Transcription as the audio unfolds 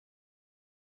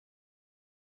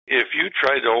if you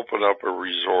try to open up a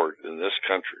resort in this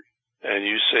country and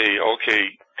you say,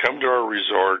 okay, come to our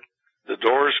resort, the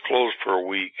door is closed for a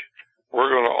week, we're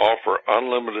going to offer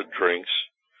unlimited drinks,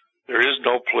 there is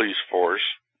no police force,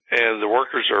 and the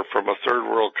workers are from a third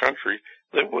world country,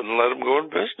 they wouldn't let them go in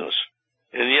business.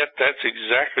 And yet that's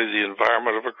exactly the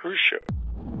environment of a cruise ship.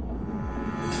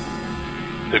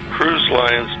 The cruise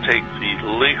lines take the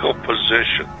legal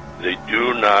position they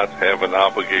do not have an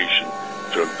obligation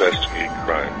to investigate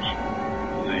crimes.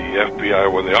 The FBI,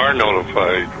 when they are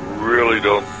notified, really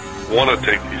don't want to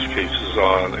take these cases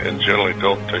on and generally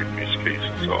don't take these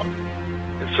cases on.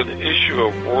 It's an issue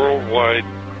of worldwide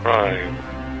crime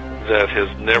that has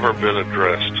never been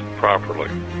addressed properly.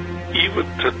 Even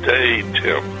today,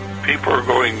 Tim, people are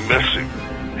going missing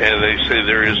and they say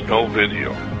there is no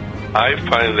video. I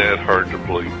find that hard to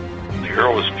believe. The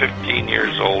girl was 15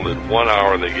 years old. In 1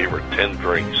 hour, they gave her 10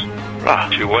 drinks.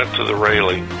 She went to the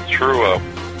railing, threw up,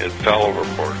 and fell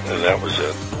overboard, and that was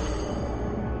it.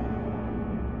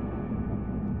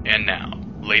 And now,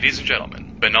 ladies and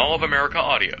gentlemen, Binnall of America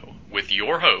Audio, with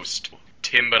your host,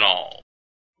 Tim Binnall.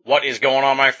 What is going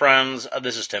on, my friends?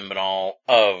 This is Tim Binnall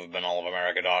of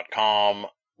BinnallofAmerica.com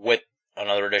with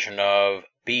another edition of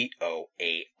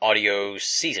BOA Audio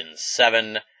Season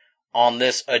 7. On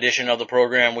this edition of the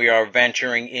program, we are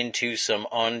venturing into some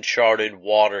uncharted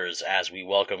waters as we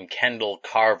welcome Kendall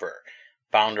Carver,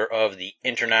 founder of the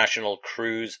International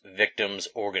Cruise Victims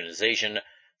Organization,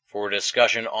 for a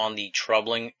discussion on the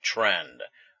troubling trend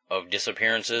of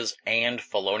disappearances and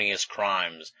felonious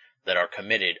crimes that are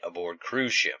committed aboard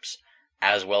cruise ships,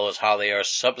 as well as how they are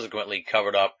subsequently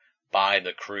covered up by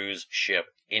the cruise ship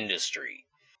industry.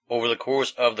 Over the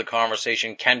course of the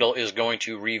conversation, Kendall is going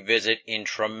to revisit in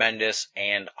tremendous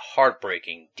and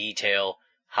heartbreaking detail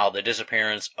how the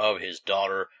disappearance of his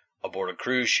daughter aboard a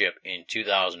cruise ship in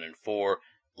 2004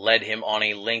 led him on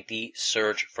a lengthy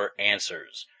search for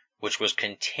answers, which was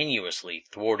continuously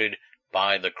thwarted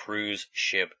by the cruise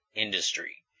ship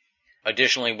industry.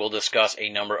 Additionally, we'll discuss a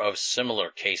number of similar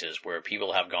cases where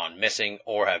people have gone missing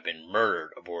or have been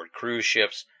murdered aboard cruise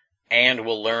ships, and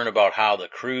we'll learn about how the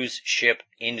cruise ship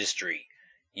industry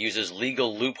uses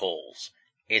legal loopholes,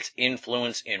 its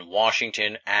influence in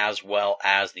Washington, as well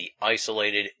as the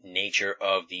isolated nature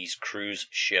of these cruise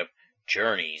ship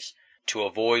journeys to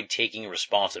avoid taking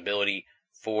responsibility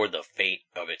for the fate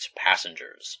of its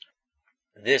passengers.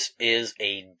 This is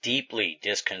a deeply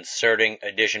disconcerting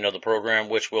edition of the program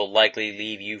which will likely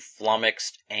leave you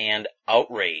flummoxed and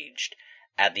outraged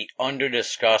at the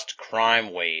under-discussed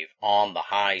crime wave on the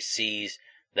high seas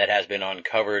that has been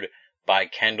uncovered by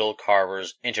Kendall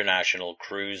Carver's International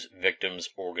Cruise Victims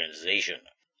Organization.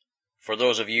 For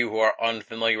those of you who are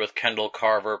unfamiliar with Kendall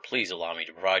Carver, please allow me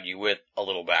to provide you with a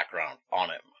little background on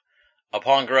him.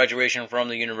 Upon graduation from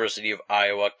the University of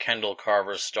Iowa, Kendall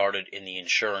Carver started in the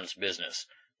insurance business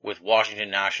with Washington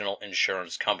National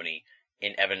Insurance Company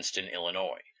in Evanston,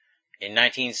 Illinois. In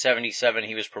 1977,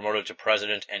 he was promoted to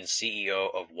president and CEO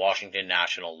of Washington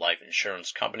National Life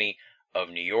Insurance Company of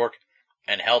New York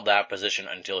and held that position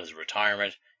until his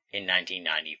retirement in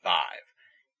 1995.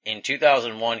 In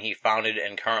 2001, he founded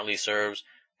and currently serves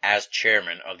as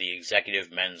chairman of the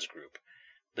Executive Men's Group.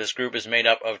 This group is made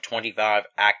up of 25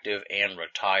 active and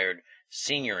retired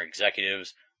senior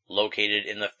executives located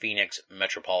in the Phoenix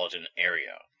metropolitan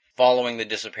area. Following the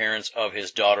disappearance of his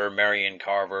daughter, Marion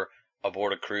Carver,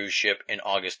 aboard a cruise ship in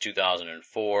August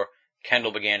 2004,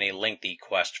 Kendall began a lengthy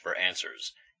quest for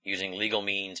answers, using legal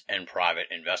means and private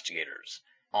investigators.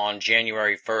 On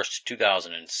January 1,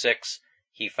 2006,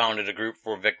 he founded a group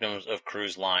for victims of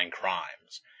cruise line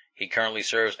crimes. He currently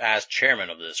serves as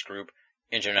chairman of this group,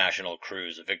 International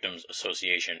Cruise Victims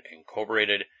Association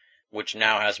Incorporated, which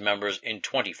now has members in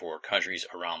 24 countries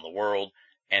around the world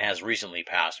and has recently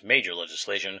passed major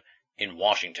legislation in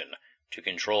Washington to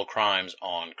control crimes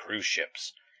on cruise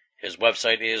ships. His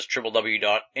website is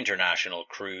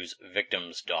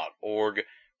www.internationalcruisevictims.org.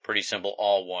 Pretty simple,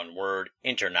 all one word,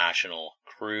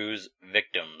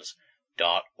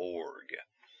 internationalcruisevictims.org.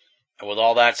 And with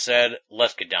all that said,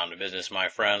 let's get down to business, my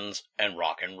friends, and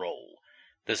rock and roll.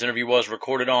 This interview was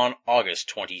recorded on August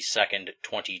 22nd,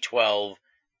 2012.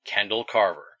 Kendall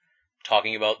Carver,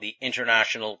 talking about the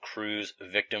International Cruise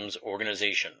Victims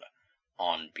Organization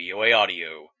on BOA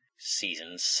Audio,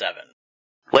 Season 7.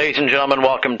 Ladies and gentlemen,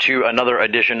 welcome to another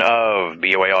edition of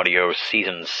BOA Audio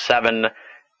Season 7,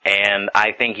 and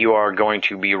I think you are going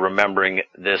to be remembering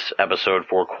this episode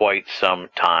for quite some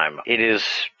time. It is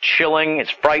chilling,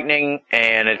 it's frightening,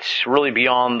 and it's really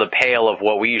beyond the pale of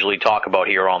what we usually talk about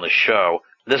here on the show.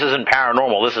 This isn't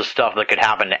paranormal, this is stuff that could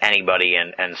happen to anybody,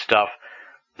 and stuff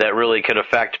that really could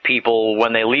affect people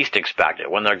when they least expect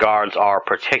it, when their guards are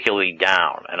particularly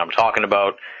down. And I'm talking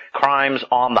about crimes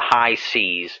on the high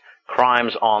seas,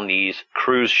 crimes on these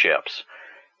cruise ships.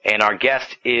 And our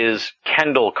guest is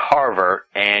Kendall Carver,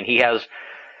 and he has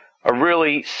a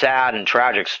really sad and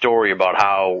tragic story about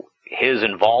how his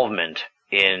involvement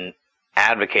in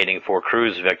advocating for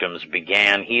cruise victims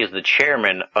began. He is the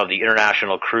chairman of the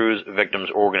International Cruise Victims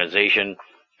Organization,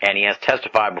 and he has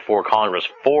testified before Congress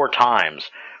 4 times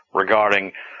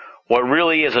regarding what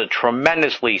really is a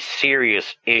tremendously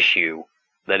serious issue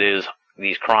that is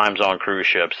these crimes on cruise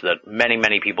ships that many,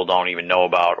 many people don't even know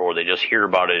about, or they just hear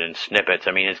about it in snippets.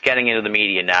 I mean, it's getting into the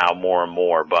media now more and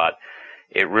more, but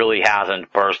it really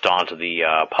hasn't burst onto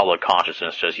the public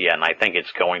consciousness just yet, and I think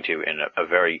it's going to in a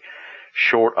very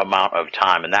short amount of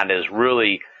time, and that is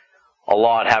really a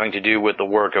lot having to do with the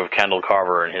work of Kendall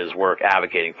Carver and his work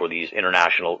advocating for these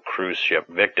international cruise ship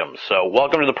victims. So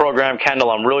welcome to the program, Kendall.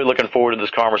 I'm really looking forward to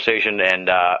this conversation, and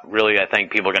really I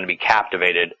think people are going to be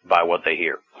captivated by what they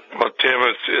hear. Well, Tim,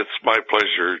 it's my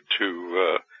pleasure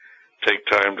to take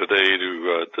time today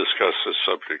to discuss this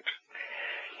subject.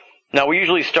 Now, we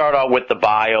usually start out with the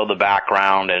bio, the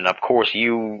background, and of course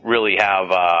you really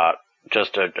have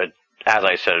just as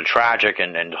I said, a tragic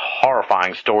and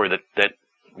horrifying story that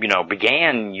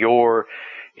began your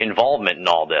involvement in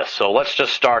all this. So let's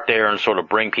just start there and sort of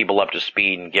bring people up to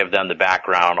speed and give them the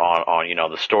background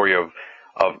on the story of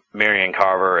Marion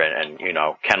Carver and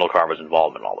Kendall Carver's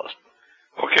involvement in all this.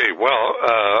 Okay, well,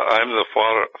 I'm the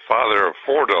father of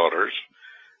 4 daughters.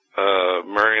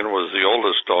 Marion was the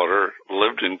oldest daughter,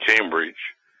 lived in Cambridge,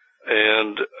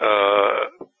 and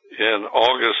in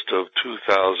August of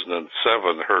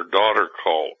 2007, her daughter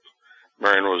called.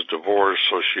 Marion was divorced,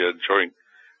 so she had joint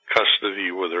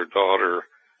custody with her daughter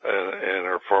and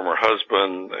her former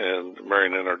husband, and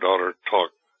Marion and her daughter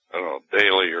talked,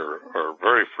 daily or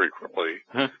very frequently.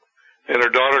 Mm-hmm. And her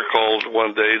daughter called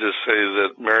one day to say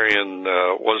that Marion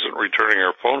wasn't returning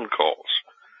her phone calls.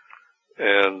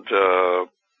 And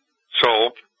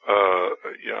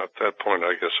at that point,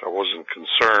 I guess I wasn't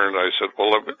concerned. I said,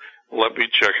 well, let me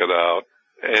check it out.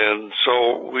 And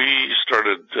so we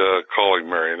started calling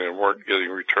Marion and weren't getting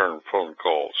return phone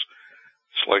calls.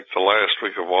 It's like the last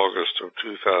week of August of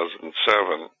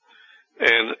 2007.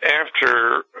 And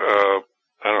after,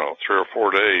 3 or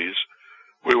 4 days,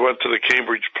 we went to the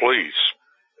Cambridge police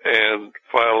and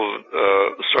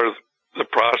started the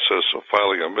process of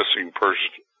filing a missing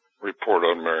person report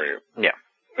on Marion. Yeah.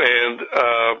 And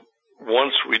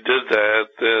once we did that,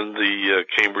 then the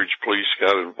Cambridge police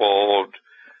got involved,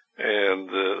 and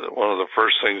one of the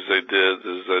first things they did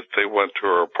is that they went to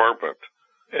her apartment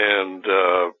and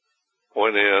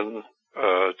went in,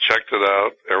 checked it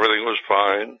out. Everything was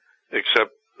fine,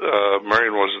 except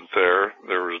Marion wasn't there.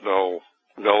 There was no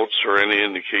notes or any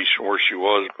indication where she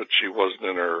was, but she wasn't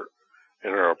in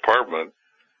her apartment.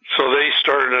 So they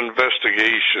started an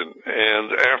investigation,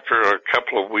 and after a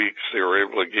couple of weeks, they were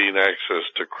able to gain access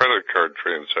to credit card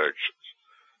transactions.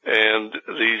 And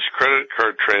these credit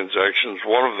card transactions,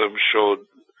 one of them showed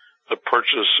the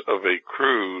purchase of a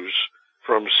cruise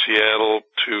from Seattle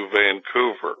to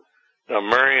Vancouver. Now,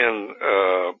 Marion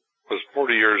was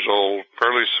 40 years old,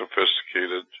 fairly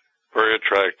sophisticated, very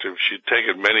attractive. She'd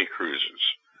taken many cruises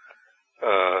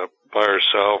by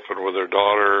herself and with her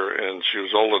daughter, and she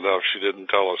was old enough she didn't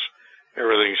tell us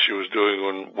everything she was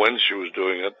doing when she was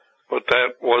doing it, but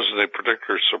that wasn't a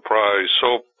particular surprise.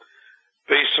 So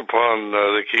based upon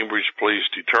the Cambridge police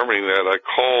determining that, I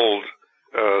called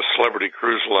Celebrity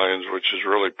Cruise Lines, which is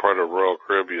really part of Royal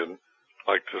Caribbean,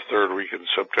 like the 3rd week in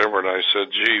September, and I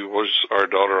said, gee, was our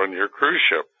daughter on your cruise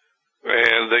ship?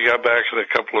 And they got back in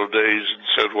a couple of days and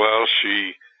said, well,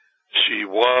 she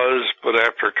was, but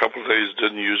after a couple of days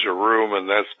didn't use her room, and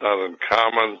that's not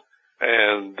uncommon.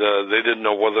 And they didn't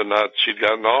know whether or not she'd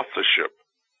gotten off the ship.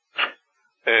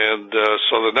 And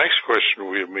so the next question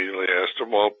we immediately asked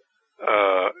them, well,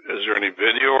 is there any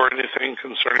video or anything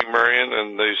concerning Marion?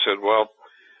 And they said, well,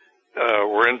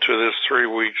 we're into this 3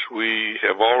 weeks. We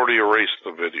have already erased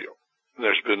the video.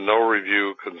 There's been no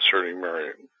review concerning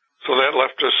Marion. So that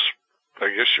left us, I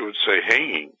guess you would say,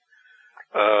 hanging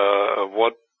of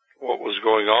what was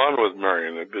going on with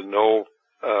Marion. There had been no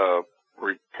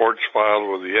reports filed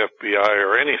with the FBI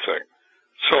or anything.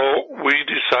 So we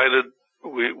decided,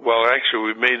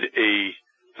 we made a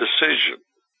decision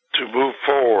to move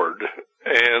forward.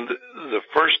 And the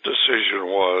first decision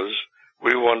was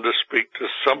we wanted to speak to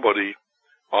somebody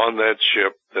on that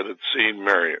ship that had seen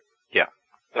Marion. Yeah.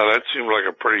 Now that seemed like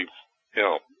a pretty,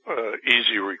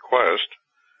 easy request.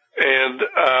 And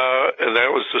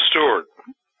that was the steward.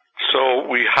 So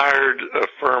we hired a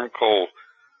firm called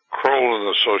Kroll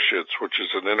and Associates, which is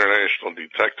an international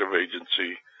detective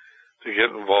agency, to get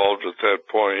involved at that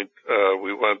point.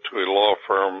 We went to a law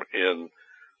firm in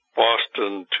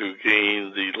Boston to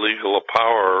gain the legal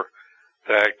power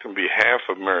to act on behalf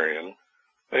of Marion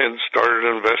and started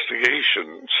an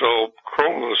investigation. So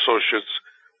Kroll and Associates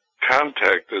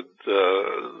contacted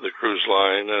the cruise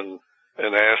line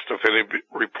and asked if any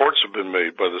reports have been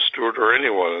made by the steward or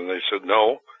anyone, and they said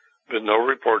no, been no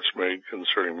reports made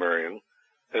concerning Marion.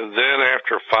 And then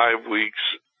after 5 weeks,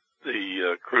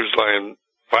 the cruise line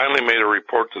finally made a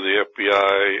report to the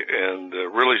FBI and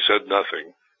really said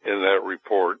nothing in that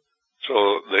report.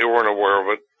 So they weren't aware of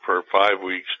it for 5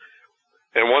 weeks.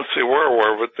 And once they were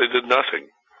aware of it, they did nothing.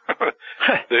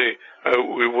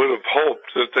 We would have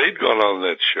hoped that they'd gone on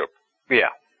that ship.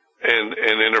 Yeah. And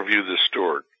interviewed the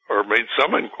steward or made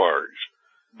some inquiries.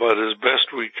 But as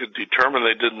best we could determine,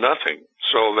 they did nothing.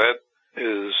 So that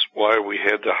is why we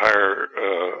had to hire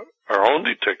our own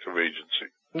detective agency.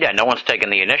 Yeah, no one's taken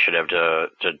the initiative to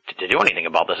do anything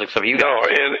about this except you guys. No,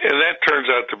 and that turns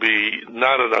out to be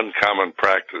not an uncommon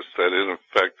practice, that in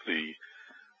effect the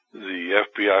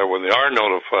FBI, when they are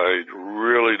notified,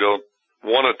 really don't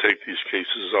want to take these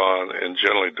cases on and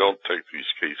generally don't take these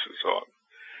cases on.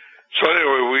 So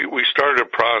anyway, we started a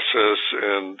process,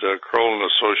 and Kroll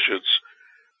and Associates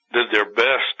did their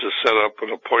best to set up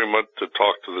an appointment to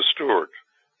talk to the steward,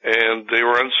 and they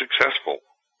were unsuccessful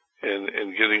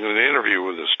in getting an interview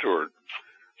with the steward.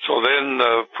 So then,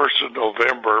 1st of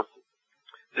November,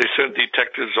 they sent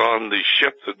detectives on the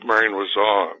ship that Marion was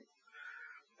on,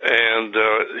 and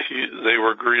they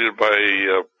were greeted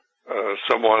by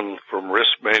someone from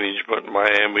Risk Management in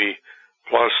Miami,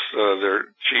 plus their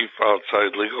chief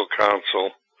outside legal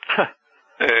counsel,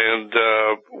 and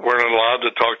weren't allowed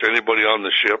to talk to anybody on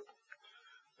the ship.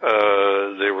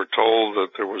 They were told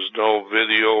that there was no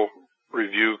video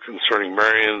review concerning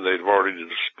Marion. They'd already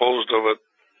disposed of it,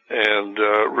 and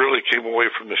really came away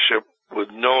from the ship with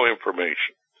no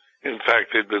information. In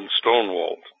fact, they'd been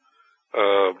stonewalled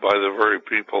by the very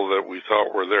people that we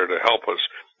thought were there to help us.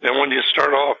 And when you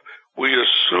start off, we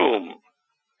assumed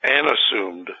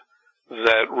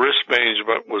that Risk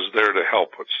Management was there to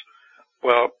help us.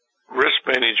 Well, Risk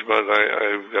Management,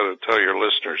 I've got to tell your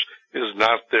listeners, is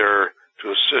not there to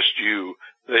assist you.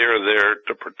 They are there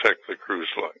to protect the cruise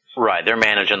lines. Right, they're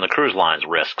managing the cruise line's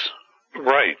risks.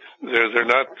 Right. They're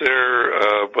not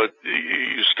there, but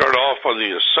you start off on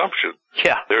the assumption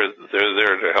they're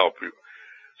there to help you.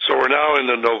 So we're now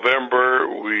into November.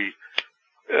 We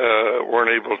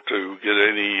weren't able to get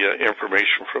any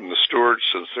information from the steward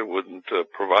since they wouldn't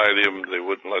provide him. They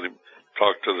wouldn't let him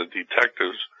talk to the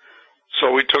detectives.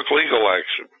 So we took legal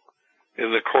action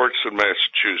in the courts in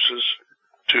Massachusetts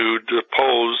to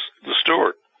depose the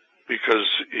steward because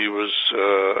he was,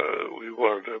 we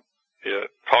wanted to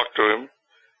talk to him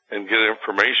and get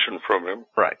information from him.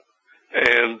 Right.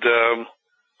 And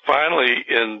finally,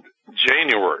 in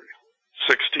January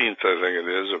 16th, I think it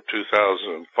is, of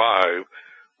 2005,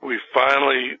 we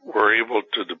finally were able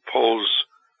to depose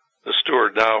the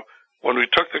steward. Now, when we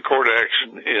took the court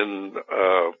action in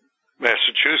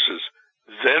Massachusetts,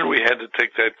 then we had to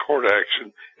take that court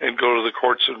action and go to the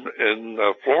courts in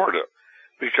Florida.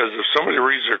 Because if somebody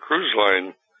reads their cruise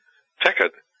line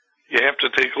ticket, you have to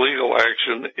take legal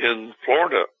action in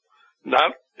Florida,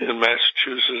 not in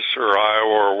Massachusetts or Iowa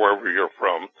or wherever you're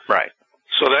from. Right.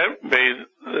 So that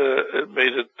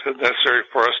made it necessary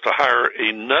for us to hire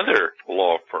another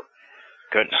law firm.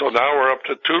 Goodness. So now we're up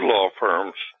to 2 law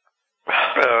firms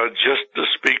just to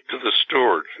speak to the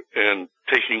steward and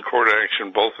taking court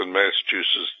action both in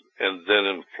Massachusetts and then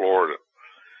in Florida.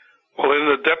 Well, in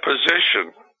the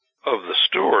deposition of the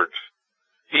steward,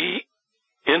 he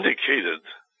indicated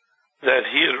that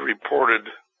he had reported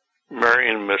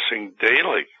Marion missing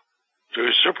daily to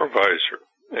his supervisor,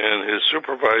 and his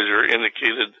supervisor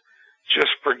indicated,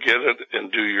 just forget it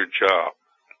and do your job.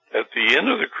 At the end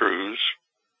of the cruise,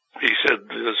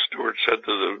 the steward said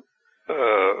to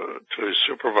his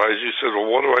supervisor, he said,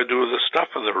 well, what do I do with the stuff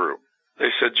in the room? They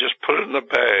said, just put it in a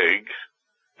bag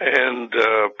and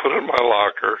put it in my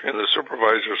locker, in the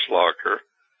supervisor's locker.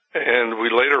 And we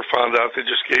later found out they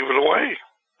just gave it away.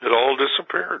 It all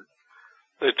disappeared.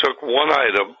 They took one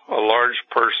item, a large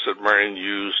purse that Marion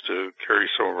used to carry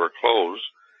some of her clothes,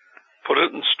 put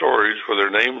it in storage with her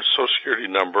name, social security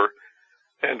number,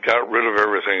 and got rid of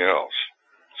everything else.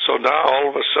 So now all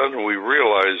of a sudden we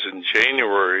realize in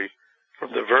January from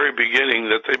the very beginning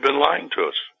that they've been lying to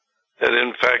us. That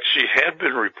in fact she had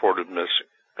been reported missing.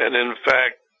 And in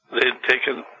fact they had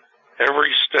taken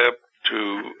every step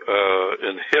to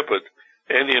inhibit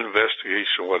any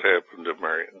investigation of what happened to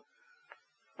Marion.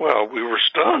 Well, we were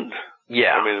stunned.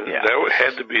 Yeah. I mean, that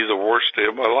had to be the worst day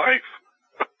of my life.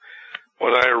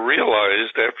 When I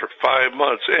realized after 5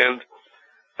 months, and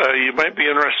you might be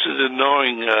interested in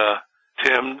knowing,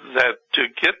 Tim, that to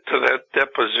get to that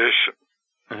deposition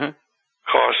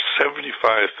cost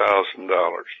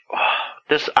 $75,000.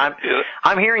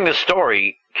 I'm hearing this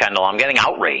story, Kendall. I'm getting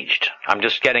outraged.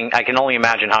 I can only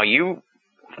imagine how you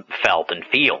felt and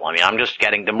feel. I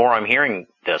mean, the more I'm hearing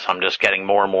this, I'm just getting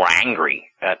more and more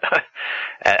angry at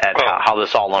how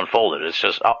this all unfolded. It's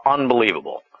just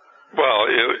unbelievable. Well,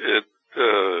 it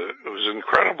was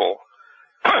incredible.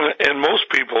 And most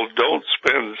people don't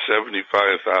spend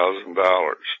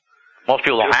 $75,000. Most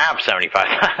people don't have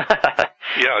 $75,000.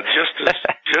 Yeah,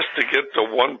 just to get to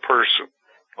one person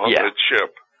on that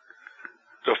ship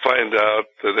to find out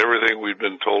that everything we'd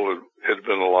been told had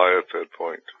been a lie at that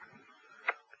point.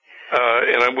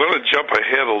 And I'm going to jump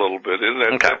ahead a little bit. In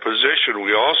that deposition,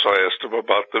 we also asked them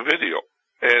about the video.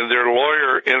 And their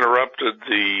lawyer interrupted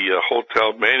the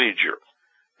hotel manager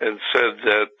and said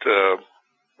that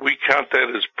we count that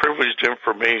as privileged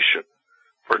information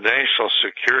for national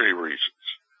security reasons.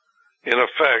 In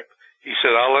effect, he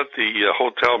said, I'll let the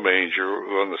hotel manager,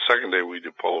 who on the second day we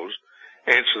deposed,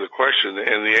 answer the question.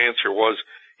 And the answer was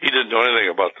he didn't know anything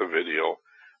about the video.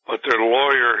 But their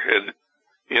lawyer had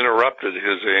interrupted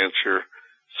his answer,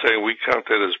 saying we count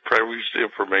that as privileged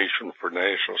information for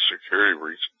national security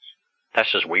reasons.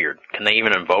 That's just weird. Can they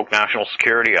even invoke national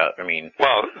security? I mean...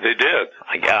 Well, they did.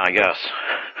 Yeah, I guess.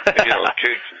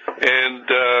 Okay. And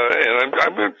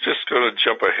I'm just going to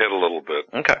jump ahead a little bit.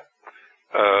 Okay.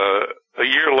 A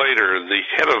year later, the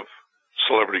head of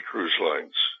Celebrity Cruise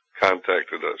Lines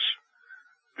contacted us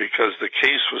because the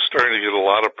case was starting to get a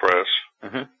lot of press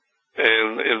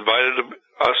and invited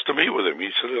us to meet with him.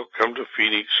 He said he'll come to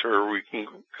Phoenix or we can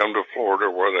come to Florida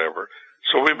or whatever.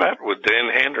 So we met with Dan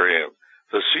Handerhan,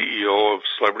 the CEO of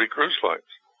Celebrity Cruise Lines.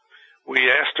 We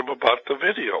asked him about the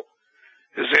video.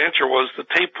 His answer was the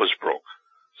tape was broke.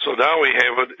 So now we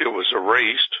have it. It was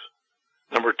erased.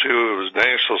 Number 2, it was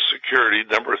national security.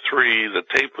 Number 3, the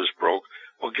tape was broke.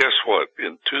 Well, guess what?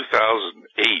 In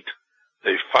 2008,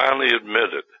 they finally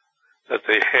admitted that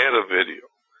they had a video,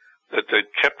 that they'd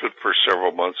kept it for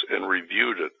several months and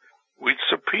reviewed it. We'd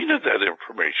subpoenaed that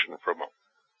information from them.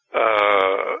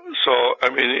 So, I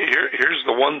mean, here's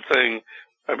the one thing.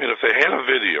 I mean, if they had a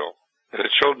video and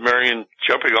it showed Marion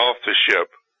jumping off the ship,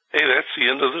 hey, that's the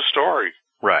end of the story.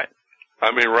 Right.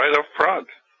 I mean, right up front.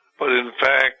 But in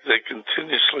fact, they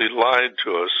continuously lied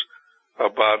to us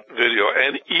about video.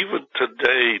 And even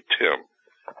today, Tim,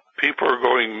 people are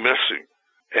going missing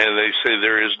and they say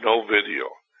there is no video.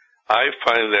 I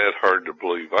find that hard to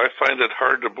believe. I find it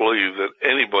hard to believe that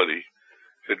anybody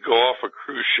could go off a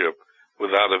cruise ship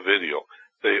without a video.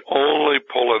 They only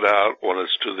pull it out when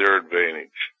it's to their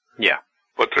advantage. Yeah.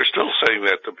 But they're still saying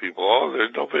that to people. Oh,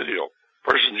 there's no video.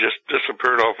 Person just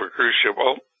disappeared off a cruise ship.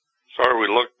 Oh, sorry, we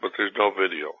looked, but there's no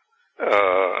video.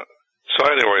 So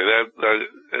anyway,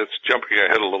 that's jumping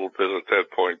ahead a little bit at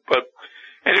that point. But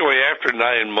anyway, after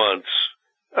 9 months,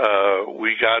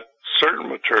 we got certain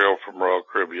material from Royal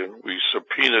Caribbean. We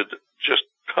subpoenaed just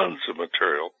tons of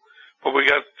material, but we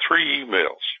got 3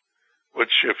 emails,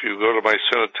 which if you go to my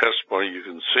Senate testimony, you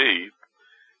can see,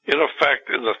 in effect,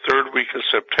 in the 3rd week of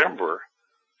September,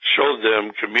 showed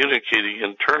them communicating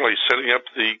internally, setting up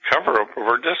the cover-up of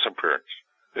our disappearance.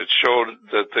 It showed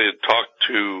that they had talked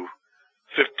to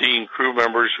 15 crew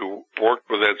members who worked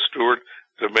with that steward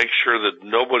to make sure that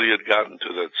nobody had gotten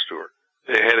to that steward.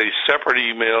 They had a separate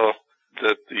email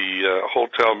that the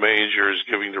hotel manager is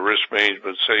giving to risk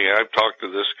management saying, I've talked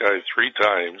to this guy 3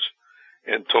 times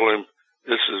and told him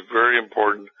this is very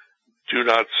important. Do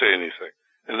not say anything.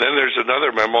 And then there's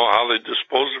another memo how they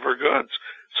disposed of her goods.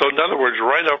 So in other words,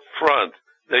 right up front,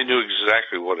 they knew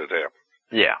exactly what had happened.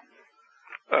 Yeah.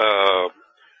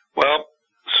 Well,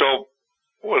 so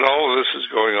when all of this is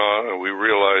going on, and we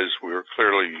realized we were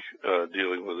clearly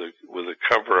dealing with a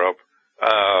cover-up,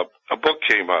 a book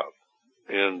came out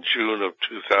in June of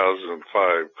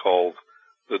 2005 called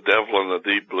The Devil in the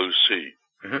Deep Blue Sea.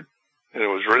 And it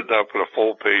was written up in a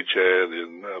full-page ad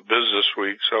in Business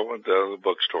Week, so I went down to the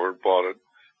bookstore and bought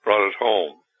it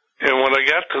home. And when I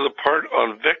got to the part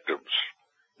on victims,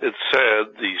 it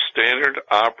said the standard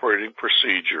operating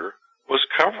procedure was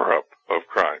cover-up of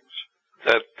crimes.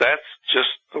 That's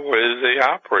just the way they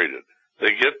operated.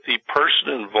 They get the person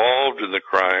involved in the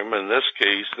crime. In this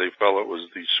case, they felt it was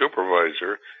the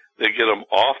supervisor. They get them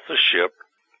off the ship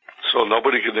so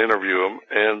nobody can interview them,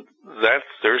 and that's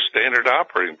their standard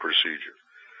operating procedure.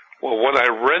 Well, when I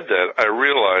read that, I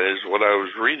realized what I was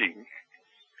reading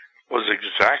was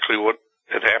exactly what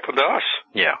had happened to us.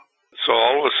 Yeah. So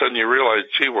all of a sudden you realize,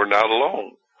 gee, we're not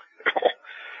alone.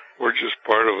 We're just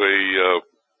part of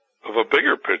a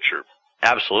bigger picture.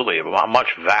 Absolutely, a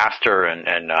much vaster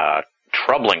and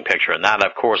troubling picture, and that,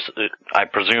 of course, I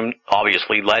presume,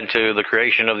 obviously led to the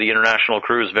creation of the International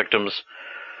Cruise Victims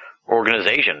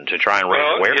Organization to try and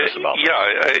raise awareness about that.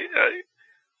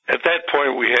 Yeah, at that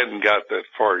point we hadn't got that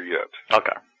far yet.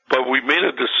 Okay. But we made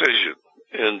a decision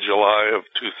in July of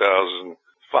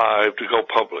 2005 to go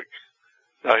public.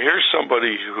 Now here's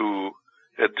somebody who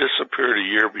had disappeared a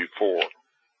year before,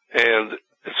 and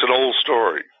it's an old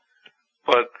story,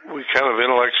 but we kind of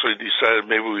intellectually decided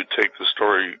maybe we'd take the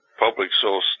story public.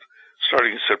 So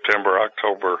starting September,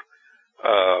 October,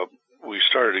 we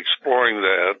started exploring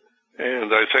that,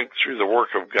 and I think through the work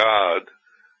of God,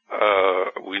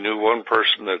 we knew one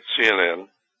person at CNN,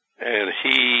 and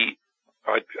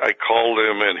I called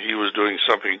him, and he was doing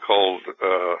something called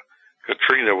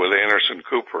Katrina with Anderson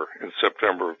Cooper in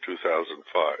September of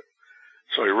 2005.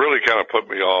 So he really kind of put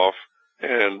me off,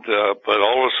 and but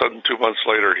all of a sudden 2 months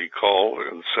later he called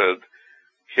and said,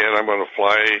 Ken, I'm going to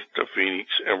fly to Phoenix,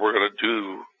 and we're going to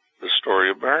do the story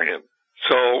of Marion.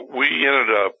 So we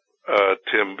ended up,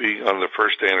 Tim, being on the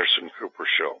first Anderson Cooper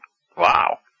show.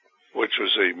 Wow. Which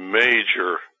was a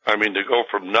major, to go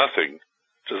from nothing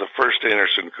to the first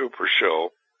Anderson Cooper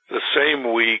show. The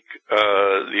same week,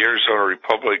 the Arizona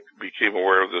Republic became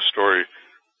aware of the story,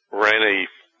 ran a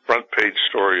front page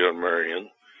story on Marion.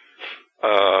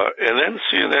 And then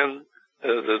CNN,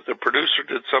 the producer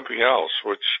did something else,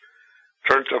 which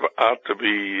turned out to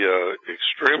be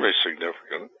extremely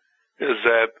significant, is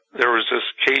that there was this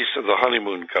case of the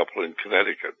honeymoon couple in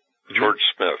Connecticut, George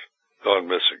Smith, gone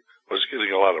missing, was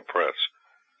getting a lot of press.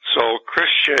 So Chris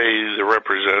Shea, the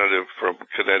representative from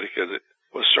Connecticut,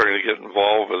 was starting to get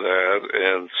involved with that,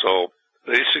 and so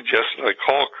they suggested I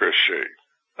call Chris Shea.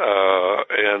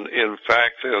 And in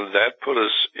fact, that put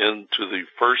us into the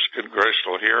first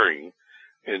congressional hearing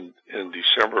in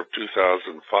December of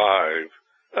 2005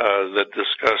 that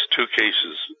discussed two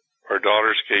cases, our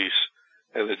daughter's case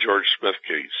and the George Smith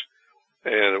case.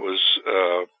 And it was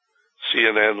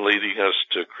CNN leading us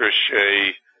to Chris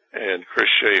Shea, and Chris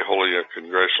Shea holding a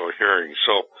congressional hearing.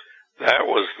 So that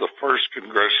was the first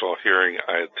congressional hearing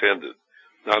I attended.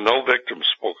 Now, no victims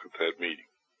spoke at that meeting.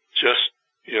 Just,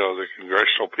 the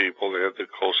congressional people. They had the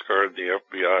Coast Guard, the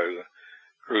FBI, the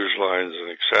cruise lines, and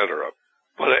et cetera.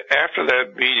 But after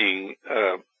that meeting,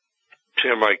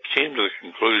 Tim, I came to the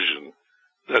conclusion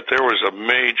that there was a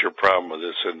major problem with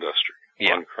this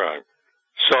industry on crime.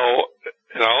 So,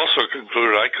 and I also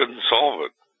concluded I couldn't solve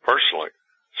it personally.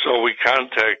 So we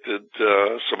contacted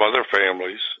some other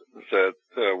families that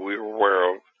we were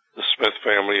aware of. The Smith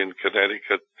family in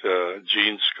Connecticut,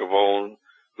 Gene Scavone,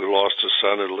 who lost a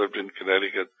son who lived in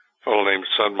Connecticut, a fellow named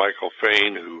son Michael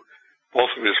Fain, who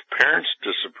both of his parents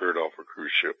disappeared off a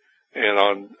cruise ship. And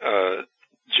on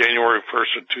January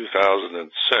 1st of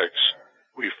 2006,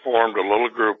 we formed a little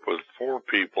group with four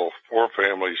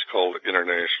families called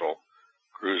International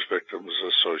Cruise Victims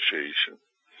Association.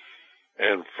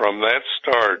 And from that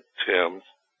start, Tim,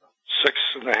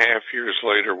 6.5 years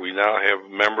later, we now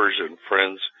have members and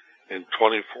friends in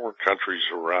 24 countries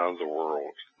around the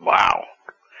world. Wow.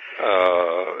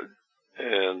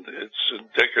 And it's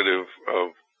indicative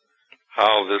of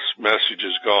how this message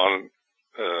has gone,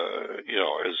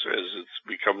 as it's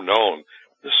become known.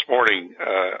 This morning,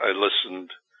 I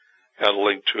had a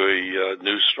link to a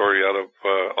news story out of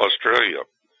Australia.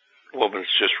 A woman's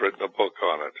just written a book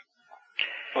on it.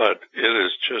 But it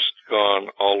has just gone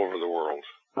all over the world.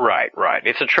 Right.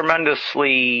 It's a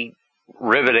tremendously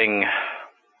riveting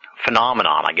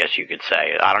phenomenon, I guess you could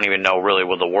say. I don't even know really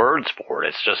what the words for it.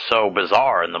 It's just so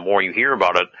bizarre, and the more you hear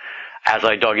about it, as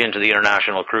I dug into the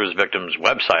International Cruise Victims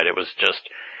website, it was just,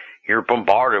 you're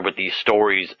bombarded with these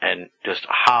stories, and just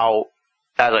how,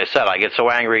 as I said, I get so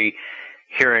angry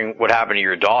hearing what happened to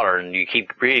your daughter, and you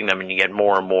keep reading them, and you get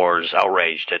more and more just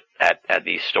outraged at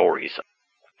these stories.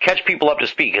 Catch people up to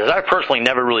speed, because I've personally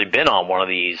never really been on one of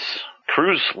these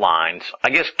cruise lines. I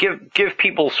guess give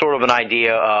people sort of an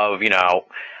idea of,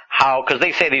 how, because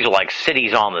they say these are like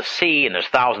cities on the sea and there's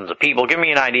thousands of people. Give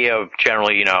me an idea of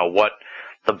generally, what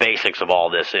the basics of all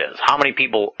this is. How many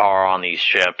people are on these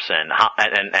ships, and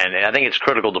I think it's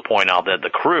critical to point out that the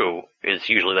crew is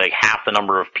usually like half the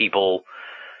number of people.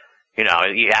 You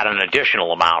add an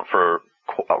additional amount for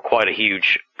quite a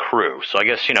huge crew. So I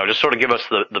guess, just sort of give us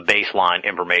the baseline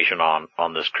information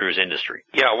on this cruise industry.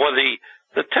 Yeah, well,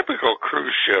 the typical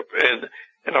cruise ship,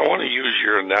 and I want to use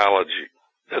your analogy,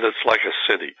 that it's like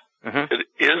a city. Mm-hmm. It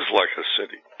is like a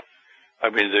city.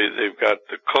 They've got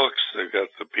the cooks, they've got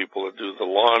the people that do the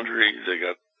laundry, they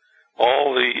got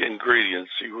all the ingredients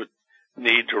you would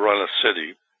need to run a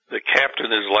city. The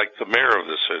captain is like the mayor of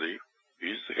the city.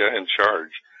 He's the guy in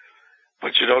charge.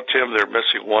 But you know, Tim, they're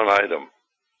missing one item.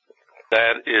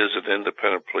 That is an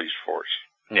independent police force.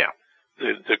 Yeah.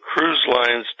 The cruise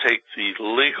lines take the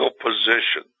legal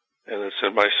position, and it's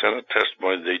in my Senate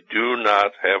testimony, they do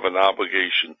not have an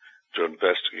obligation to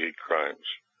investigate crimes.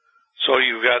 So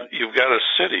you've got a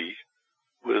city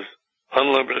with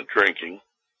unlimited drinking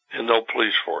and no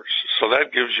police force. So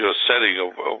that gives you a setting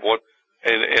of what,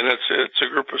 and it's a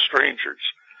group of strangers.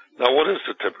 Now, what is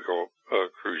the typical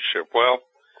cruise ship? Well,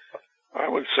 I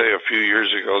would say a few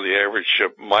years ago, the average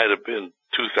ship might have been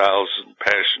 2,000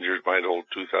 passengers, might hold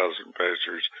 2,000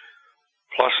 passengers,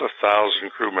 plus 1,000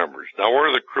 crew members. Now, where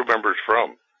are the crew members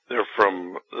from? They're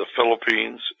from the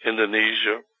Philippines,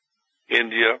 Indonesia,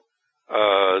 India.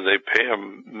 They pay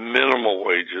them minimal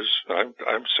wages.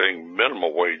 I'm saying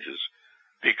minimal wages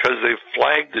because they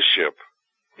flagged the ship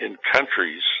in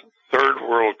countries, third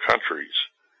world countries,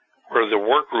 where the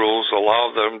work rules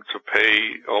allow them to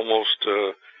pay almost,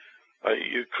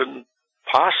 you couldn't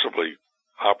possibly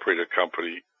operate a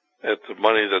company at the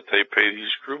money that they pay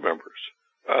these crew members.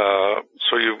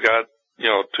 So you've got,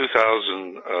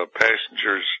 2,000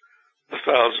 passengers,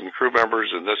 1,000 crew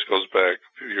members, and this goes back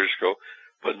a few years ago.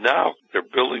 But now they're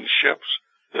building ships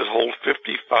that hold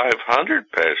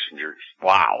 5,500 passengers.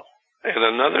 Wow. And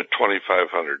another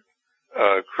 2,500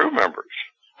 crew members.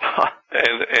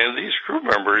 and these crew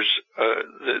members,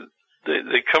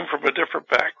 they come from a different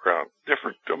background,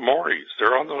 different Maoris.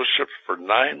 They're on those ships for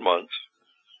 9 months.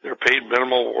 They're paid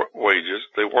minimal wages.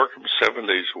 They work them 7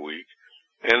 days a week.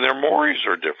 And their Maoris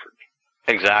are different.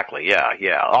 Exactly,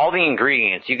 yeah. All the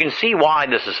ingredients. You can see why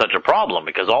this is such a problem,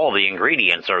 because all of the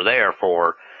ingredients are there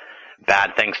for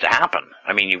bad things to happen.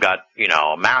 I mean, you've got,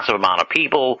 a massive amount of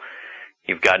people.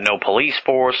 You've got no police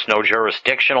force, no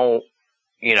jurisdictional,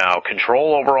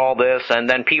 control over all this, and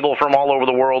then people from all over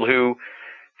the world who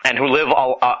live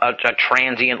a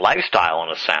transient lifestyle in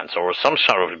a sense, or some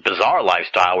sort of bizarre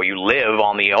lifestyle where you live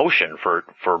on the ocean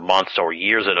for months or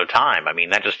years at a time. I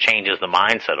mean, that just changes the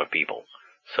mindset of people.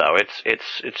 So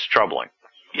it's troubling.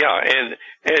 Yeah,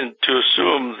 and to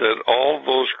assume that all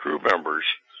those crew members,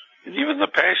 and even the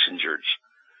passengers,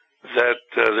 that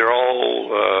they're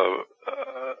all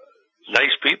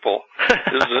nice people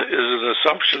is an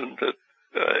assumption that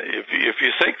if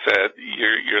you think that,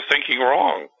 you're thinking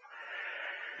wrong.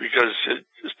 Because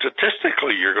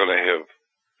statistically, you're going to have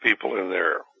people in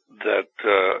there that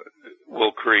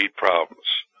will create problems,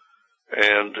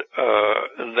 and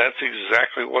that's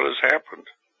exactly what has happened.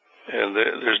 And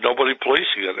there's nobody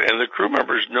policing it, and the crew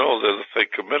members know that if they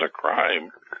commit a crime,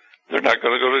 they're not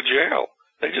going to go to jail.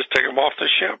 They just take them off the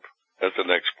ship at the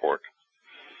next port,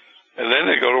 and then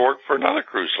they go to work for another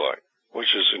cruise line,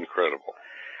 which is incredible.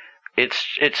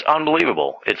 It's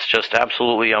unbelievable. It's just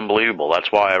absolutely unbelievable.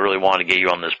 That's why I really wanted to get you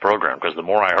on this program, because the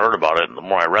more I heard about it and the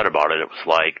more I read about it, it was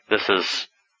like, this is,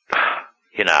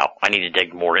 I need to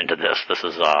dig more into this. This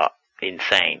is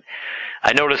insane.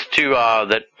 I noticed, too,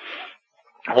 that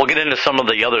we'll get into some of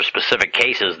the other specific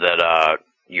cases that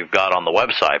you've got on the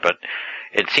website, but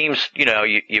it seems,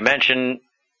 you mentioned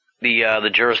the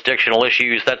jurisdictional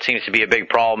issues. That seems to be a big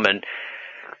problem, and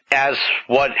as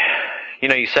what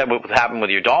you said what happened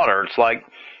with your daughter, it's like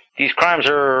these crimes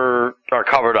are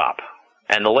covered up,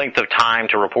 and the length of time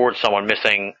to report someone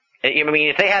missing. I mean,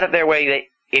 if they had it their way,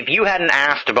 if you hadn't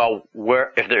asked about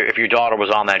if your daughter was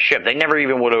on that ship, they never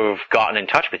even would have gotten in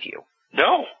touch with you.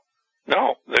 No,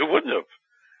 they wouldn't have.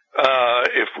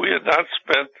 If we had not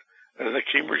spent, and the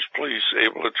Cambridge police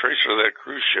able to trace her to that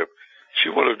cruise ship, she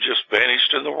would have just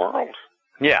vanished in the world.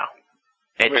 Yeah.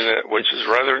 Which is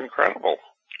rather incredible.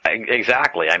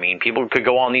 Exactly. I mean, people could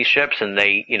go on these ships and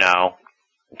they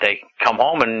come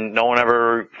home and no one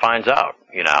ever finds out,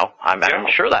 I'm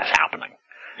sure that's happening.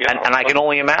 Yeah. And I can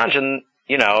only imagine,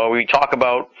 we talk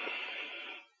about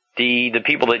the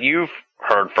people that you've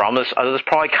heard from. There's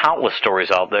probably countless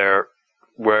stories out there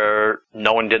where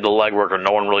no one did the legwork or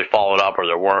no one really followed up, or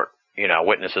there weren't,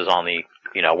 witnesses on the,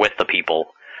 with the people,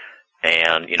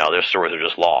 and, their stories are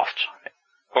just lost.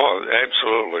 Oh,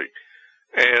 absolutely.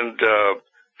 And,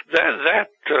 that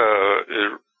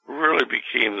really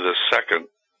became the second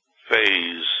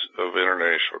phase of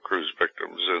international cruise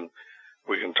victims, and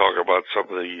we can talk about some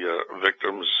of the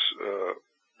victims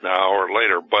now or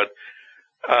later. But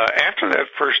after that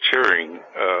first hearing,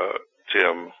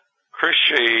 Tim, Chris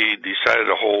Shea decided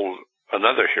to hold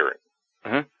another hearing.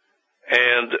 Mm-hmm.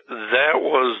 And that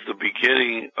was the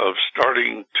beginning of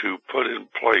starting to put in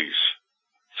place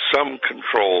some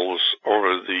controls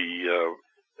over the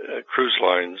cruise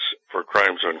lines for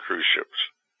crimes on cruise ships.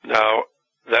 Now,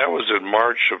 That was in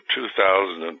March of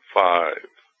 2005,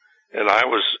 and I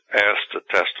was asked to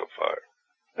testify.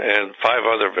 And 5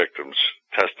 other victims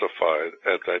testified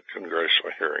at that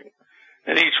congressional hearing.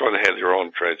 And each one had their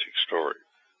own tragic story.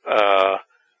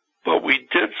 But we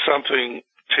did something,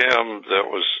 Tim, that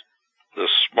was the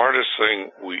smartest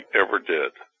thing we ever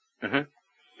did. Mm-hmm.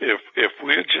 If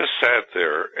we had just sat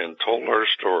there and told our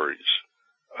stories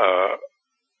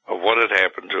of what had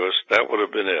happened to us, that would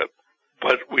have been it.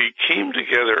 But we came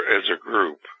together as a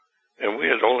group, and we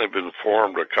had only been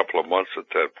formed a couple of months at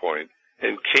that point,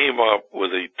 and came up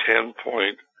with a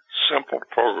 10-point simple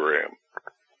program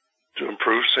to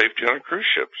improve safety on cruise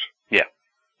ships. Yeah.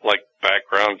 Like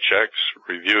background checks,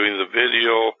 reviewing the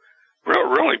video,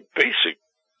 really basic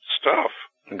stuff.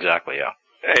 Exactly, yeah.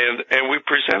 And we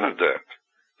presented that.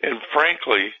 And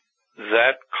frankly,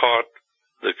 that caught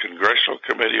the Congressional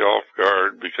Committee off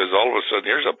guard, because all of a sudden,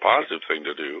 here's a positive thing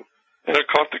to do. And it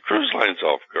caught the cruise lines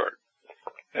off guard.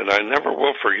 And I never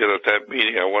will forget at that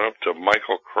meeting, I went up to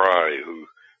Michael Cry, who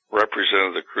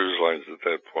represented the cruise lines at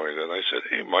that point, and I said,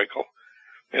 hey, Michael,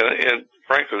 and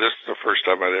frankly, this is the first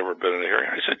time I'd ever been in a hearing.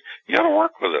 I said, you got to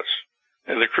work with us.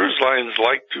 And the cruise lines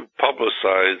like to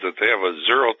publicize that they have a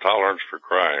zero tolerance for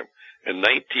crime. In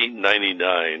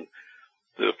 1999,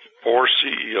 the 4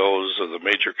 CEOs of the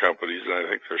major companies, and I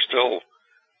think they're still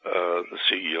the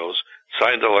CEOs,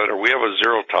 signed a letter, we have a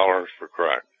zero tolerance for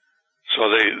crime. So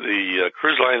the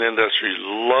cruise line industry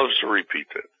loves to repeat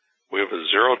that. We have a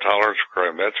zero tolerance for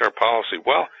crime. That's our policy.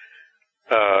 Well,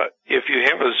 if you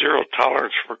have a zero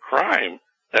tolerance for crime,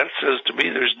 that says to me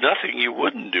there's nothing you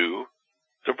wouldn't do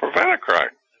to prevent a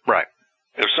crime. Right.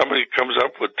 If somebody comes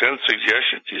up with 10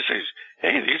 suggestions, you say,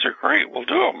 hey, these are great, we'll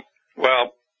do them.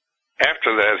 Well,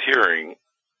 after that hearing,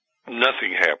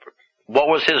 nothing happened. What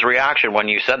was his reaction when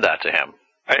you said that to him?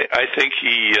 I think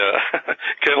he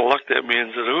kind of looked at me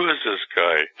and said, who is this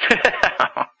guy?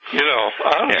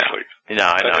 Honestly.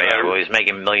 Yeah. I know. Yeah. Well, he's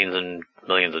making millions and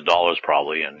millions of dollars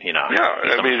probably, and Yeah,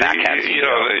 I mean, that's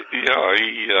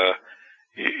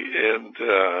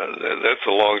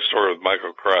a long story with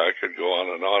Michael Cry. I could go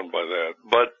on and on by that.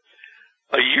 But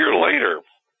a year later,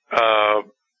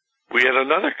 we had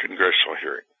another congressional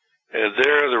hearing, and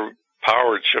there the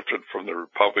power had shifted from the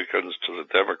Republicans to the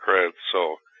Democrats.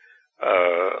 So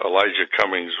Elijah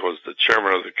Cummings was the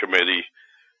chairman of the committee.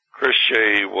 Chris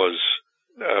Shea was,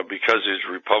 because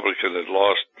he's Republican, had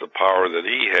lost the power that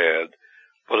he had.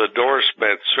 But Doris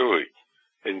Matsui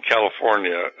in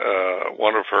California,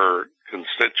 one of her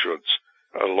constituents,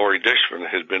 Lori Dishman,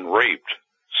 had been raped.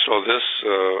 So this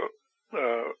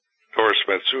Doris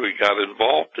Matsui got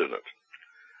involved in it.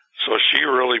 So she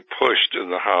really pushed in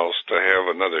the House to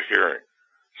have another hearing.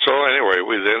 So anyway,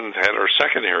 we then had our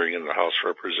second hearing in the House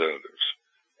of Representatives.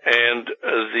 And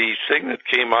the thing that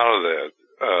came out of that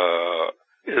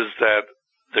is that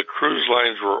the cruise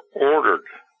lines were ordered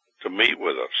to meet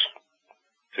with us,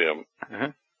 Tim,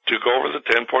 to go over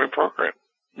the 10-point program.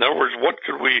 In other words, what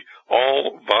could we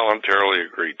all voluntarily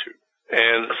agree to?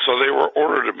 And so they were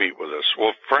ordered to meet with us.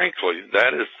 Well, frankly,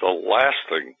 that is the last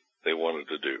thing they wanted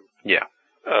to do. Yeah.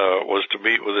 Was to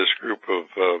meet with this group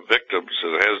of victims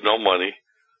that has no money,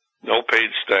 no paid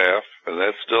staff, and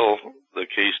that's still the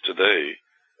case today.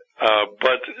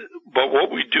 But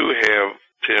what we do have,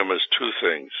 Tim, is 2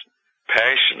 things.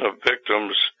 Passion of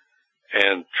victims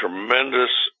and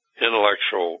tremendous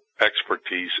intellectual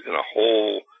expertise in a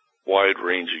whole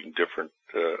wide-ranging different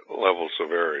levels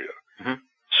of area.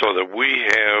 So that we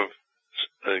have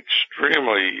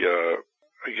extremely,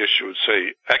 I guess you would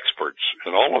say, experts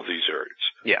in all of these areas.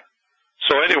 Yeah.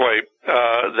 So anyway,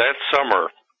 that summer,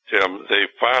 Tim, they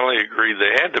finally agreed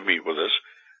they had to meet with us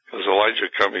because Elijah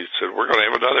Cummings said, we're going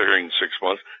to have another hearing in 6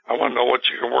 months. I want to know what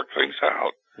you can work things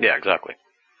out. Yeah, exactly.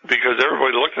 Because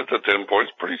everybody looked at the 10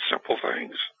 points, pretty simple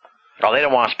things. Well, they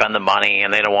don't want to spend the money,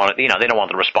 and they don't want, they don't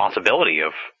want the responsibility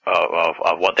of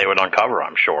what they would uncover,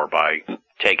 I'm sure, by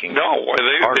taking. No,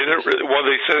 they didn't. Well,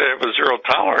 they said they have a zero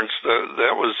tolerance.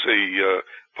 That was a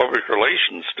public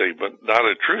relations statement, not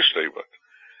a true statement.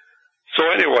 So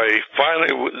anyway,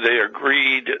 finally they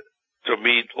agreed to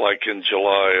meet like in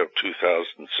July of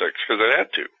 2006 because they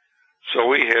had to. So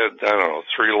we had,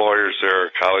 3 lawyers there,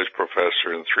 a college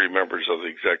professor, and 3 members of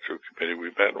the executive committee. We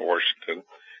met in Washington,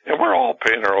 and we're all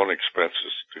paying our own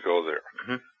expenses to go there.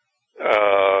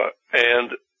 And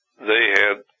they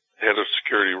had head of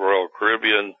security Royal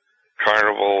Caribbean,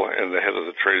 Carnival, and the head of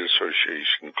the trade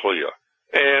association, CLIA.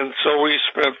 And so we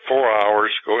spent 4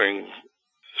 hours going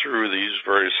through these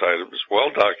various items, well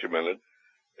documented,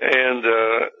 and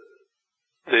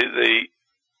they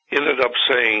ended up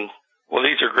saying, well,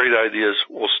 these are great ideas,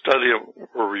 we'll study them,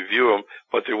 we'll review them,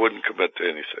 but they wouldn't commit to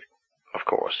anything. Of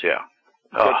course, yeah.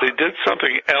 But they did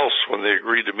something else when they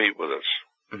agreed to meet with us,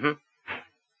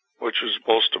 which was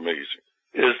most amazing,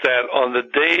 is that on the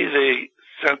day they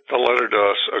sent the letter to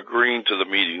us agreeing to the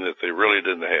meeting that they really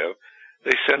didn't have,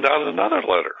 they sent out another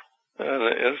letter. And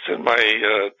it's in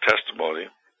my testimony,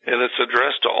 and it's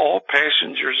addressed to all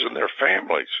passengers and their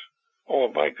families. Oh,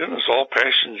 my goodness, all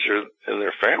passengers and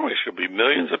their families could be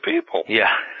millions of people.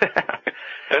 Yeah.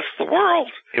 That's the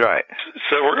world. Right.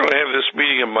 So we're going to have this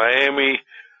meeting in Miami.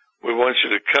 We want you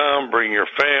to come, bring your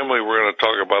family. We're going to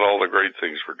talk about all the great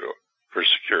things we're doing for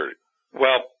security.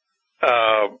 Well,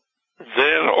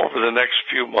 then over the next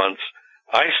few months,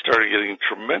 I started getting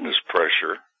tremendous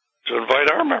pressure to invite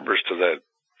our members to that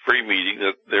free meeting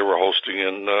that they were hosting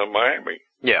in Miami.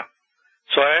 Yeah.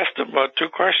 So I asked them 2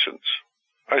 questions.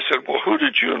 I said, well, who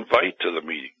did you invite to the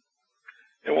meeting?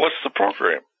 And what's the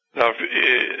program? Now,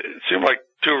 it seemed like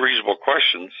 2 reasonable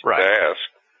questions to ask,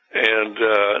 and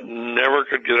never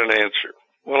could get an answer.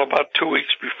 Well, about 2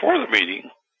 weeks before the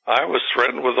meeting, I was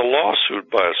threatened with a lawsuit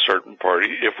by a certain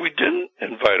party if we didn't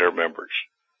invite our members.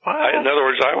 In other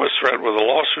words, I was threatened with a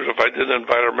lawsuit if I didn't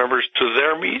invite our members to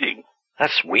their meeting.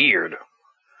 That's weird.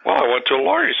 Well, I went to a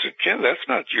lawyer. He said, Ken, that's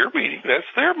not your meeting. That's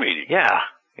their meeting. Yeah.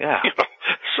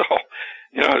 So,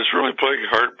 it's really playing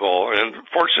hardball. And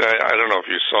fortunately, I don't know if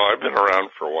you saw, I've been around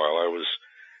for a while. I was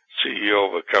CEO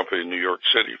of a company in New York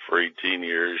City for 18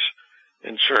 years,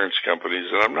 insurance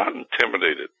companies, and I'm not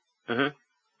intimidated.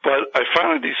 But I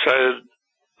finally decided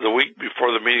the week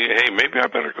before the meeting, hey, maybe I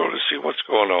better go to see what's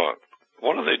going on.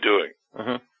 What are they doing?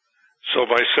 So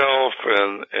myself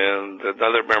and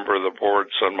another member of the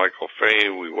board, son Michael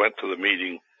Fain, we went to the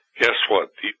meeting. Guess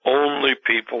what? The only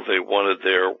people they wanted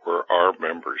there were our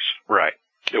members. Right.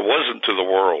 It wasn't to the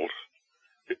world.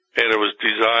 And it was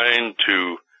designed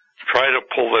to try to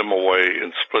pull them away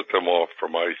and split them off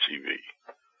from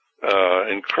ICV.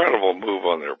 Incredible move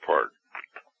on their part.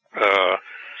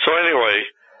 So anyway,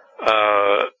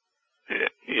 I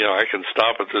can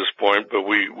stop at this point, but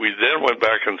we then went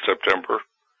back in September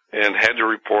and had to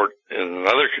report in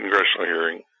another congressional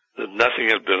hearing that nothing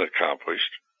had been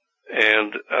accomplished.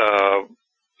 And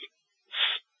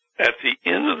at the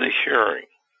end of the hearing,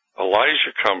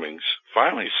 Elijah Cummings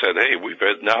finally said, hey, we've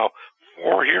had now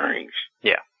 4 hearings.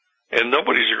 Yeah. And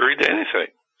nobody's agreed to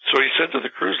anything. So he said to the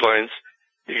cruise lines,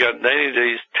 you got 90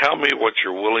 days, tell me what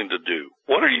you're willing to do.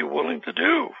 What are you willing to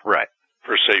do? Right.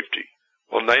 For safety.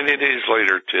 Well, 90 days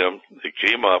later, Tim, they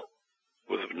came up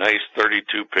with a nice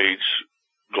 32-page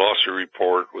glossary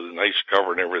report with a nice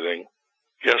cover and everything.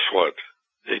 Guess what?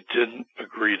 They didn't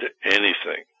agree to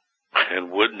anything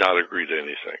and would not agree to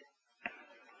anything.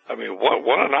 I mean,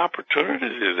 what an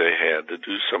opportunity they had to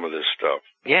do some of this stuff.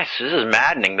 Yes, this is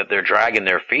maddening that they're dragging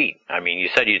their feet. I mean, you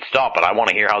said you'd stop, but I want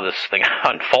to hear how this thing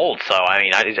unfolds. So, I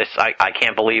mean, I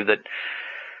can't believe that.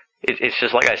 It's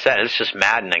just like I said. It's just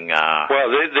maddening. Well,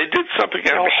 they did something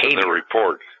else in the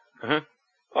report.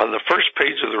 On the first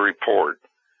page of the report,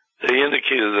 they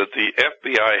indicated that the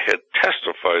FBI had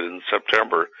testified in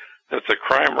September that the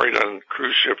crime rate on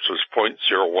cruise ships was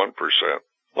 0.01%,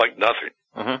 like nothing.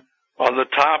 On the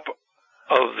top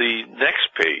of the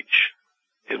next page,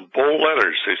 in bold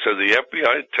letters, they said the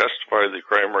FBI testified the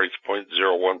crime rate's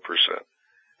 0.01%.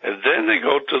 And then they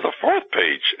go to the 4th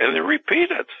page, and they repeat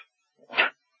it.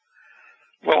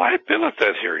 Well, I'd been at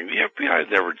that hearing. The FBI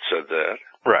had never said that.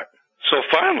 Right. So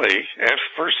finally, after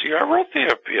the first year, I wrote the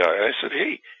FBI. I said,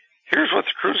 hey, here's what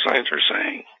the cruise lines are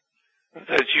saying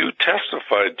that you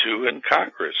testified to in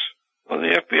Congress. Well,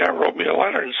 the FBI wrote me a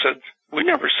letter and said, we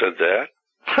never said that.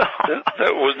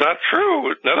 that was not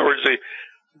true. In other words,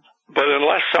 but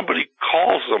unless somebody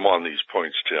calls them on these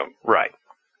points, Tim, right,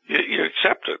 you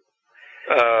accept it.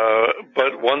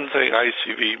 But one thing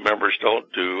ICV members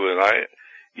don't do,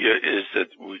 is that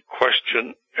we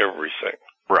question everything.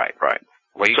 Right.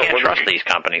 Well, you can't trust these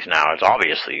companies now. It's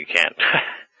obviously you can't.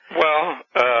 Well,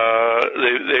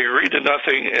 they agreed to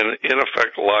nothing and in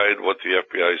effect lied what the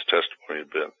FBI's testimony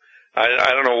had been. I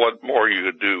don't know what more you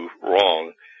could do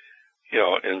wrong,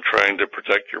 in trying to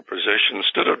protect your position.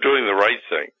 Instead of doing the right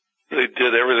thing, they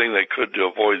did everything they could to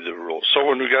avoid the rules. So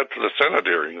when we got to the Senate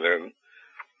hearing then,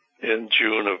 in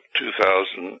June of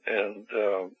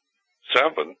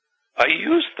 2007, I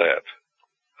used that,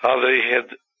 how they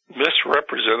had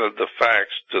misrepresented the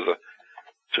facts to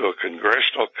a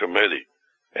congressional committee.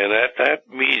 And at that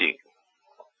meeting,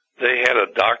 they had a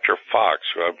Dr. Fox,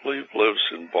 who I believe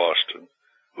lives in Boston,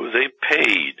 who they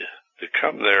paid to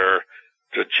come there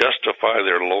to justify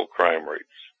their low crime rates.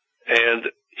 And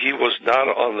he was not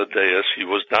on the dais. He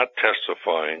was not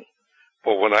testifying.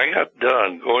 But when I got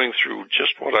done going through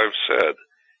just what I've said,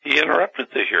 he interrupted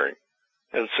the hearing.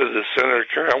 and said to Senator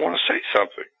Kerry, I want to say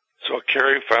something. So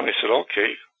Kerry finally said,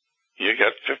 okay, you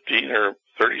got 15 or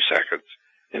 30 seconds.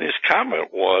 And his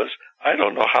comment was, I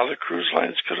don't know how the cruise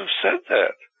lines could have said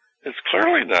that. It's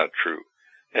clearly not true.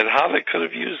 And how they could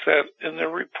have used that in their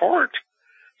report.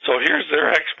 So here's their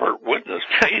expert witness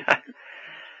paid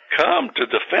come to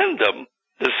defend them,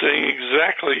 to saying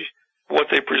exactly what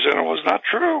they presented was not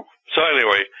true. So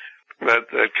anyway,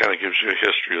 that kind of gives you a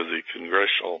history of the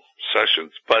congressional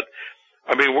sessions. But,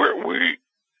 I mean,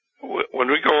 when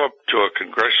we go up to a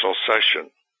congressional session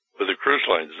with the cruise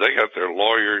lines, they got their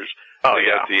lawyers, they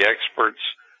got the experts,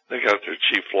 they got their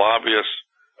chief lobbyists,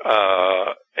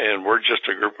 and we're just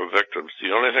a group of victims.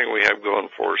 The only thing we have going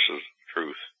for us is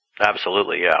truth.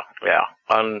 Absolutely, yeah.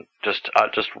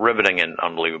 Just riveting and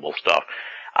unbelievable stuff.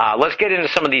 Let's get into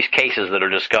some of these cases that are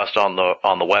discussed on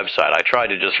the website. I tried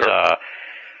to just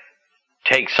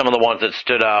take some of the ones that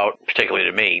stood out, particularly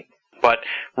to me. But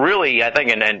really, I think,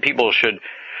 and people should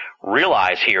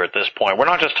realize here at this point, we're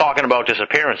not just talking about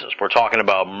disappearances. We're talking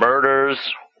about murders.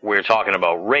 We're talking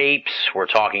about rapes. We're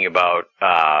talking about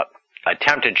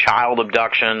attempted child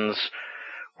abductions.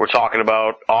 We're talking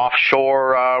about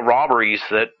offshore robberies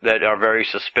that are very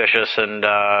suspicious and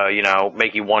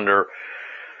make you wonder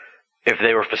if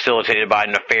they were facilitated by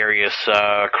nefarious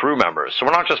crew members. So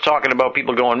we're not just talking about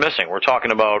people going missing. We're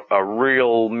talking about a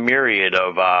real myriad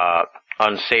of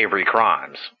unsavory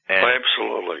crimes. And,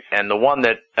 absolutely. And the one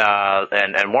that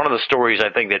and one of the stories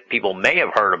I think that people may have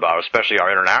heard about, especially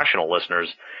our international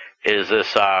listeners, is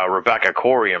this Rebecca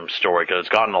Corium story, because it's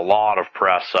gotten a lot of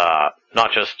press,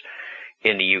 not just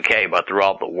in the UK but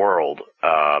throughout the world.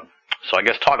 So I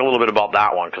guess talk a little bit about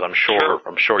that one, because I'm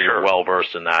sure you're well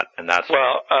versed in that.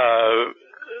 Well,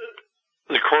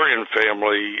 the Corium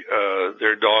family,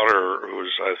 their daughter, who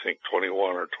was I think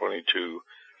 21 or 22,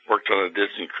 worked on a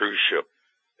Disney cruise ship,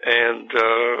 and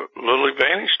literally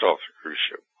vanished off the cruise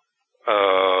ship,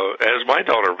 as my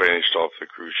daughter vanished off the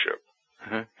cruise ship.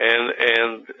 Mm-hmm.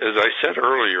 And as I said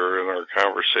earlier in our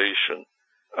conversation,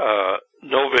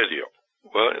 no video.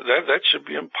 Well, that should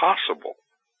be impossible.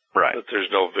 Right. That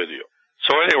there's no video.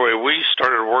 So anyway, we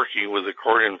started working with the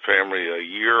Corium family a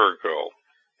year ago,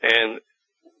 and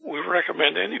we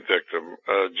recommend any victim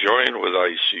join with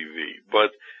ICV.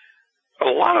 But a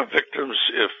lot of victims,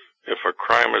 if a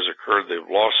crime has occurred, they've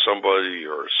lost somebody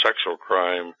or a sexual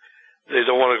crime, they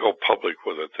don't want to go public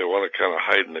with it. They want to kind of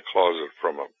hide in the closet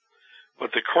from them.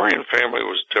 But the Corium family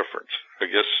was different. I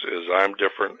guess as I'm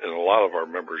different, and a lot of our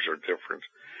members are different,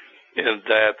 in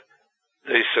that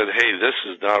they said, hey, this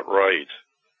is not right.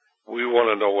 We want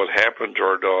to know what happened to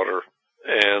our daughter,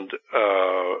 and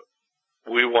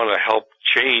we want to help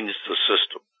change the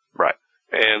system. Right.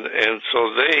 And so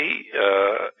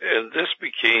and this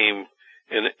became,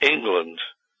 in England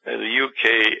and the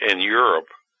UK and Europe,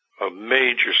 a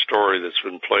major story that's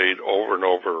been played over and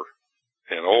over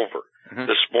and over. Mm-hmm.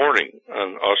 This morning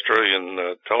on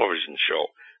Australian television show,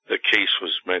 the case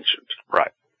was mentioned.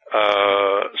 Right.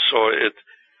 So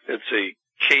it's a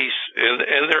case,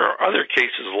 and there are other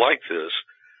cases like this,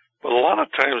 but a lot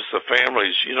of times the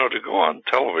families, to go on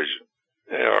television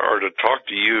or to talk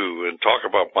to you and talk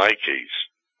about my case,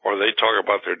 or they talk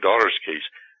about their daughter's case,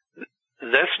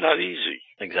 that's not easy.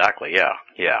 Exactly, yeah.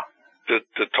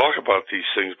 To talk about these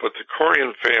things, but the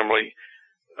Corium family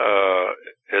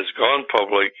has gone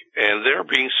public, and they're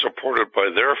being supported by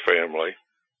their family,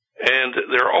 and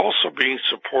they're also being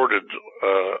supported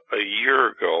a year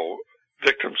ago.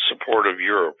 Victim Support of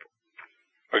Europe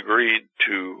agreed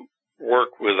to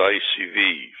work with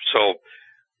ICV. So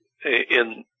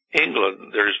in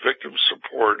England, there's Victim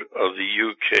Support of the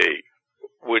UK,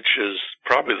 which is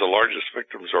probably the largest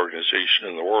victims organization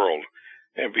in the world.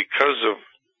 And because of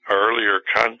our earlier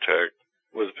contact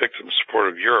with Victim Support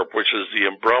of Europe, which is the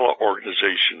umbrella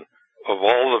organization of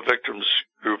all the victims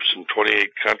groups in 28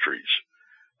 countries,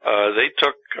 they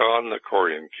took on the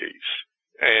Corium case.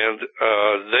 And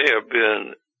they have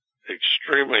been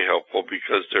extremely helpful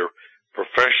because they're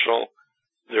professional,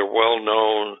 they're well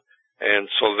known, and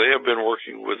so they have been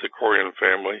working with the Corium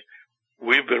family.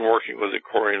 We've been working with the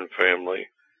Corium family,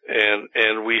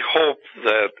 and we hope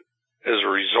that as a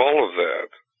result of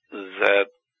that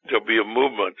there'll be a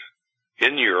movement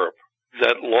in Europe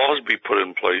that laws be put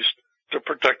in place to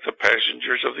protect the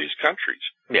passengers of these countries.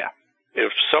 Yeah.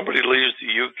 If somebody leaves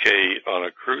the UK on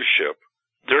a cruise ship,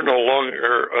 they're no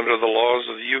longer under the laws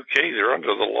of the UK. They're under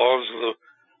the laws of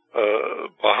the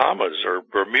Bahamas or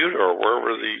Bermuda or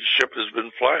wherever the ship has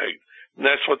been flagged. And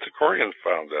that's what the Corium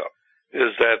found out,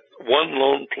 is that one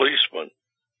lone policeman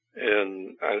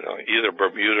in either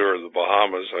Bermuda or the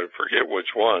Bahamas, I forget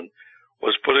which one,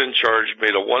 was put in charge,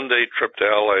 made a one-day trip to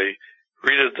L.A.,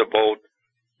 greeted the boat,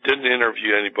 didn't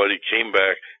interview anybody, came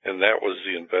back, and that was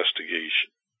the investigation.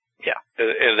 Yeah.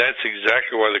 And that's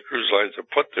exactly why the cruise lines have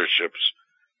put their ships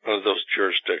under those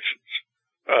jurisdictions.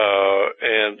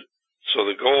 And so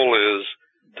the goal is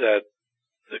that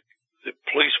the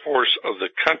police force of the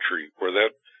country where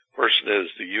that person is,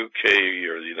 the UK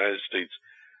or the United States,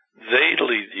 they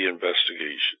lead the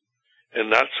investigation, and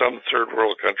not some third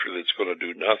world country that's going to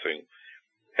do nothing,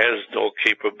 has no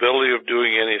capability of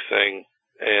doing anything,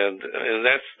 and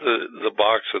that's the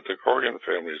box that the Corrigan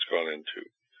family has gone into.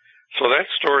 So that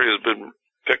story has been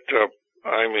picked up,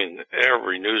 I mean,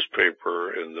 every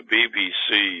newspaper and the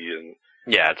BBC and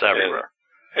yeah, it's everywhere.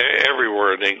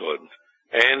 Everywhere in England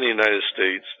and the United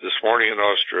States, this morning in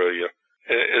Australia.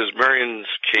 As Marion's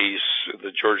case,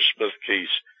 the George Smith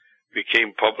case,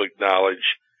 became public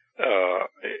knowledge, I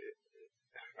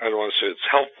don't want to say it's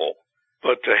helpful,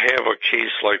 but to have a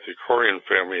case like the Corrigan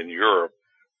family in Europe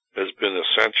has been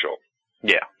essential.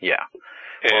 Yeah, yeah.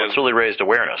 And, well, it's really raised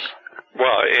awareness.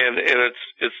 Well, and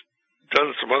it's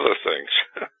done some other things.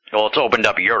 Well, it's opened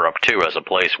up Europe, too, as a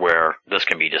place where this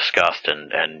can be discussed,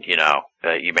 and you know,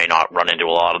 you may not run into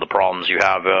a lot of the problems you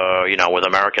have, you know, with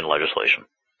American legislation.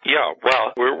 Yeah,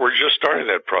 well, we're just starting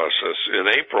that process. In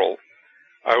April,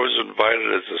 I was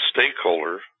invited as a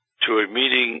stakeholder to a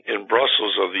meeting in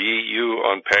Brussels of the EU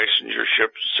on passenger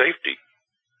ship safety.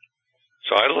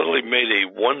 So I literally made a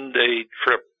one-day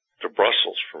trip to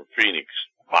Brussels from Phoenix.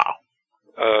 Wow.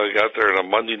 Got there on a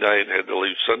Monday night, had to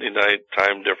leave Sunday night,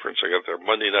 time difference. I got there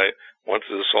Monday night, went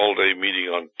to this all-day meeting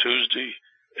on Tuesday,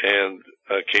 and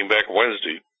came back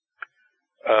Wednesday.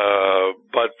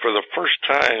 But for the first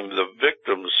time, the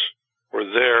victims were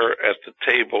there at the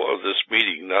table of this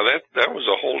meeting. Now that was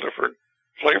a whole different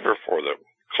flavor for them.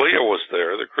 Clea was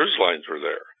there, the cruise lines were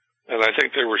there, and I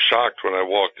think they were shocked when I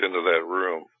walked into that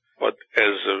room. But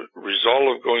as a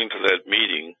result of going to that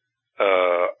meeting,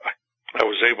 I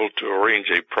was able to arrange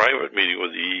a private meeting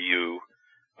with the EU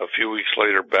a few weeks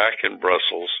later back in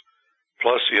Brussels,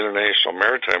 plus the International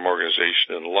Maritime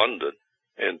Organization in London.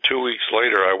 And 2 weeks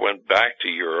later, I went back to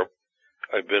Europe.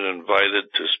 I've been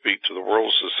invited to speak to the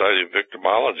World Society of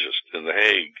Victimologists in The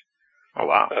Hague. Oh,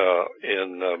 wow.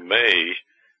 In May.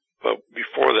 But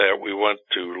before that, we went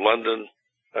to London.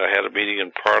 I had a meeting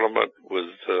in Parliament with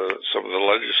some of the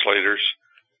legislators.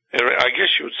 And I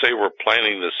guess you would say we're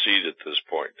planting the seed at this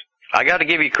point. I got to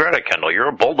give you credit, Kendall. You're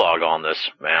a bulldog on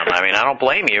this, man. I mean, I don't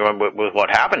blame you with what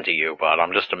happened to you, but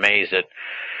I'm just amazed at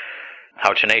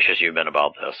how tenacious you've been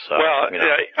about this. Well, you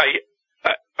know.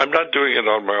 I'm not doing it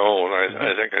on my own.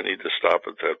 I think I need to stop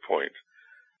at that point.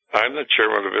 I'm the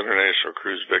chairman of International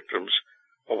Cruise Victims.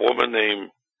 A woman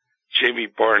named Jamie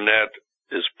Barnett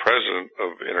is president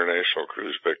of International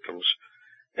Cruise Victims,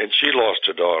 and she lost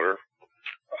a daughter.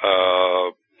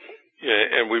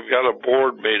 And we've got a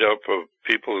board made up of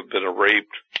people who've been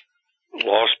raped,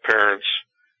 lost parents,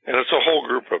 and it's a whole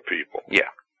group of people. Yeah.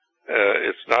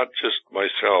 It's not just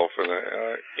myself, and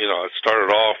it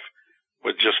started off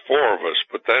with just 4 of us,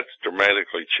 but that's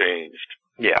dramatically changed.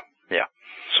 Yeah, yeah.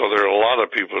 So there are a lot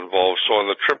of people involved. So on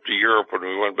the trip to Europe, when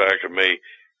we went back in May,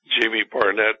 Jamie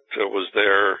Barnett was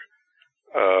there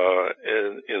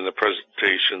in the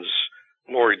presentations.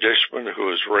 Lori Dishman, who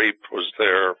was raped, was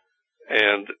there.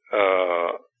 And,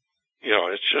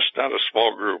 it's just not a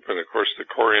small group. And, of course, the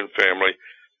Corrigan family.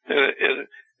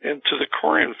 And to the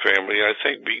Corrigan family, I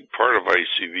think being part of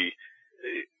ICV,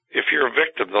 if you're a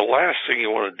victim, the last thing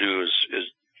you want to do is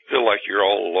feel like you're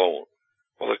all alone.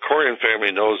 Well, the Corrigan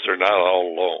family knows they're not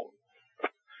all alone.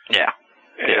 Yeah.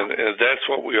 And that's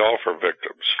what we offer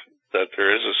victims, that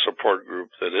there is a support group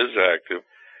that is active.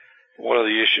 One of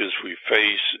the issues we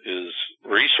face is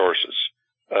resources.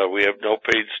 We have no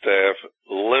paid staff,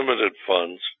 limited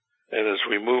funds, and as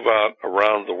we move out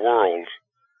around the world,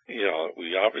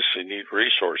 we obviously need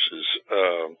resources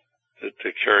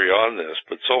to carry on this.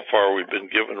 But so far, we've been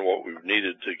given what we've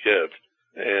needed to get,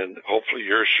 and hopefully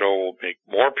your show will make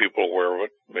more people aware of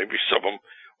it. Maybe some of them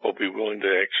will be willing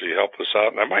to actually help us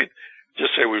out. And I might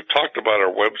just say we've talked about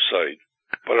our website,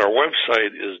 but our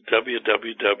website is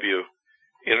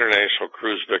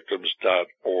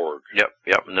www.internationalcruisevictims.org. Yep,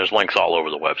 and there's links all over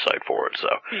the website for it,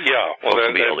 so yeah, well,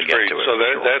 that's great. So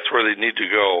that's where they need to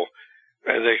go,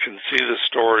 and they can see the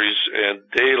stories. And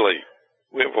daily,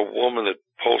 we have a woman that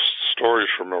posts stories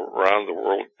from around the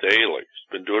world daily. She's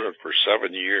been doing it for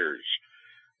 7 years,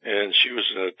 and she was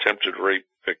an attempted rape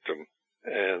victim,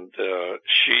 and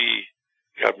she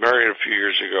got married a few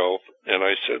years ago. And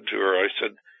I said to her,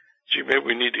 gee, maybe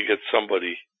we need to get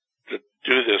somebody to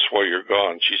do this while you're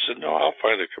gone. She said, no, I'll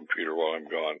find a computer while I'm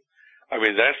gone. I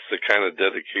mean, that's the kind of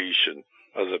dedication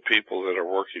of the people that are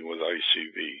working with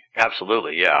ICV.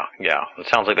 Absolutely, yeah. It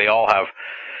sounds like they all have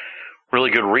really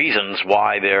good reasons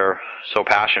why they're so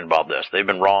passionate about this. They've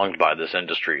been wronged by this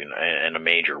industry in a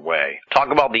major way.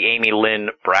 Talk about the Amy Lynn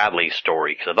Bradley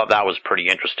story, because I thought that was pretty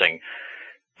interesting.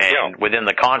 And within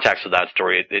the context of that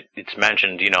story, it's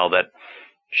mentioned, that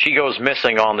she goes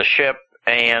missing on the ship,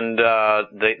 and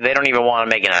they don't even want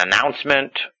to make an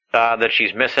announcement that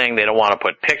she's missing. They don't want to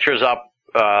put pictures up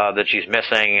that she's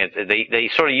missing. They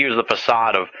sort of use the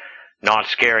facade of not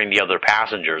scaring the other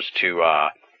passengers to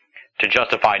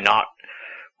justify not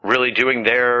really doing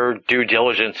their due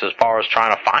diligence as far as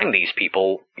trying to find these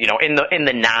people, in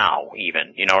the now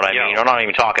even, you know what I mean? I'm not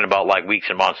even talking about like weeks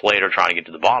and months later trying to get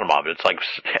to the bottom of it. It's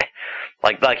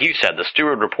like you said, the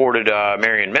steward reported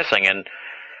Marion missing, and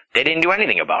they didn't do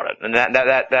anything about it. And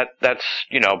that's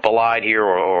belied here,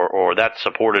 or that's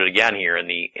supported again here in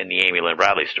the Amy Lynn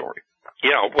Bradley story.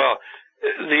 Yeah, well,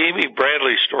 the Amy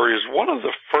Bradley story is one of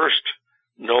the first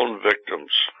known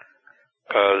victims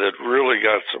that really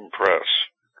got some press.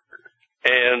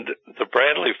 And the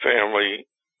Bradley family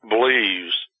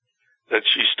believes that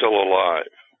she's still alive.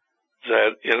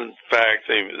 That, in fact,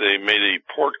 they made a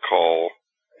port call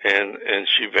and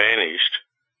she vanished.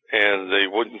 And they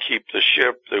wouldn't keep the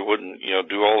ship. They wouldn't,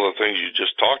 do all the things you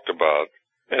just talked about.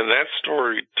 And that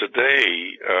story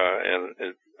today,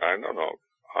 I don't know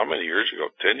how many years ago,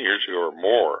 10 years ago or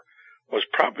more, was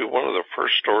probably one of the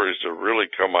first stories to really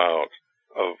come out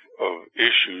of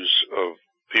issues of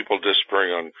people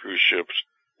disappearing on cruise ships.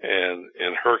 And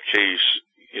in her case,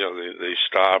 they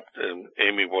stopped and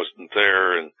Amy wasn't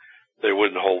there, and they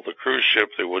wouldn't hold the cruise ship.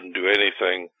 They wouldn't do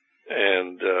anything.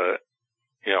 And,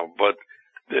 but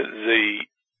the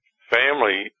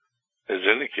family has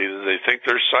indicated they think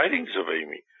there's sightings of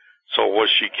Amy. So was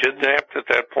she kidnapped at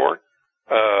that port?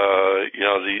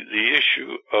 The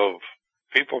issue of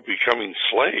people becoming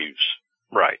slaves,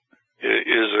 right,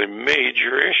 is a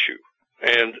major issue.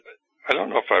 And I don't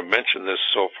know if I've mentioned this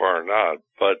so far or not,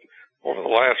 but over the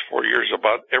last 4 years,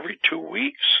 about every 2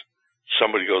 weeks,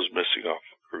 somebody goes missing off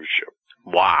a cruise ship.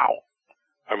 Wow.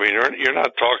 I mean, you're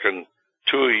not talking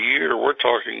 2 a year. We're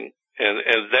talking, and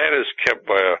that is kept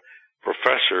by a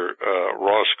professor,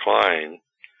 Ross Klein.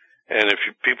 And if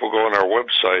people go on our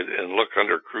website and look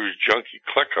under Cruise Junkie,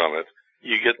 click on it,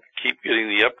 you keep getting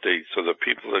the updates of the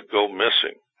people that go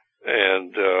missing.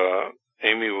 And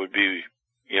Amy would be,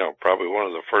 probably one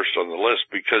of the first on the list,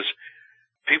 because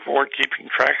people weren't keeping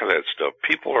track of that stuff.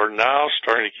 People are now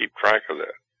starting to keep track of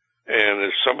that. And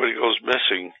if somebody goes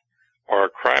missing or a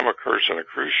crime occurs on a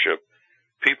cruise ship,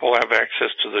 people have access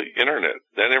to the internet.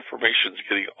 That information is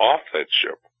getting off that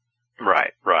ship.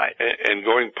 Right. And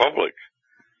going public.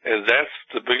 And that's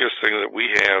the biggest thing that we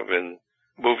have in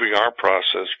moving our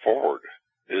process forward,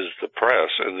 is the press.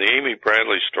 And the Amy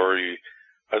Bradley story,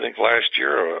 I think last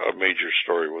year a major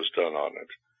story was done on it.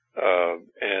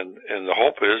 And the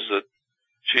hope is that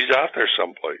she's out there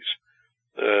someplace.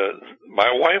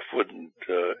 My wife wouldn't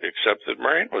accept that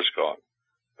Marion was gone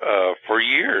for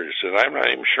years, and I'm not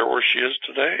even sure where she is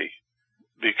today,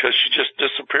 because she just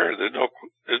disappeared.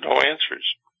 There's no answers.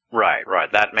 Right.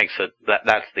 That makes it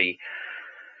that's the,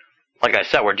 like I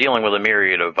said, we're dealing with a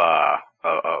myriad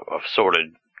of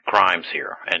sordid crimes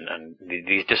here, and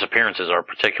these disappearances are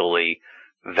particularly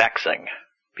vexing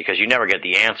because you never get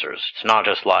the answers. It's not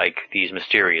just like these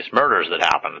mysterious murders that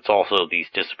happen. It's also these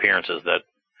disappearances that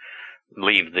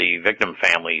leave the victim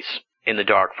families in the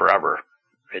dark forever.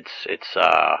 It's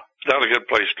not a good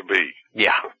place to be.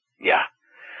 Yeah.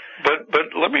 But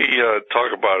let me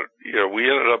talk about, we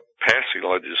ended up passing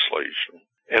legislation.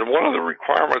 And one of the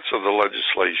requirements of the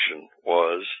legislation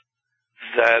was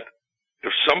that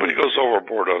if somebody goes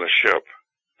overboard on a ship,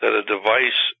 that a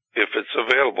device, if it's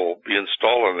available, be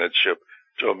installed on that ship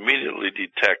to immediately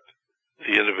detect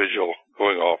the individual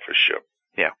going off a ship.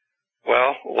 Yeah.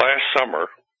 Well, last summer,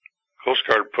 Coast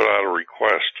Guard put out a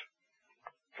request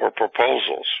for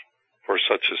proposals for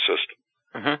such a system.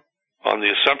 Mm-hmm. On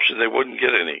the assumption they wouldn't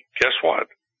get any. Guess what?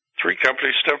 3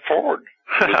 companies stepped forward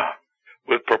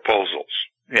with proposals.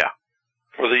 Yeah.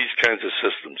 For these kinds of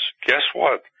systems. Guess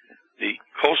what? The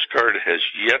Coast Guard has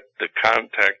yet to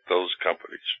contact those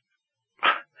companies.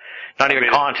 Not even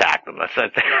contact them.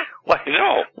 What?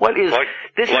 No. What is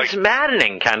this? Is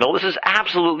maddening, Kendall. This is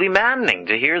absolutely maddening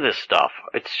to hear this stuff.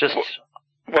 It's just.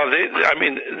 Well, they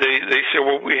say,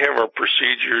 well, we have our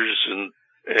procedures and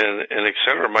et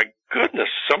cetera. My goodness,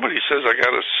 somebody says I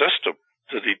got a system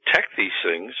to detect these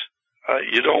things.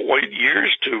 You don't wait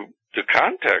years to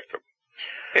contact them.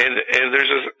 And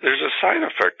there's a side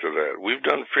effect to that. We've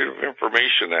done Freedom of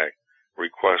Information Act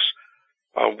requests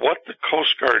on what the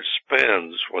Coast Guard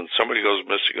spends when somebody goes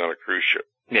missing on a cruise ship.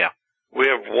 Yeah. We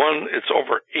have one, it's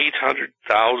over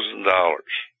 $800,000.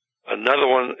 Another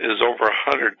one is over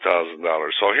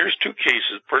 $100,000. So here's two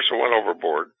cases. Person went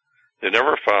overboard. They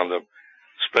never found them.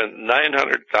 Spent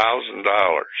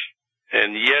 $900,000.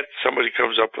 And yet somebody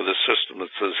comes up with a system that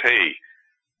says, hey,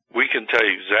 we can tell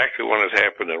you exactly when it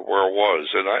happened and where it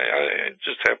was. And I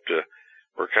just have to,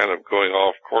 we're kind of going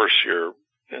off course here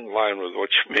in line with what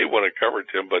you may want to cover,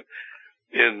 Tim. But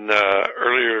in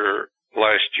earlier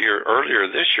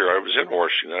this year, I was in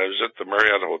Washington. I was at the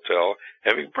Marriott Hotel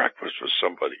having breakfast with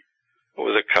somebody,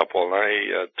 with a couple, and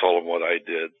I told him what I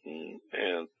did.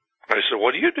 And I said,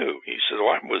 what do you do? He said,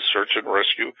 well, I'm with search and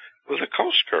rescue with the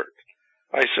Coast Guard.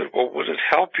 I said, well, would it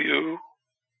help you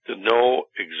to know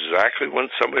exactly when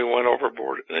somebody went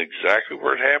overboard and exactly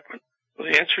where it happened? Well,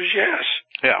 the answer is yes.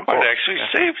 Yeah, it might actually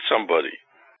save somebody.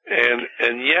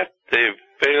 And yet they've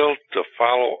failed to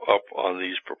follow up on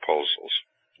these proposals.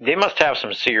 They must have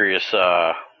some serious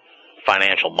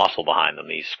financial muscle behind them,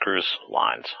 these cruise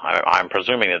lines. I'm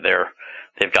presuming that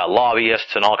they've got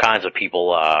lobbyists and all kinds of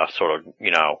people sort of,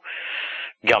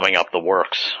 gumming up the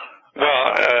works.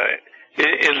 Well,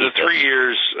 in the 3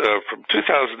 years from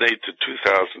 2008 to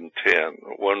 2010,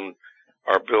 when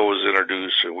our bill was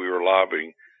introduced and we were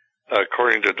lobbying,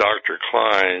 according to Dr.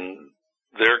 Klein,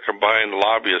 their combined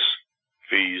lobbyist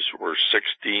fees were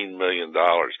 $16 million.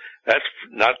 That's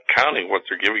not counting what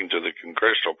they're giving to the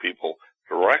congressional people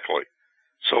directly.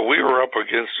 So we were up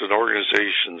against an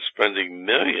organization spending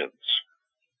millions,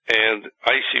 and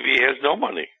ICV has no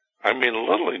money. I mean,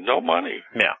 literally no money.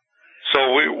 Yeah.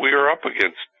 So we are up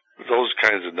against those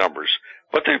kinds of numbers.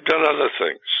 But they've done other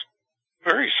things.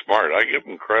 Very smart. I give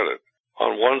them credit.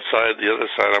 On one side, the other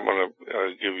side, I'm going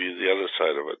to give you the other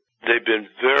side of it. They've been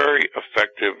very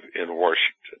effective in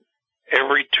Washington.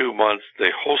 Every 2 months, they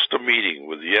host a meeting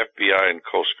with the FBI and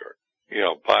Coast Guard.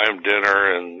 Buy them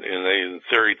dinner, and they, in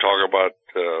theory, talk about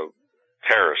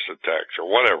terrorist attacks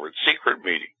or whatever. It's a secret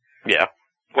meeting. Yeah.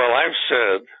 Well, I've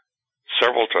said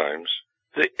several times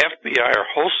the FBI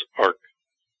or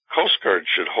Coast Guard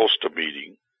should host a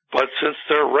meeting, but since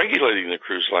they're regulating the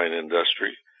cruise line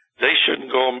industry, they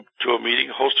shouldn't go to a meeting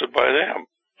hosted by them.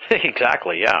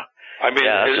 Exactly, yeah. I mean,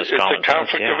 it's a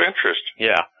conflict of interest.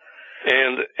 Yeah.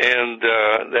 And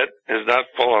that has not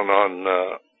fallen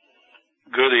on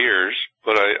good ears,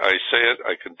 but I say it,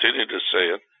 I continue to say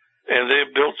it, and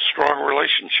they've built strong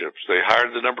relationships. They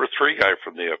hired the number 3 guy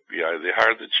from the FBI. They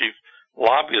hired the chief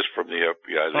lobbyist from the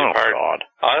FBI. They've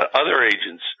hired other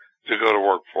agents to go to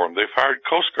work for them. They've hired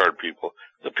Coast Guard people.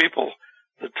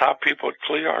 The top people at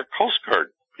CLIA are Coast Guard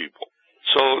people.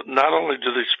 So not only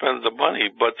do they spend the money,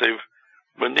 but they've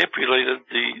manipulated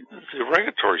the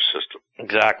regulatory system.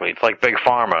 Exactly. It's like Big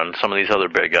Pharma and some of these other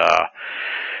big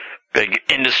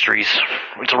industries.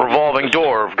 It's a revolving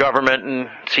door of government and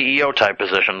CEO type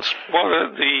positions. Well,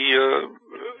 the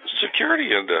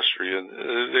security industry and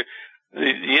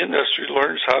the industry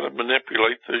learns how to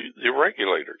manipulate the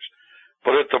regulators.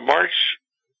 But at the March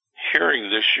hearing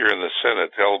this year in the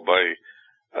Senate held by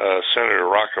Senator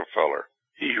Rockefeller,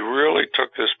 he really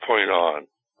took this point on,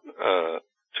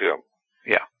 Tim.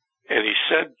 Yeah. And he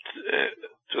said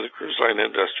to the cruise line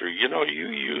industry, you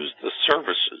use the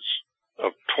services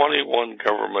of 21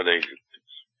 government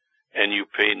agencies, and you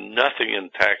pay nothing in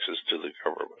taxes to the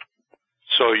government.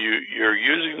 So you're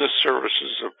using the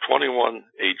services of 21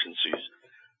 agencies,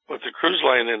 but the cruise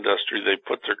line industry, they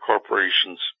put their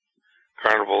corporations,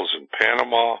 Carnivals in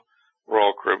Panama,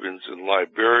 Royal Caribbeans in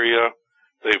Liberia.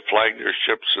 They flag their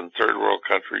ships in third world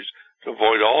countries to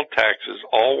avoid all taxes,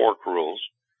 all work rules,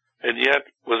 and yet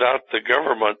without the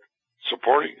government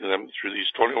supporting them through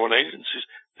these 21 agencies,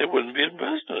 they wouldn't be in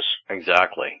business.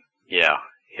 Exactly. Yeah.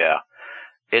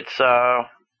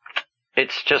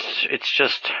 It's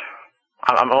just,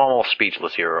 I'm almost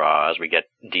speechless here as we get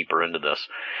deeper into this.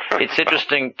 It's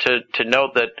interesting to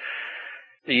note that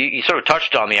you sort of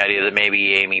touched on the idea that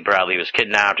maybe Amy Bradley was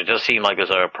kidnapped. It does seem like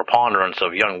there's a preponderance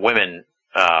of young women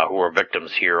who are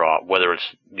victims here, whether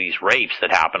it's these rapes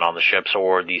that happen on the ships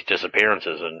or these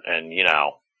disappearances, and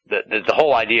the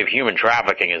whole idea of human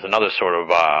trafficking is another sort of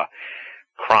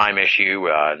crime issue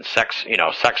and sex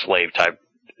slave type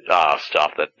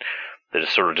stuff that is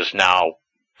sort of just now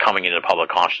coming into public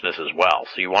consciousness as well.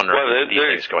 So you wonder if these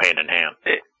things go hand in hand.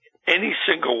 Any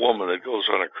single woman that goes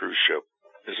on a cruise ship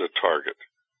is a target.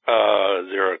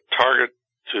 They're a target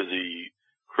to the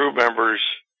crew members,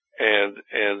 and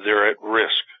they're at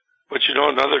risk. But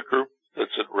another group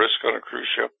that's at risk on a cruise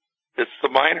ship? It's the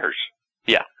minors.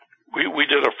 Yeah. We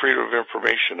did a Freedom of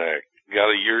Information Act, got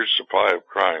a year's supply of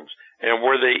crimes, and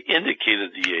where they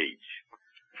indicated the age,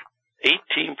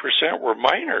 18% were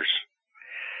minors.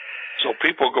 So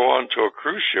people go onto a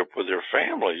cruise ship with their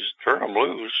families, turn them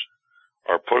loose,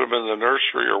 or put them in the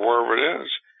nursery or wherever it is,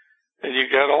 and you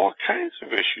got all kinds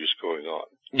of issues going on.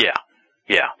 Yeah,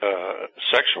 yeah.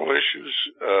 Sexual issues,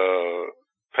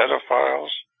 pedophiles.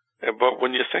 But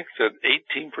when you think that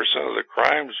 18% of the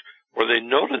crimes where they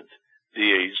noted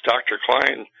the age, Dr.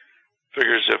 Klein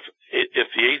figures if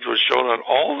the age was shown on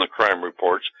all the crime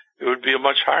reports, it would be a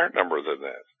much higher number than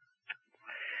that.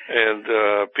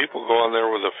 And people go on there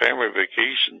with a family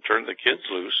vacation, turn the kids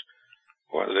loose.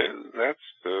 Well, that's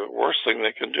the worst thing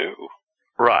they can do.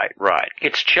 Right, right.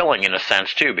 It's chilling in a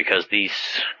sense, too, because these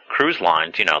cruise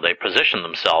lines, they position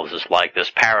themselves as like this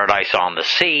paradise on the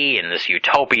sea and this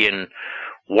utopian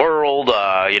world,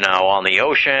 on the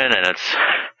ocean, and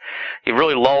it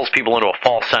really lulls people into a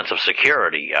false sense of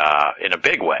security in a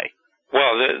big way.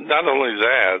 Well, not only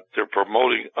that, they're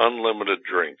promoting unlimited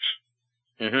drinks.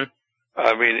 Mm-hmm.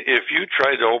 I mean, if you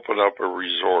try to open up a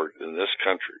resort in this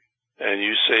country and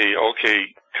you say, okay,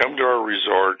 come to our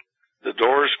resort, the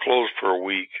door is closed for a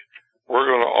week, we're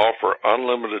going to offer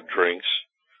unlimited drinks,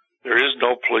 there is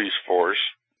no police force,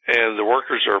 and the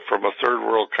workers are from a third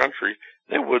world country,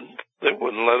 they wouldn't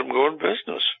let them go in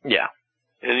business. Yeah.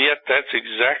 And yet that's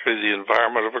exactly the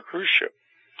environment of a cruise ship,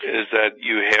 is that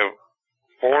you have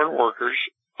foreign workers,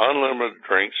 unlimited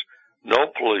drinks, no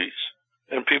police,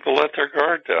 and people let their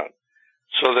guard down.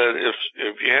 So that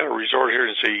if you had a resort here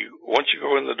and say, once you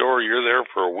go in the door, you're there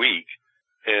for a week,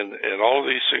 and all of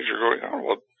these things are going on,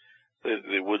 well,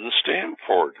 they wouldn't stand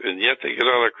for it. And yet they get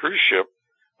on a cruise ship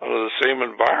under the same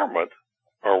environment,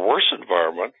 or worse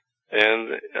environment,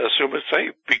 and assume it's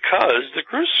safe because the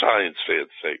cruise signs say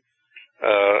it's safe.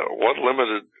 What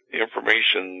limited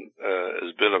information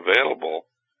has been available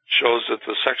shows that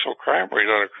the sexual crime rate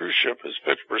on a cruise ship is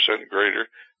 50% greater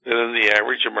than in the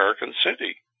average American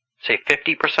city. Say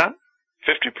 50%?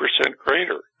 50%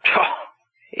 greater. Oh,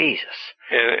 Jesus.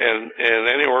 And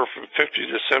anywhere from 50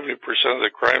 to 70% of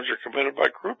the crimes are committed by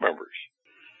crew members.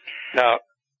 Now,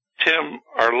 Tim,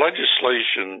 our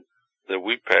legislation that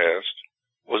we passed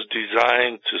was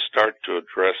designed to start to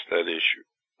address that issue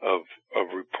of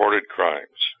reported crimes.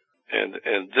 And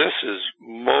this is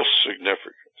most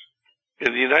significant.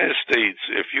 In the United States,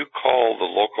 if you call the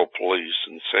local police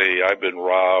and say, I've been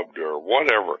robbed or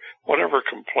whatever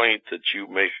complaint that you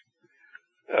make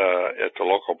at the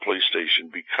local police station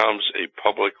becomes a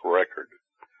public record.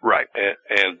 Right.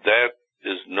 And that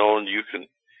is known. You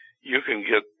can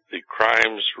get the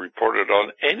crimes reported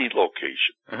on any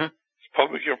location. Mm-hmm. It's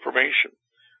public information.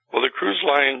 Well, the Cruise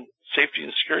Line Safety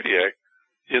and Security Act,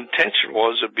 the intention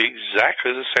was it'd be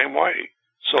exactly the same way.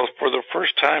 So for the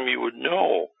first time, you would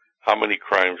know how many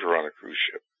crimes were on a cruise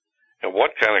ship, and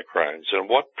what kind of crimes, and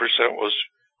what percent was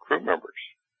crew members.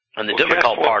 And the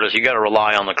difficult part is you got to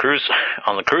rely on the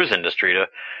cruise industry to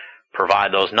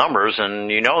provide those numbers,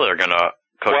 and they're going to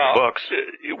cook the books.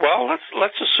 Well,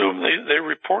 let's assume they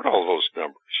report all those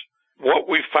numbers. What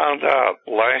we found out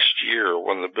last year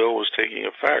when the bill was taking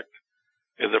effect,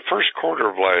 in the first quarter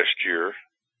of last year,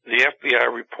 the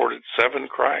FBI reported 7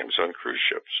 crimes on cruise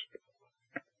ships.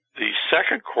 The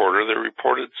second quarter, they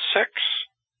reported 6.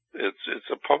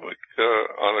 It's a public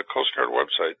on the Coast Guard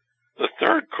website. The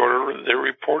third quarter, they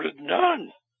reported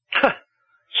none. Huh.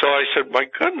 So I said, my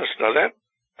goodness, now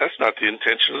that's not the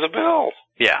intention of the bill.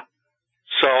 Yeah.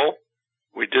 So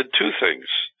we did 2 things,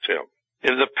 Tim.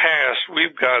 In the past,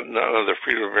 we've gotten under the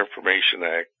Freedom of Information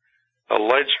Act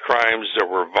alleged crimes that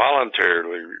were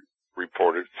voluntarily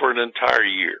reported for an entire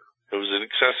year. It was in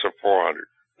excess of 400.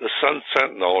 The Sun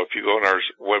Sentinel, if you go on our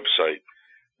website,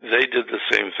 they did the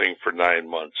same thing for 9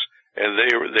 months, and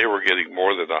they were getting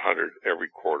more than 100 every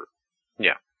quarter.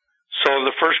 Yeah. So in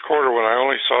the first quarter, when I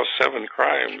only saw 7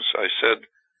 crimes, I said,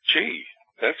 gee,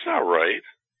 that's not right.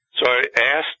 So I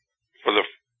asked for the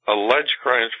alleged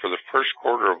crimes for the first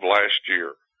quarter of last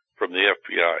year from the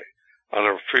FBI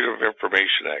under Freedom of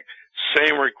Information Act.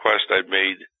 Same request I'd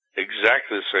made,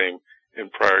 exactly the same in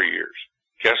prior years.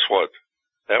 Guess what?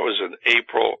 That was in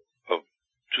April of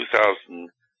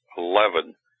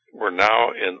 2011. We're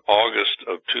now in August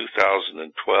of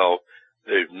 2012.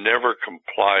 They've never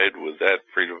complied with that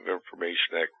Freedom of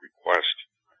Information Act request.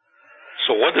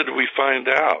 So what did we find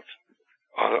out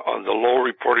on the low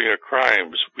reporting of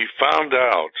crimes? We found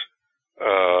out,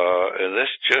 and this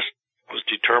just was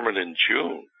determined in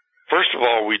June. First of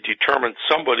all, we determined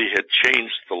somebody had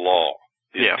changed the law,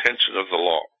 the intention of the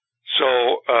law.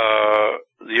 So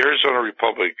the Arizona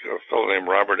Republic, a fellow named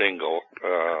Robert Engel,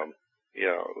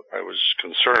 I was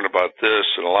concerned about this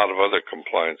and a lot of other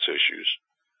compliance issues,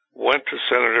 went to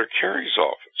Senator Kerry's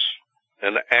office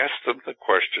and asked them the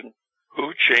question,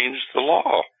 who changed the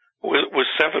law with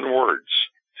 7 words,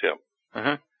 Tim.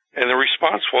 Mm-hmm. And the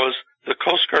response was the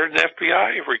Coast Guard and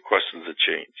FBI requested the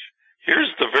change.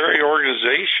 Here's the very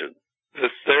organization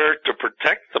that's there to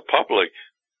protect the public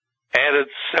added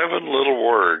 7 little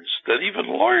words that even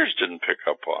lawyers didn't pick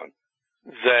up on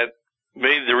that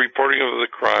made the reporting of the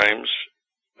crimes,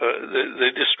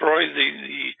 they destroyed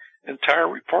the entire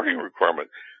reporting requirement.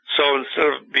 So instead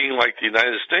of being like the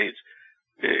United States,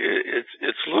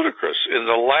 it's ludicrous. In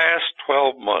the last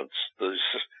 12 months, the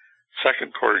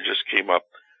second quarter just came up,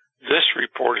 this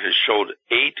report has showed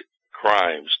 8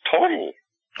 crimes total.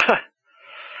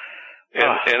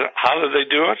 And how did they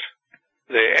do it?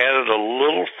 They added a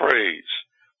little phrase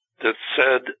that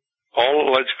said all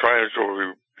alleged crimes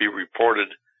will be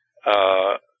reported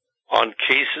on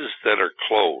cases that are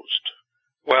closed.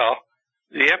 Well,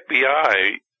 the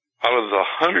FBI, out of the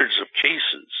hundreds of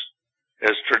cases,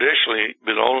 has traditionally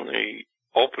been only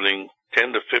opening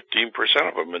 10 to 15%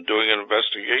 of them and doing an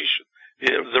investigation.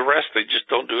 The rest they just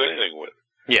don't do anything with.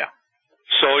 Yeah.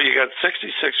 So you got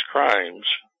 66 crimes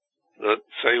that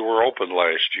say were open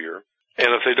last year,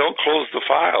 and if they don't close the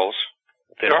files,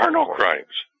 there are no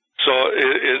crimes. So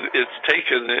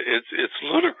it's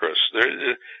ludicrous.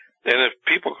 And if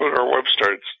people go to our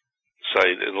website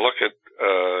and look at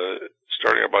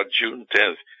starting about June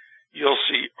 10th, you'll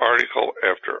see article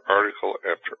after article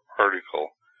after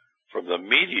article from the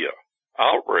media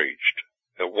outraged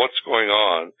at what's going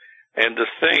on, and to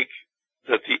think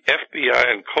that the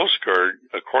FBI and Coast Guard,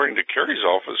 according to Kerry's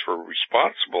office, were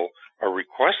responsible or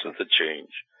requested the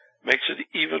change makes it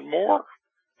even more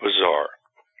bizarre.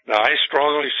 Now, I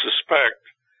strongly suspect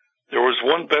there was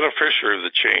one beneficiary of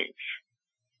the change.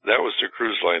 That was the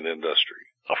cruise line industry.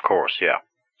 Of course, yeah.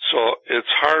 So it's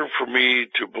hard for me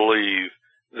to believe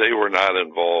they were not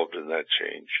involved in that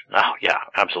change. Oh, yeah,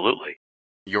 absolutely.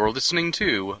 You're listening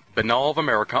to Binnall of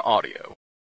America Audio.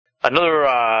 Another,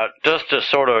 just to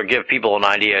sort of give people an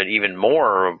idea even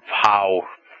more of how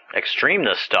extreme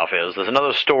this stuff is, there's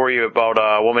another story about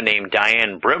a woman named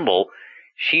Diane Brimble.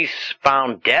 She's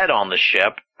found dead on the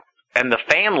ship, and the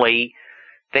family,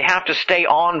 they have to stay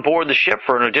on board the ship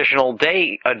for an additional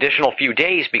few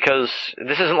days, because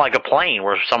this isn't like a plane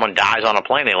where if someone dies on a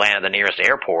plane, they land at the nearest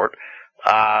airport.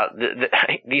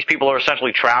 These people are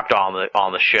essentially trapped on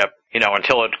the ship,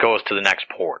 until it goes to the next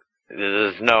port.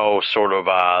 There's no sort of,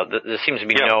 there seems to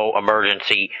be no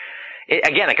emergency.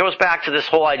 It goes back to this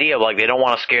whole idea of, like, they don't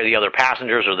want to scare the other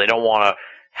passengers, or they don't want to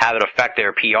have it affect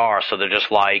their PR, so they're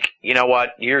just like, you know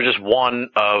what, you're just one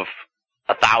of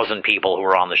 1,000 people who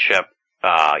are on the ship,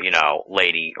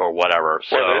 lady, or whatever.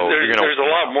 So well, there's a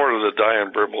lot more to the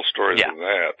Diane Brimble story than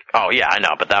that. Oh, yeah, I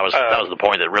know, but that was the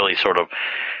point that really sort of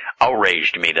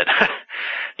outraged me. That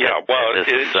she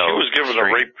was given extreme.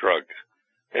 A rape drug,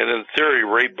 and in theory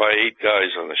raped by 8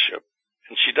 guys on the ship,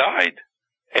 and she died.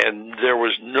 And there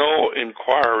was no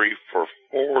inquiry for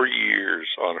 4 years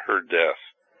on her death,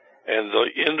 and the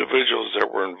individuals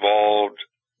that were involved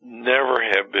never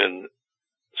have been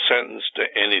sentenced to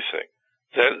anything.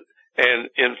 And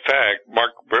in fact,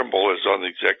 Mark Brimble is on the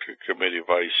executive committee of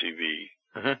ICV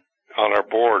on our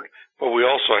board, but we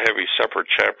also have a separate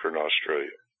chapter in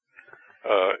Australia,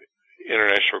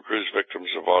 International Cruise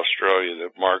Victims of Australia,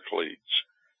 that Mark leads.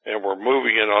 And we're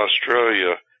moving in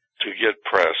Australia to get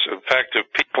press. In fact,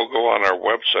 if people go on our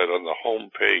website on the home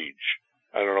page,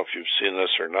 I don't know if you've seen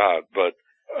this or not, but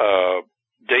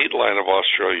Dateline of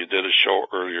Australia did a show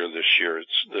earlier this year.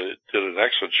 Did an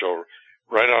excellent show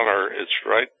it's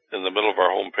right in the middle of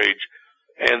our home page.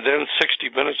 And then 60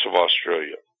 Minutes of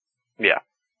Australia. Yeah.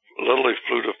 Literally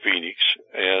flew to Phoenix,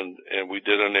 and we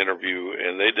did an interview,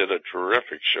 and they did a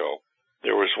terrific show.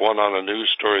 There was one on a news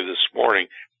story this morning.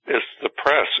 It's the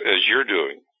press, as you're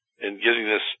doing, and getting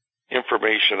this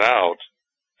information out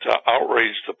to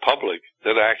outrage the public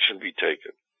that action be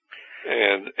taken.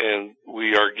 And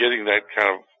we are getting that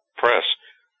kind of press.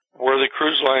 Where the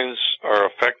cruise lines are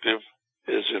effective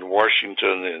is in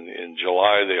Washington. In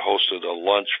July, they hosted a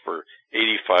lunch for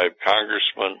 85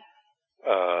 congressmen.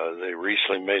 They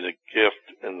recently made a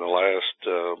gift in the last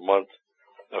month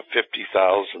of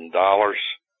 $50,000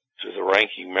 to the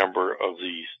ranking member of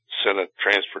the Senate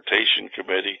Transportation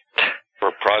Committee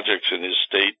for projects in his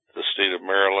state, the state of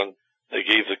Maryland. They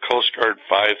gave the Coast Guard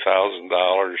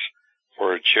 $5,000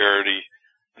 for a charity.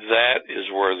 That is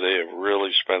where they have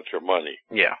really spent their money.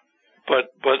 Yeah.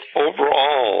 But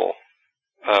overall,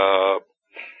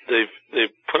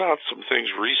 they've put out some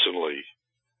things recently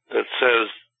that says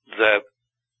that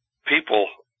people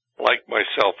like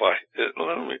myself,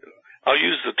 I'll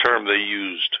use the term they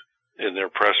used in their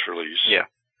press release. Yeah.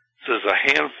 It says a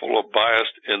handful of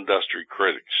biased industry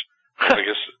critics. I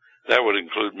guess that would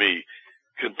include me,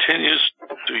 continues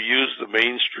to use the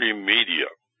mainstream media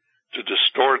to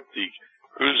distort the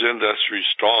cruise industry's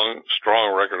strong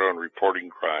record on reporting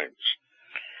crimes.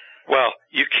 Well,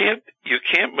 you can't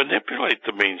manipulate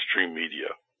the mainstream media.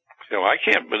 You know, I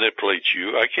can't manipulate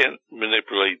you. I can't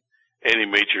manipulate any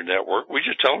major network. We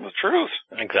just tell them the truth.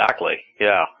 Exactly.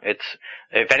 Yeah. It's,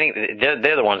 if any,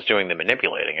 they're the ones doing the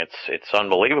manipulating. It's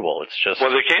unbelievable. It's just.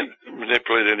 Well, they can't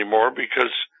manipulate anymore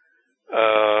because,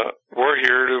 we're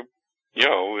here to, you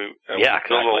know,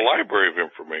 exactly. build a library of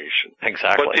information.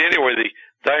 Exactly. But anyway, the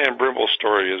Diane Brimble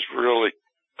story has really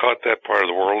caught that part of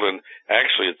the world, and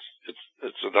actually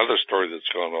it's another story that's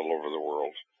gone all over the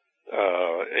world.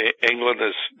 England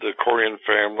is the Korean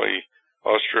family.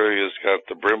 Australia's got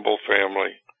the Brimble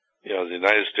family. You know, the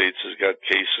United States has got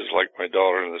cases like my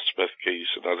daughter in the Smith case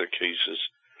and other cases.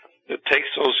 It takes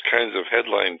those kinds of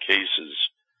headline cases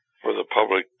for the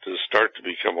public to start to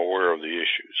become aware of the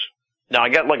issues. Now, I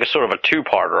got like a sort of a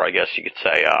two-parter, I guess you could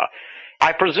say.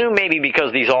 I presume maybe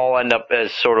because these all end up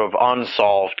as sort of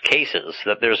unsolved cases,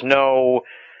 that there's no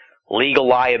legal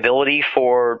liability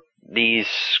for these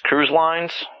cruise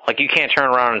lines. Like, you can't turn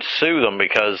around and sue them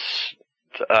because,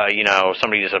 you know,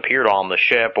 somebody disappeared on the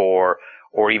ship, or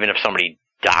even if somebody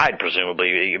died,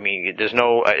 presumably. I mean, there's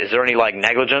no, is there any, like,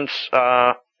 negligence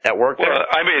at work there? Well,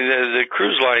 I mean, the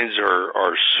cruise lines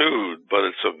are sued, but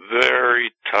it's a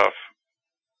very tough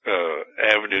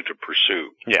avenue to pursue.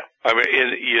 Yeah. I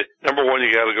mean, number one,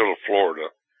 you got to go to Florida.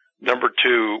 Number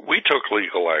two, we took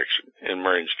legal action in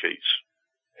Marion's case,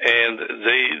 and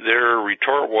their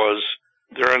retort was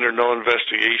they're under no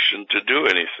investigation to do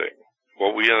anything.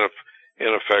 Well, we in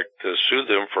effect sued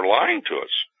them for lying to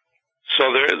us.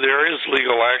 So there is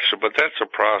legal action, but that's a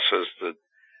process that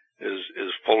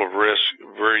is full of risk,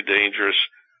 very dangerous.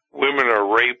 Women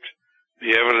are raped.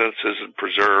 The evidence isn't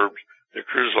preserved. The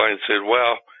cruise line said,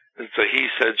 well, it's a he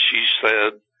said, she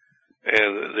said,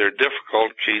 and they're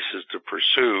difficult cases to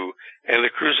pursue, and the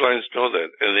cruise lines know that,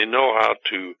 and they know how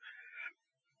to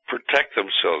protect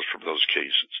themselves from those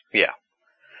cases. Yeah.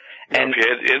 And if you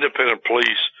had independent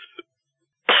police,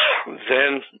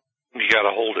 then you got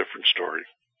a whole different story.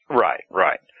 Right,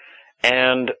 right.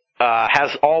 And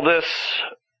has all this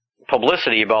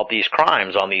publicity about these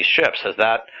crimes on these ships,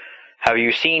 have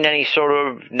you seen any sort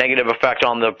of negative effect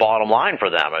on the bottom line for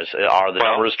them? Are the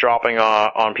numbers dropping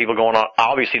on people going on?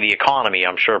 Obviously, the economy,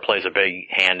 I'm sure, plays a big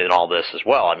hand in all this as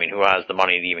well. I mean, who has the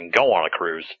money to even go on a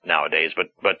cruise nowadays?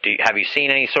 But have you seen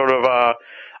any sort of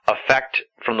effect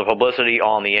from the publicity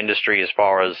on the industry as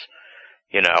far as,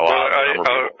 you know? Well,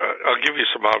 I'll give you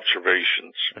some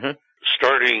observations. Mm-hmm.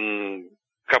 Starting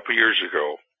a couple years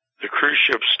ago, the cruise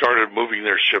ships started moving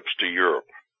their ships to Europe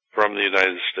from the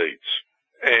United States.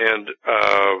 And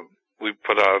we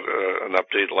put out an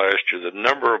update last year. The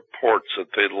number of ports that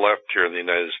they'd left here in the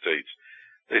United States,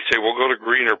 they say, we'll go to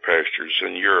greener pastures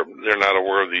in Europe. They're not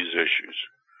aware of these issues.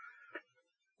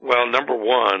 Well, number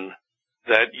one,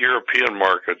 that European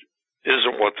market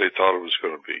isn't what they thought it was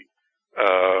going to be.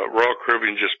 Royal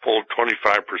Caribbean just pulled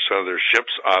 25% of their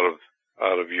ships out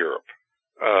of Europe.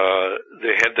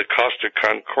 They had the Costa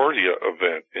Concordia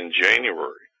event in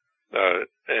January.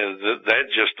 And that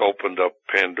just opened up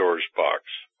Pandora's box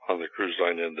on the cruise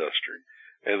line industry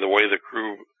and the way the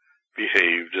crew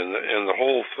behaved and the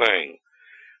whole thing.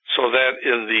 So that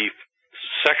in the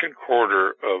second quarter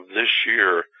of this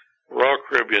year, Royal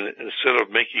Caribbean, instead of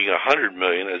making $100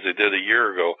 million as they did a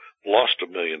year ago, lost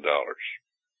 $1 million.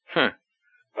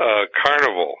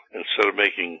 Carnival, instead of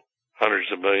making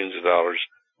hundreds of millions of dollars,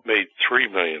 made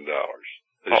 $3 million.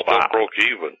 They still broke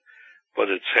even. But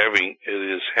it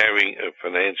is having a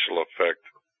financial effect,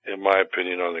 in my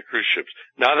opinion, on the cruise ships.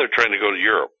 Now they're trying to go to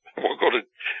Europe. We'll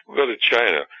go to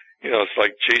China. You know, it's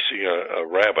like chasing a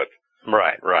rabbit.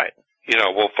 Right, right. You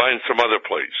know, we'll find some other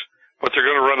place. But they're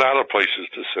going to run out of places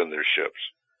to send their ships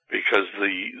because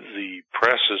the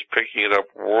press is picking it up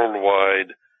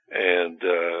worldwide, and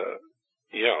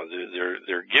you know,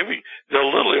 they'll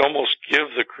literally almost give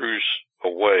the cruise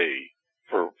away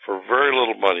for very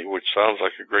little money, which sounds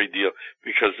like a great deal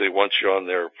because they want you on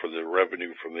there for the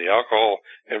revenue from the alcohol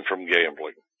and from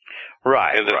gambling.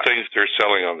 Right. And the things they're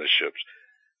selling on the ships.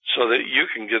 So that you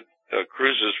can get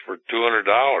cruises for $200.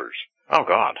 Oh,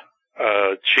 God.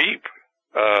 Cheap.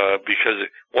 Because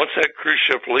once that cruise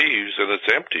ship leaves and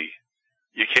it's empty,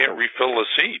 you can't refill the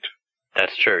seat.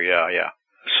 That's true, yeah, yeah.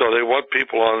 So they want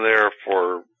people on there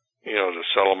for, you know, to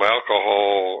sell them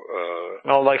alcohol.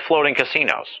 Well, like floating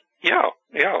casinos. Yeah,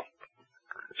 yeah.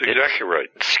 That's exactly right.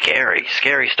 Scary,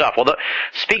 scary stuff. Well,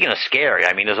 speaking of scary,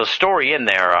 I mean, there's a story in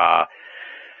there,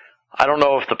 I don't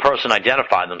know if the person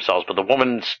identified themselves, but the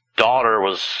woman's daughter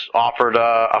was offered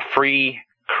a free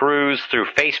cruise through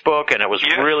Facebook, and it was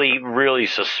really, really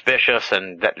suspicious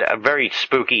and very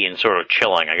spooky and sort of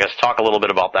chilling. I guess talk a little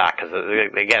bit about that, because,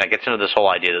 again, it gets into this whole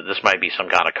idea that this might be some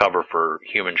kind of cover for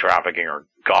human trafficking or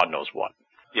God knows what.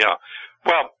 Yeah.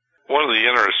 Well, one of the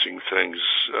interesting things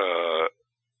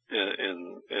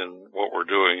in what we're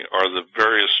doing are the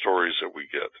various stories that we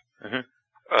get.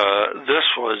 Mm-hmm. This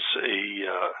was a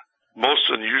most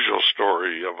unusual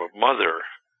story of a mother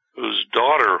whose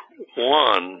daughter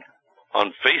won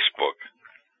on Facebook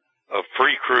a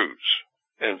free cruise.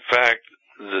 In fact,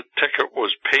 the ticket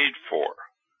was paid for,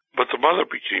 but the mother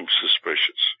became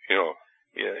suspicious.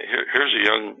 Here's a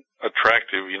young,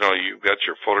 attractive, you've got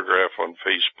your photograph on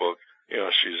Facebook.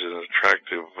 She's an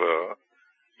attractive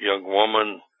young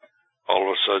woman. All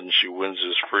of a sudden, she wins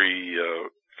this free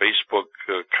Facebook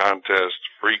contest,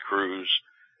 free cruise,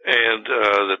 and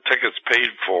the ticket's paid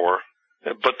for.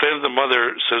 But then the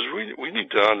mother says, we need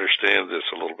to understand this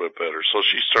a little bit better. So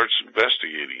she starts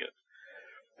investigating it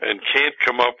and can't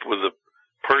come up with a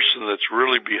person that's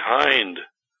really behind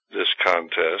this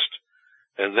contest.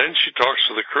 And then she talks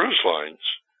to the cruise lines,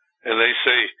 and they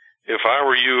say, if I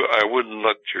were you, I wouldn't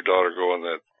let your daughter go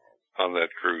on that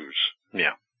cruise.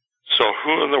 Yeah. So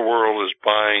who in the world is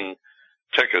buying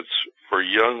tickets for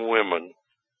young women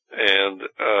and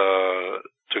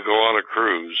to go on a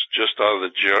cruise just out of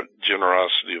the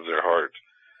generosity of their heart?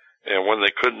 And when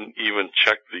they couldn't even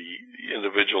check the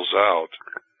individuals out,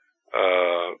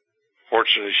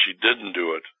 fortunately she didn't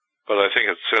do it, but I think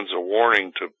it sends a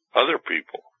warning to other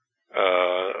people.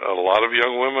 A lot of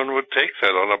young women would take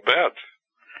that on a bet.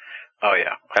 Oh,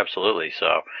 yeah, absolutely.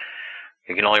 So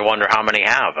you can only wonder how many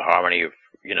have, how many,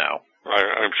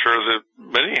 I'm sure that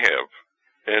many have.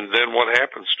 And then what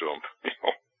happens to them?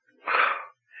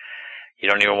 You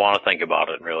don't even want to think about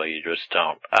it, really. You just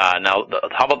don't. Now,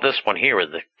 how about this one here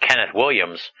with the Kenneth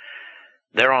Williams?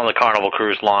 They're on the Carnival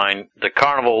Cruise Line. The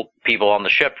Carnival people on the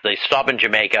ship, they stop in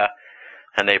Jamaica,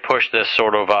 and they push this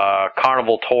sort of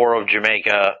Carnival tour of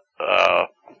Jamaica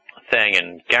thing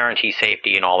and guarantee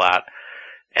safety and all that.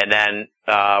 And then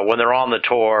when they're on the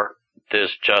tour,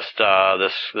 there's just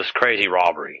this crazy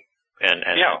robbery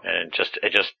and just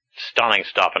stunning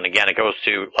stuff. And again, it goes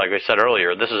to, like I said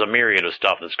earlier, this is a myriad of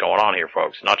stuff that's going on here,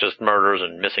 folks. Not just murders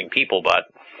and missing people, but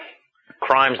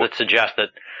crimes that suggest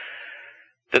that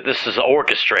this is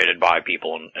orchestrated by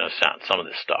people in a sense. Some of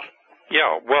this stuff.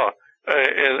 Yeah, well,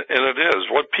 and it is.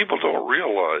 What people don't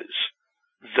realize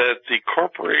that the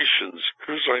corporations,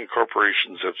 cruise line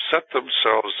corporations, have set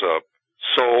themselves up.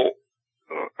 So,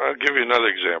 I'll give you another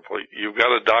example. You've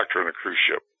got a doctor on a cruise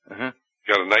ship. Mm-hmm.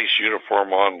 Got a nice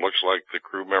uniform on, looks like the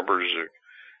crew members,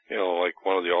 like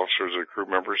one of the officers or crew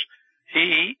members.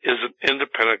 He is an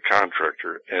independent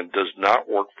contractor and does not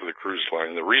work for the cruise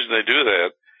line. The reason they do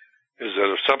that is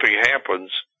that if something happens,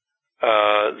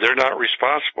 they're not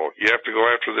responsible. You have to go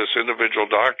after this individual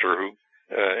doctor who,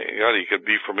 he could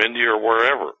be from India or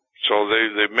wherever. So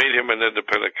they've made him an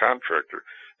independent contractor.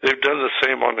 They've done the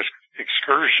same on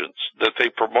excursions that they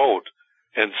promote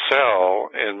and sell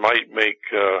and might make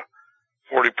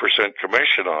 40%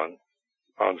 commission on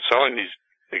selling these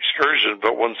excursions.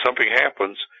 But when something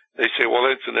happens, they say, well,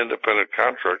 it's an independent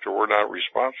contractor. We're not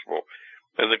responsible.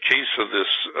 In the case of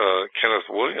this Kenneth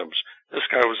Williams, this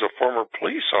guy was a former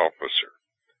police officer.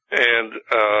 And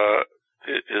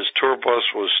his tour bus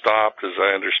was stopped, as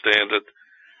I understand it,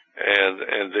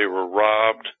 and they were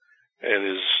robbed. And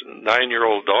his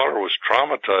 9-year-old daughter was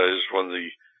traumatized when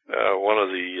one of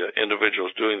the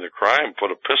individuals doing the crime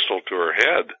put a pistol to her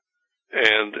head,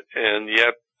 and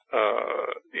yet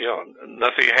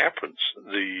nothing happens.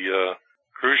 The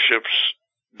cruise ships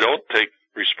don't take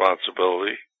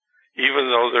responsibility, even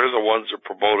though they're the ones that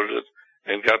promoted it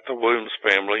and got the Williams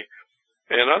family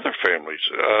and other families.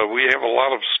 We have a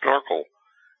lot of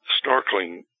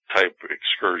snorkeling type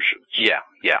excursions. Yeah.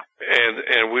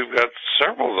 And we've got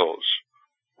several of those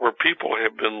where people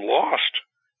have been lost.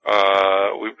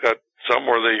 We've got some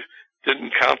where they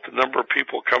didn't count the number of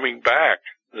people coming back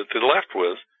that they left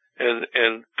with,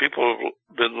 and people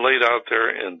have been laid out there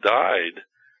and died,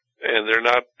 and they're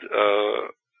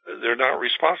not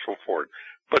responsible for it.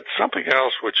 But something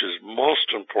else which is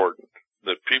most important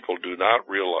that people do not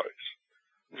realize,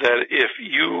 that if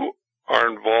you are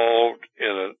involved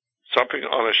in something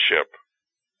on a ship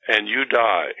and you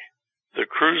die, the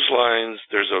cruise lines,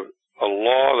 there's a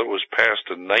law that was passed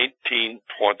in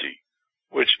 1920,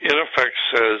 which in effect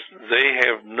says they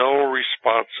have no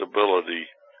responsibility,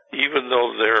 even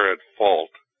though they're at fault,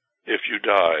 if you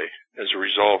die as a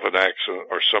result of an accident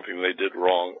or something they did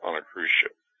wrong on a cruise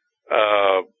ship.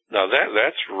 Now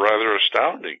that's rather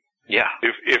astounding. Yeah.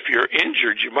 If you're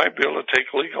injured, you might be able to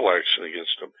take legal action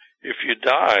against them. If you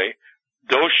die,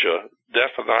 DOSHA,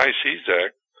 Death in the High Seas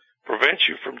Act, prevents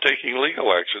you from taking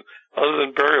legal action other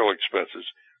than burial expenses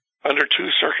under two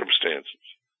circumstances.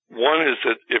 One is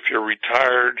that if you're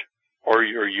retired or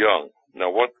you're young.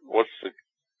 Now, what's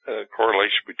the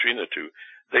correlation between the two?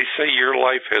 They say your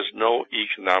life has no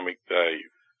economic value.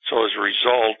 So as a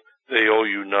result, they owe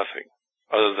you nothing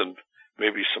other than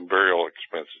maybe some burial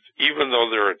expenses, even though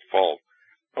they're at fault.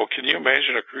 Oh, can you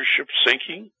imagine a cruise ship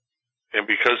sinking? And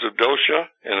because of DOSHA,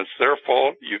 and it's their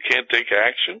fault, you can't take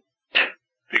action?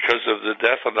 Because of the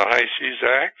Death on the High Seas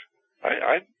Act?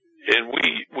 And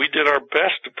we did our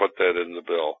best to put that in the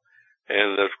bill.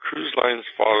 And the cruise lines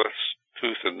fought us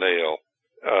tooth and nail,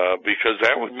 because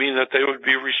that would mean that they would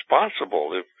be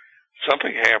responsible. If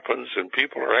something happens and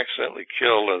people are accidentally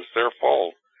killed and it's their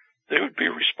fault, they would be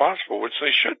responsible, which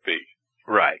they should be.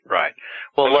 Right.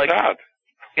 Well, but like not.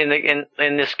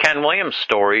 in this Ken Williams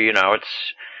story,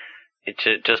 it's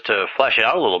just to flesh it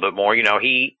out a little bit more.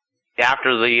 He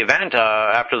after the event,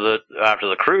 after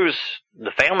the cruise,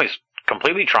 the family's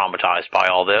completely traumatized by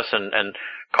all this, and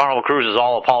Carnival Cruise is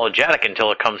all apologetic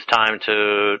until it comes time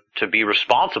to be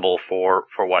responsible for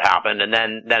what happened, and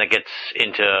then it gets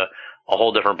into a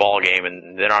whole different ball game,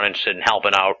 and they're not interested in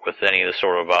helping out with any of the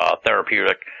sort of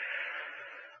therapeutic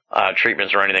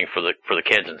treatments or anything for the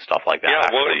kids and stuff like that. Yeah,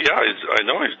 well, I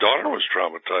know his daughter was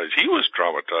traumatized. He was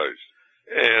traumatized.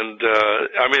 And,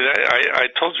 I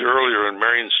told you earlier in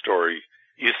Marion's story,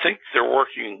 you think they're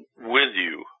working with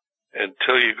you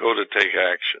until you go to take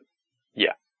action.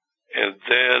 Yeah. And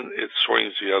then it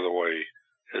swings the other way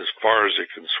as far as it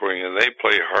can swing. And they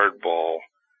play hardball.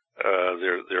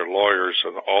 They're lawyers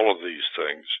on all of these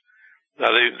things.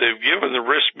 Now, they've given the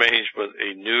risk management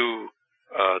a new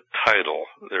title.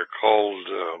 They're called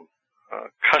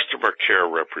customer care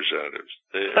representatives.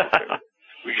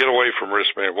 We get away from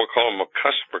risk management. We'll call them a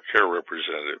customer care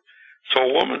representative. So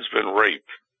a woman's been raped.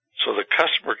 So the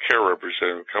customer care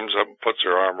representative comes up and puts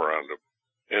her arm around him.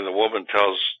 And the woman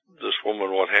tells this woman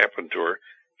what happened to her.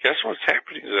 Guess what's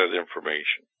happening to that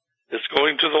information? It's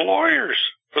going to the lawyers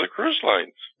for the cruise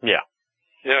lines. Yeah.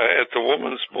 Yeah, at the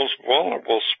woman's most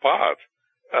vulnerable spot.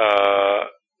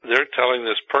 They're telling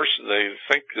this person they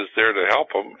think is there to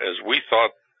help them, as we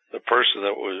thought the person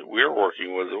that we were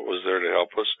working with that was there to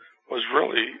help us was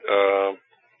really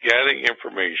gathering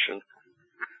information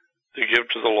to give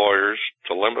to the lawyers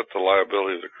to limit the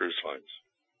liability of the cruise lines.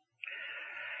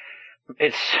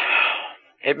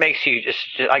 It makes you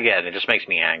it just makes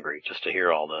me angry just to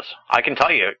hear all this. I can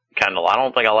tell you, Kendall, I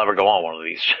don't think I'll ever go on one of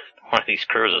these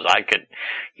cruises.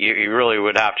 You really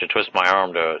would have to twist my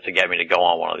arm to get me to go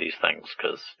on one of these things,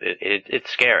 because it's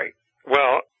scary.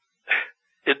 Well,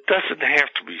 it doesn't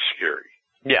have to be scary.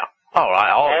 Yeah.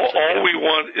 All we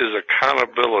want is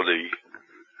accountability,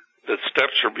 that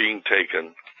steps are being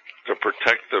taken to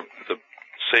protect the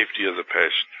safety of the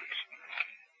passengers.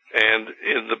 And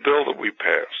in the bill that we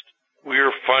passed, we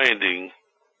are finding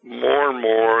more and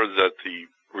more that the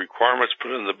requirements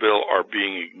put in the bill are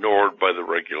being ignored by the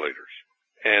regulators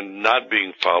and not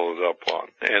being followed up on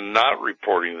and not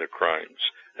reporting the crimes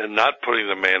and not putting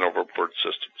the man overboard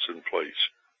systems in place.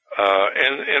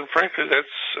 And frankly,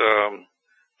 that's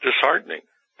disheartening.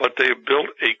 But they've built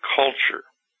a culture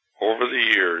over the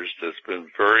years that's been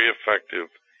very effective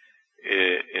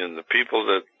in the people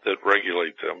that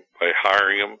regulate them by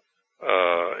hiring them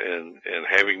and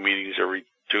having meetings every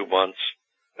 2 months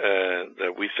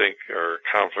that we think are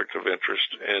conflict of interest.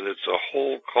 And it's a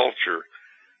whole culture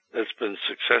that's been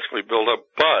successfully built up.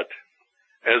 But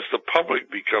as the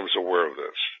public becomes aware of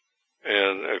this,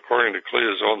 and according to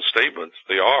CLIA's own statements,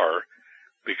 they are,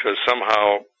 because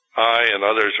somehow I and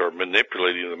others are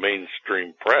manipulating the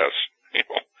mainstream press,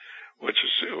 which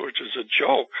is a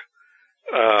joke.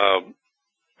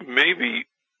 Maybe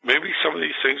some of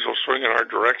these things will swing in our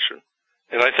direction,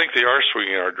 and I think they are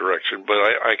swinging in our direction. But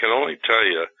I can only tell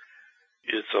you,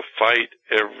 it's a fight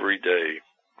every day.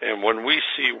 And when we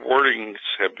see wordings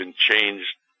have been changing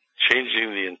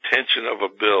the intention of a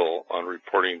bill on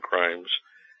reporting crimes,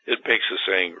 it makes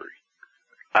us angry.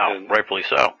 Oh, and rightfully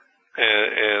so.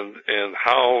 And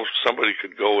how somebody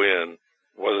could go in,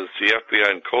 whether it's the FBI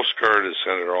and Coast Guard, as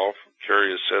Senator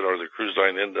Kerry has said, or the cruise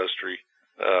line industry,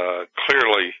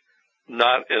 clearly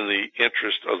not in the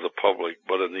interest of the public,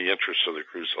 but in the interest of the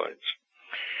cruise lines.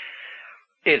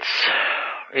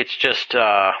 It's just,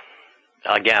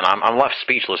 again, I'm left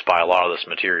speechless by a lot of this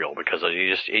material, because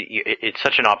it's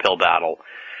such an uphill battle.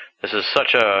 This is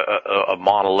such a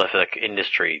monolithic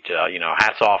industry.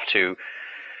 Hats off to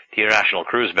international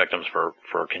cruise victims for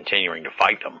continuing to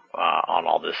fight them on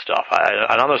all this stuff.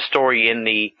 Another story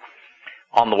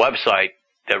on the website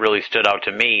that really stood out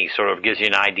to me sort of gives you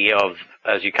an idea of,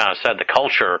 as you kind of said, the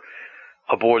culture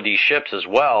aboard these ships as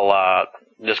well.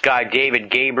 This guy, David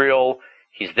Gabriel,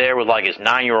 he's there with like his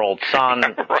 9-year-old son,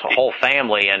 Right. It's a whole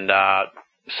family, and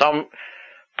some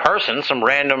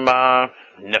random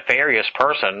nefarious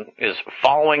person is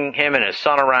following him and his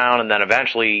son around, and then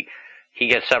eventually he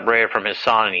gets separated from his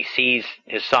son, and he sees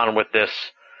his son with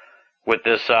this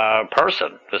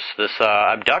person, this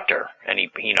abductor, and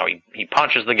he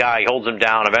punches the guy, he holds him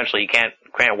down. Eventually, he can't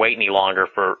wait any longer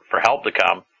for help to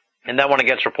come, and then when it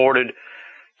gets reported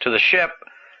to the ship,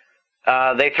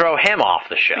 they throw him off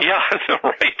the ship. Yeah,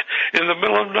 right. In the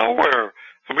middle of nowhere.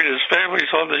 I mean, his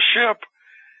family's on the ship.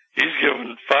 He's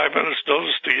given 5 minutes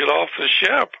notice to get off the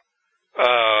ship,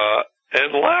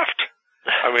 and left.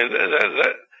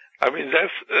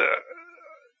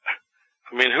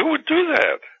 Who would do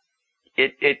that?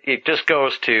 It just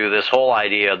goes to this whole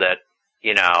idea that,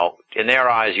 in their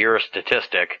eyes, you're a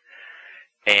statistic,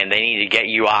 and they need to get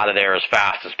you out of there as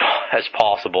fast as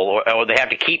possible, or they have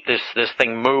to keep this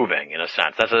thing moving, in a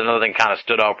sense. That's another thing kind of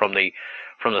stood out from the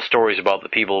stories about the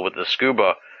people with the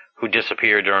scuba who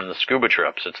disappeared during the scuba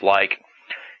trips. It's like,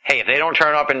 hey, if they don't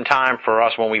turn up in time for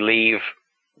us when we leave,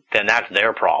 then that's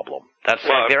their problem. That's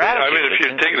like their attitude. If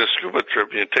you're taking a scuba trip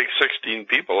and you take 16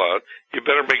 people out, you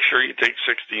better make sure you take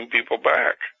 16 people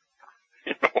back.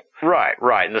 Right.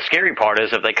 And the scary part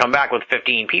is if they come back with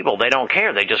 15 people, they don't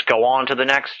care. They just go on to the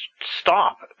next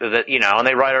stop. And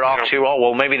they write it off to, oh,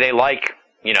 well, maybe they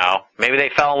maybe they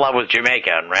fell in love with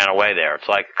Jamaica and ran away there. It's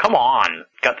like, come on,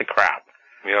 cut the crap.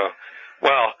 Yeah.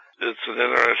 Well, it's an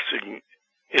interesting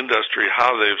industry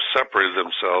how they've separated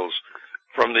themselves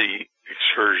from the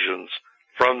excursions,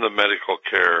 from the medical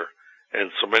care,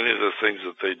 and so many of the things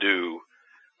that they do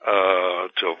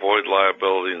to avoid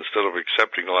liability instead of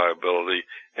accepting liability.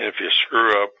 And if you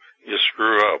screw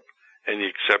up, and you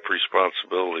accept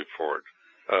responsibility for it.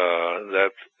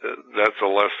 That's a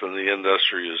lesson the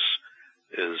industry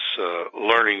is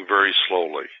learning very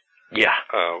slowly. Yeah.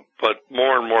 But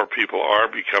more and more people are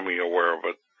becoming aware of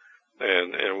it,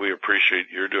 and we appreciate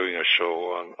you're doing a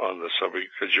show on the subject,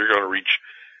 because you're going to reach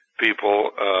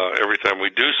people. Every time we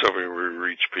do something, we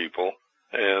reach people,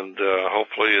 and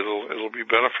hopefully it'll be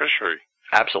beneficiary.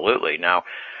 Absolutely. Now,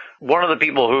 one of the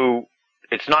people who,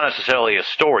 it's not necessarily a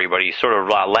story, but he sort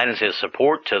of lends his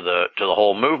support to the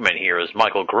whole movement here, is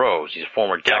Michael Groves. He's a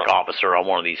former deck officer on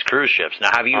one of these cruise ships.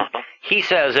 Now, have you? He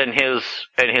says in his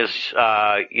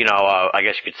I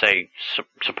guess you could say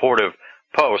supportive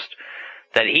post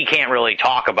that he can't really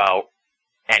talk about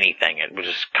anything, which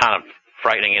is kind of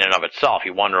frightening in and of itself.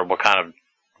 You wonder what kind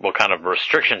of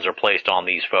restrictions are placed on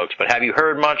these folks. But have you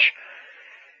heard much,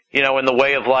 in the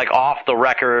way of like off the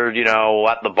record,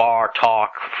 at the bar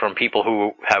talk from people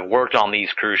who have worked on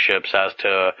these cruise ships as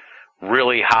to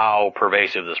really how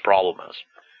pervasive this problem is?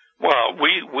 Well,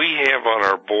 we have on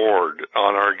our board,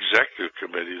 on our executive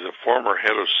committee, the former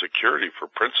head of security for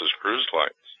Princess Cruise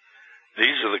Lines.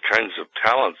 These are the kinds of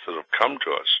talents that have come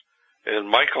to us. And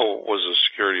Michael was a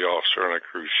security officer on a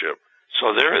cruise ship.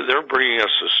 So they're bringing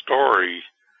us a story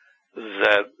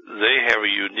that they have a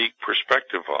unique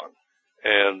perspective on.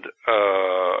 And,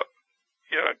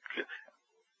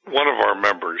 one of our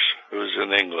members who's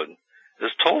in England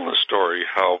has told the story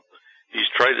how he's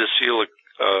tried to seal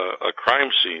a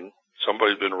crime scene.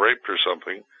 Somebody's been raped or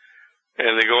something.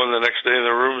 And they go in the next day and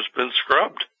the room's been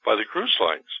scrubbed by the cruise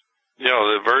lines.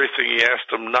 The very thing he asked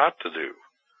them not to do.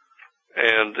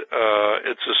 And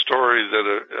it's a story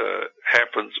that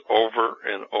happens over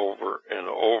and over and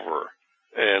over.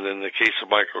 And in the case of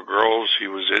Michael Groves, he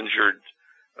was injured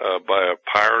by a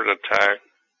pirate attack.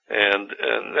 And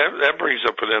that brings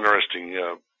up an interesting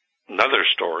another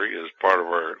story as part of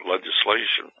our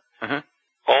legislation. Mm-hmm.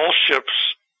 All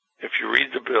ships, if you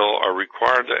read the bill, are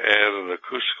required to add an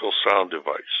acoustical sound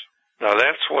device. Now,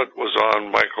 that's what was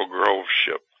on Michael Groves'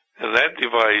 ship. And that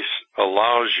device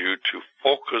allows you to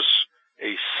focus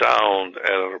a sound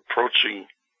at an approaching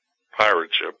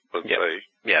pirate ship, let's say.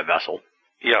 Yeah, vessel.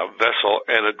 Yeah, vessel,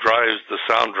 and the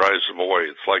sound drives them away.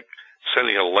 It's like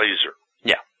sending a laser.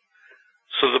 Yeah.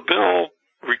 So the bill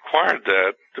required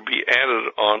that to be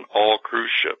added on all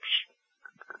cruise ships.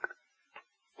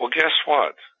 Well, guess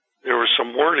what? There was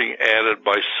some wording added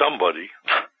by somebody,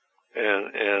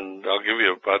 and I'll give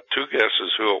you about 2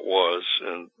 guesses who it was,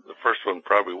 and the first one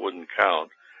probably wouldn't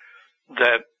count,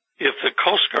 that if the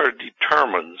Coast Guard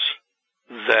determines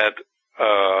that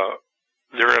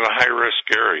they're in a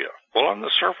high-risk area, well, on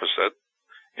the surface, that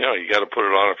you got to put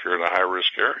it on if you're in a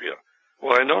high-risk area.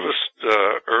 Well, I noticed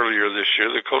earlier this year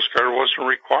the Coast Guard wasn't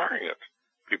requiring it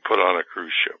be put on a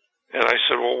cruise ship. And I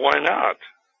said, well, why not?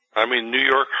 I mean, New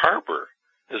York Harbor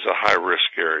is a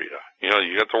high-risk area. You know,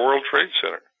 you got the World Trade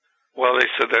Center. Well, they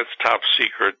said that's top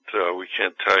secret. We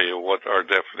can't tell you what our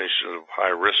definition of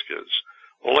high risk is.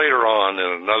 Well, later on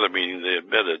in another meeting, they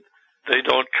admitted they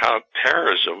don't count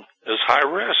terrorism as high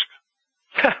risk.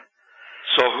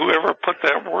 So whoever put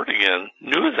that wording in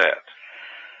knew that.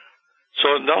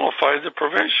 So it nullified the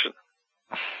provision.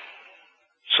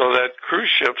 So that cruise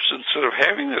ships, instead of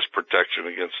having this protection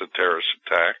against a terrorist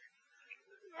attack,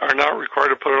 are now required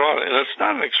to put it on. And it's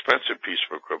not an expensive piece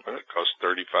of equipment. It costs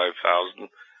 $35,000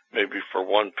 maybe for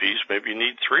one piece. Maybe you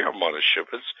need three of them on a ship.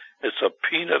 It's a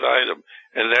peanut item.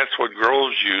 And that's what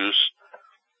Groves used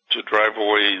to drive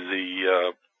away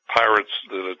the pirates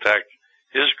that attacked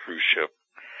his cruise ship.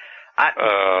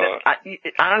 I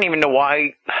don't even know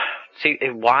why. See,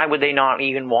 why would they not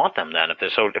even want them then? If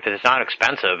it's not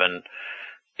expensive and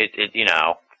it you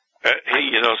know. Hey,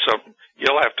 you know something?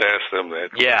 You'll have to ask them that.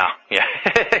 Yeah.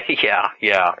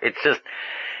 Yeah. It's just.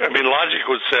 I mean, logic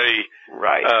would say.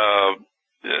 Right.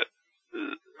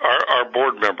 Our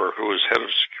board member, who is head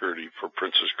of security for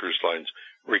Princess Cruise Lines,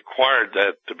 required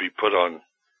that to be put on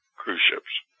cruise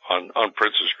ships, on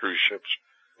Princess cruise ships,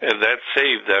 and that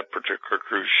saved that particular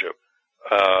cruise ship.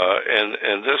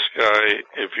 And this guy,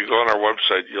 if you go on our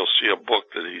website, you'll see a book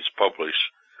that he's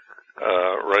published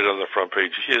right on the front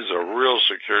page. He is a real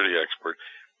security expert.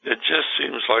 It just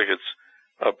seems like it's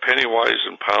a penny wise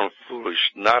and pound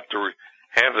foolish not to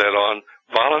have that on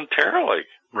voluntarily.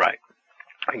 Right.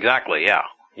 Exactly. Yeah.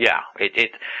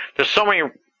 There's so many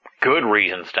good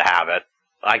reasons to have it.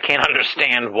 I can't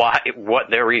understand what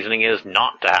their reasoning is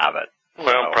not to have it.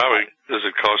 Well, probably does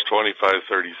it cost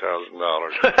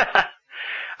 $25,000-$30,000?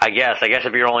 I guess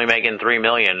if you're only making $3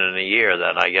 million in a year,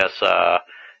 then I guess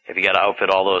if you got to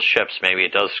outfit all those ships, maybe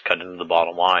it does cut into the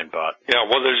bottom line. But yeah,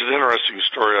 well, there's an interesting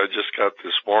story I just got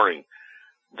this morning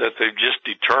that they've just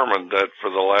determined that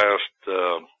for the last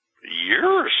year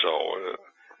or so,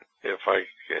 if I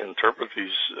interpret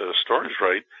these stories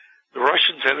right, the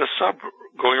Russians had a sub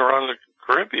going around the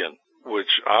Caribbean,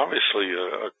 which obviously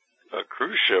a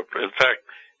cruise ship. In fact,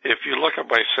 if you look at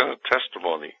my Senate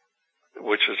testimony,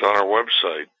 which is on our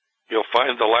website, you'll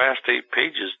find the last 8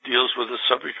 pages deals with the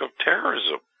subject of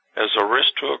terrorism as a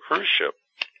risk to a cruise ship.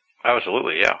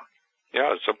 Absolutely, yeah.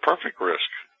 Yeah, it's a perfect risk.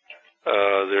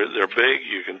 They're big.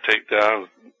 You can take down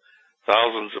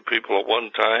thousands of people at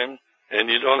one time, and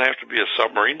you don't have to be a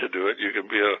submarine to do it. You can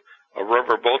be a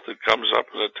rubber boat that comes up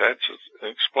and attaches an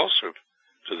explosive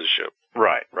to the ship.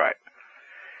 Right.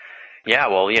 Yeah,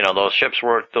 well, you know, those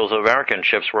American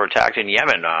ships were attacked in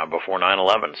Yemen before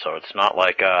 9/11, so it's not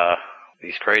like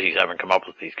these crazies haven't come up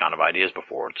with these kind of ideas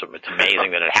before. It's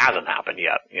amazing that it hasn't happened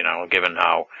yet, you know, given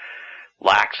how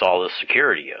lax all this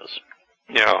security is.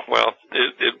 Yeah, well,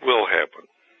 it will happen.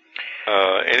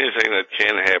 Anything that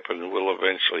can happen will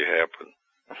eventually happen,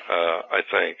 I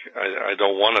think. I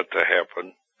don't want it to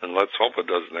happen, and let's hope it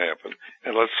doesn't happen.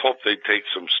 And let's hope they take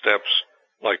some steps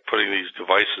like putting these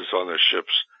devices on their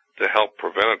ships to help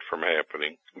prevent it from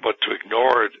happening. But to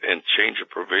ignore it and change a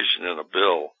provision in a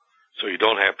bill so you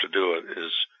don't have to do it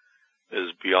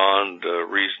is beyond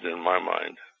reason in my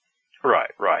mind.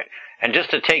 Right. And just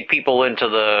to take people into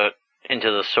the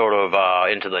sort of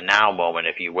into the now moment,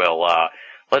 if you will,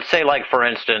 let's say, like, for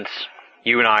instance,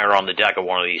 you and I are on the deck of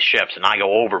one of these ships and I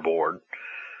go overboard.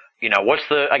 You know, what's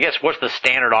the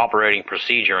standard operating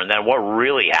procedure, and then what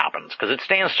really happens? Because it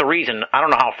stands to reason, I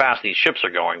don't know how fast these ships are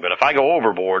going, but if I go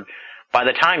overboard, by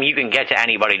the time you can get to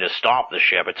anybody to stop the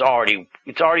ship, it's already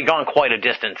gone quite a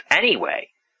distance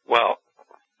anyway. Well,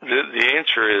 the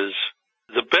answer is,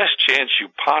 the best chance you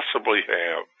possibly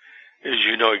have is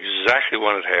you know exactly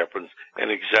when it happens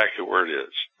and exactly where it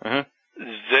is. Mm-hmm.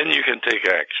 Then you can take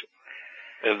action.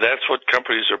 And that's what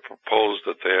companies are proposed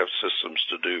that they have systems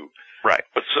to do. Right.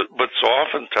 But so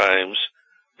oftentimes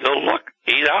they'll look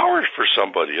 8 hours for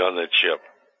somebody on that ship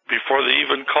before they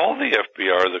even call the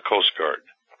FBI or the Coast Guard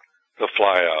to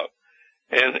fly out.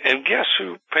 And guess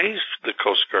who pays the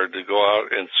Coast Guard to go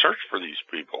out and search for these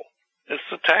people? It's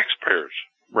the taxpayers.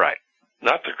 Right.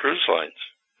 Not the cruise lines.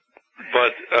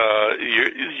 But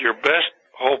your best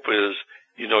hope is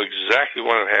you know exactly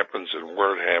when it happens and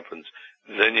where it happens.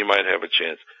 Then you might have a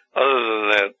chance. Other than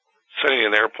that, sending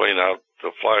an airplane out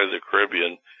to fly to the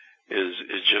Caribbean is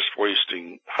just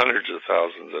wasting hundreds of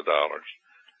thousands of dollars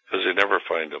because they never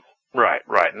find them. Right.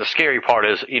 And the scary part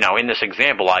is, you know, in this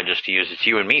example I just used, it's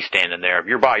you and me standing there. If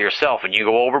you're by yourself and you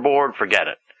go overboard, forget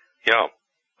it. Yeah.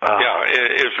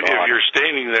 If you're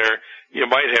standing there, you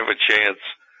might have a chance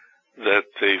that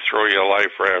they throw you a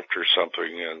life raft or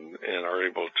something and are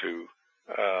able to,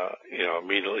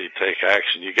 immediately take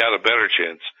action, you got a better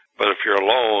chance. But if you're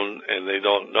alone and they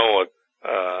don't know it,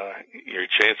 your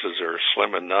chances are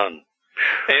slim and none.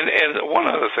 And one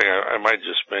other thing I might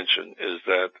just mention is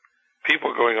that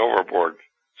people going overboard,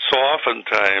 so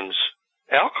oftentimes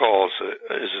alcohol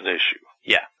is an issue.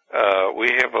 Yeah.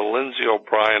 We have a Lindsay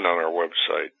O'Brien on our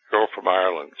website, girl from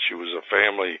Ireland. She was a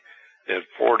family, they had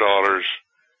 4 daughters,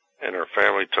 and her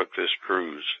family took this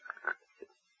cruise.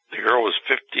 The girl was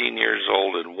 15 years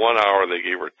old. In 1 hour, they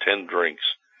gave her 10 drinks.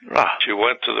 Ah. She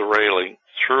went to the railing,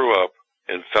 threw up,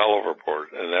 and fell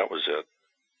overboard, and that was it.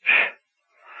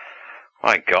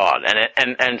 My God.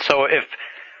 And so if,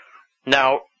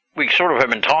 now, we sort of have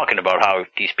been talking about how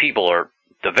these people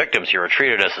the victims here are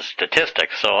treated as a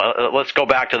statistic. So let's go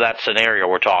back to that scenario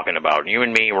we're talking about. You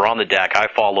and me, we're on the deck, I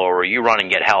fall over, you run and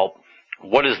get help.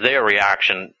 What is their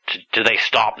reaction? Do they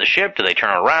stop the ship? Do they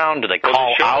turn around? Do they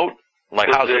call out? Like,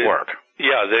 how does it work?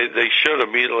 Yeah, they should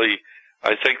immediately.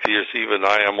 I think there's even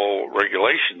IMO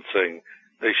regulation thing.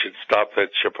 They should stop that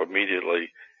ship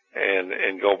immediately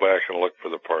and go back and look for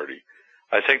the party.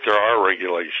 I think there are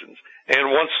regulations,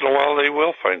 and once in a while they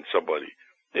will find somebody.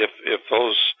 If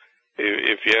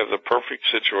you have the perfect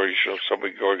situation of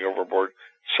somebody going overboard,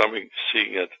 somebody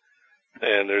seeing it,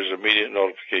 and there's immediate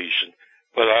notification.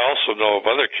 But I also know of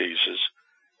other cases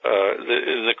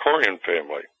in the Corian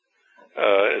family.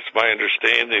 It's my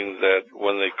understanding that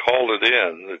when they called it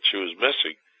in that she was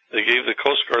missing, they gave the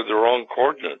Coast Guard the wrong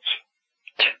coordinates.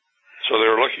 So they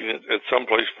were looking at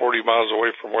someplace 40 miles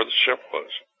away from where the ship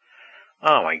was.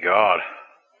 Oh, my God.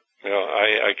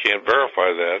 I can't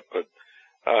verify that, but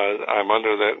I'm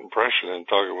under that impression in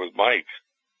talking with Mike.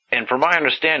 And from my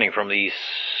understanding, from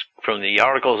the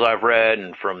articles I've read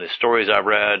and from the stories I've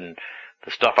read and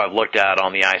the stuff I've looked at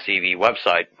on the ICV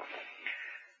website,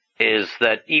 is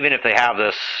that even if they have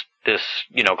this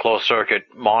closed circuit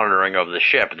monitoring of the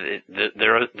ship,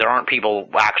 there aren't people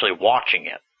actually watching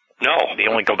it. No. They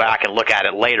only go back and look at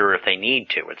it later if they need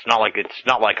to. It's not like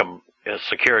a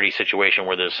security situation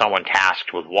where there's someone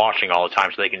tasked with watching all the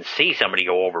time so they can see somebody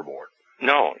go overboard.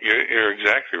 No, you're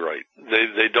exactly right.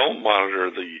 They don't monitor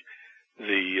the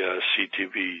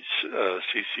CCTVs,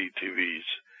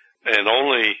 and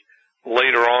only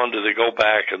later on do they go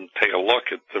back and take a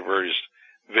look at the various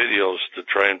videos to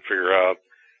try and figure out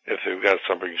if they've got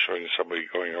something showing somebody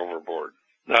going overboard.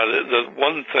 Now, the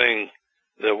one thing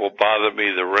that will bother me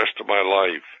the rest of my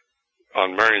life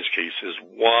on Marion's case is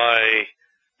why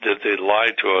did they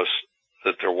lie to us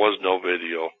that there was no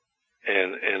video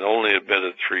and only admit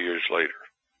it 3 years later?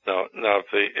 Now,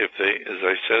 if they, as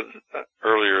I said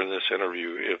earlier in this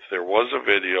interview, if there was a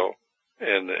video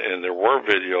and there were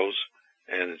videos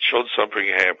and it showed something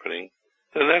happening,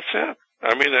 then that's it.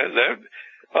 I mean,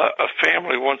 a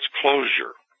family wants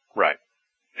closure. Right.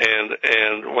 And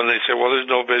when they say, well, there's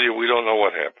no video, we don't know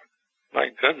what happened. My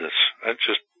goodness, that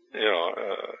just,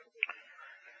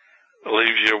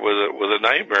 leaves you with a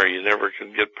nightmare you never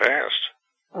can get past.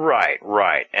 Right.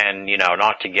 And,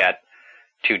 not to get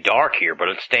too dark here, but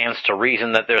it stands to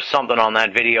reason that there's something on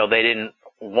that video they didn't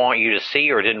want you to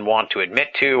see or didn't want to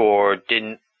admit to or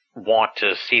didn't want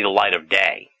to see the light of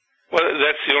day. Well,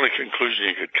 that's the only conclusion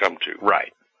you could come to.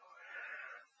 Right.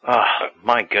 Oh,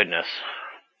 my goodness.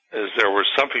 Is there was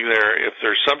something there. If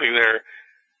there's something there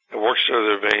that works to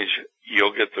their advantage,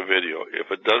 you'll get the video.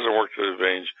 If it doesn't work to their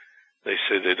advantage, they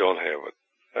say they don't have it.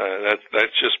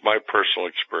 That's just my personal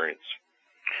experience.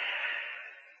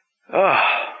 Oh,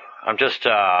 I'm just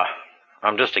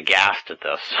aghast at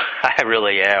this. I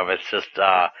really am. It's just,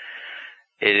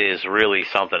 it is really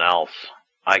something else.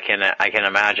 I can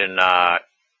imagine,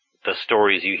 the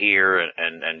stories you hear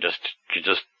and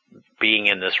just being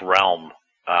in this realm,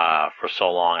 for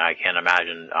so long. I can't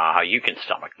imagine, how you can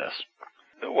stomach this.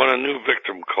 When a new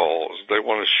victim calls, they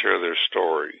want to share their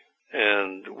story,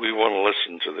 and we want to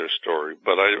listen to their story.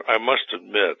 But I must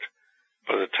admit,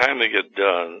 by the time they get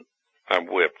done, I'm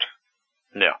whipped.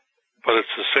 Yeah. But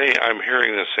it's the same. I'm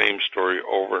hearing the same story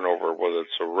over and over, whether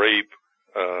it's a rape,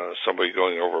 somebody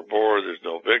going overboard, there's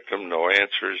no victim, no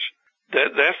answers.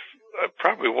 That's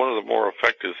probably one of the more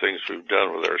effective things we've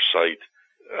done with our site.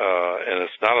 And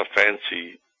it's not a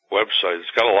fancy website.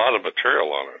 It's got a lot of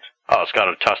material on it. Oh, it's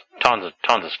got tons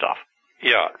of stuff.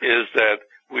 Yeah, is that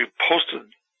we've posted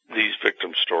these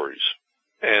victim stories,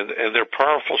 and they're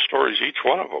powerful stories, each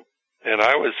one of them. And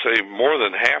I would say more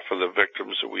than half of the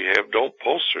victims that we have don't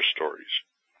post their stories.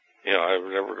 I've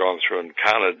never gone through and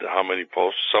counted how many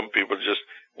posts. Some people just,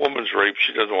 woman's rape,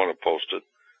 she doesn't want to post it.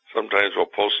 Sometimes we'll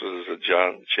post it as a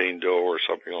Jane Doe or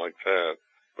something like that.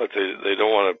 But they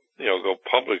don't want to, go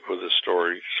public with this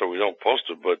story, so we don't post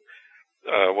it, but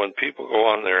when people go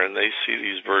on there and they see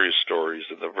these various stories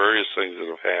and the various things that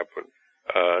have happened,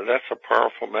 that's a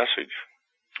powerful message.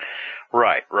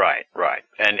 Right.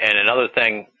 And another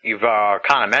thing, you've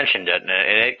kind of mentioned it, and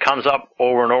it comes up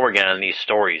over and over again in these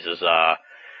stories, is,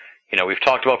 we've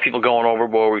talked about people going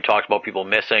overboard, we've talked about people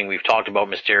missing, we've talked about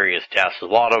mysterious deaths, a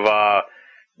lot of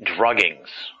druggings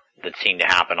that seem to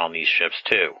happen on these ships,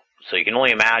 too. So you can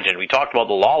only imagine, we talked about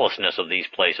the lawlessness of these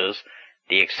places,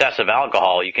 the excessive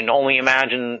alcohol, you can only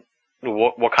imagine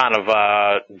what kind of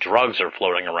drugs are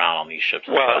floating around on these ships.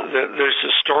 Well, there's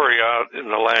a story out in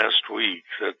the last week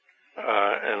that,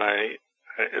 and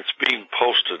it's being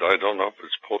posted. I don't know if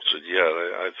it's posted yet.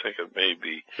 I think it may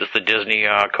be. Is this the Disney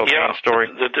cocaine story?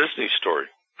 The Disney story.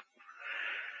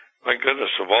 My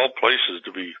goodness, of all places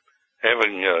to be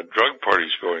having drug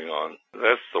parties going on,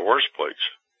 that's the worst place.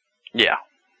 Yeah.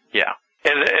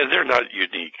 And they're not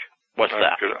unique. What's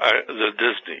that? The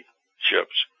Disney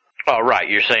ships. Oh, right.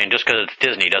 You're saying just because it's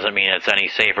Disney doesn't mean it's any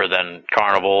safer than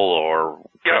Carnival or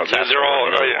Princess. They're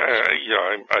all.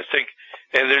 I think,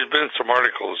 and there's been some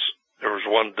articles. There was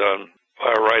one done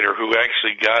by a writer who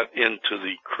actually got into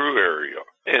the crew area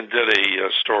and did a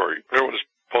story. It was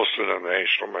posted on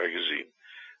National Magazine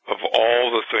of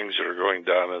all the things that are going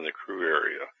down in the crew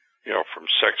area. From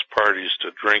sex parties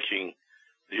to drinking,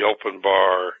 the open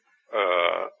bar,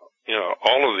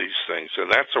 all of these things.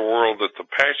 And that's a world that the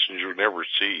passenger never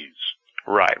sees.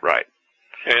 Right.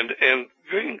 And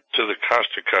going to the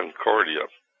Costa Concordia,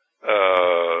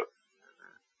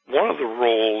 one of the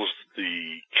roles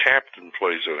the captain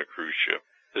plays on a cruise ship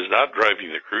is not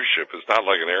driving the cruise ship. It's not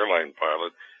like an airline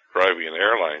pilot driving an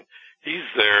airline. He's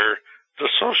there to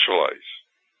socialize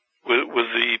with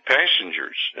the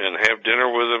passengers and have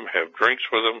dinner with them, have drinks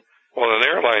with them. Well, an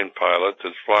airline pilot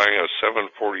that's flying a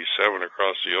 747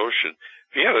 across the ocean,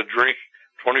 if he had a drink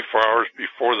 24 hours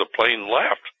before the plane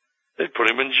left, they'd put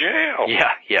him in jail.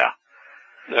 Yeah.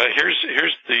 Now, here's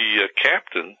the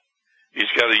captain.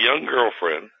 He's got a young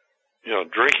girlfriend,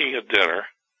 drinking at dinner,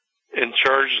 and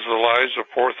charges the lives of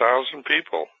 4,000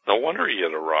 people. No wonder he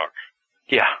hit a rock.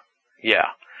 Yeah.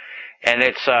 And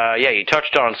it's, you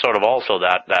touched on sort of also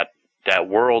that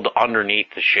world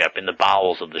underneath the ship, in the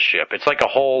bowels of the ship. It's like a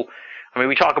whole,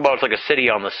 we talk about it's like a city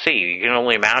on the sea. You can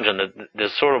only imagine that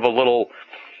there's sort of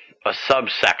a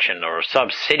subsection or a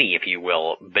sub-city, if you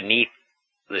will, beneath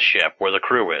the ship where the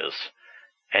crew is.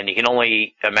 And you can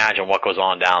only imagine what goes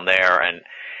on down there. And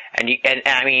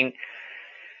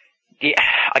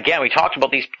again, we talked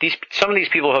about these, some of these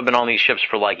people have been on these ships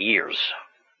for like years.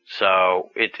 So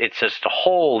it's just a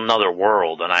whole nother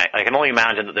world. And I can only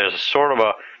imagine that there's sort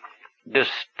of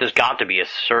there's got to be a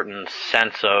certain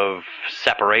sense of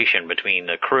separation between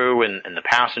the crew and the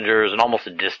passengers, and almost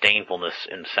a disdainfulness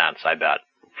in sense, I bet,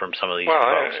 from some of these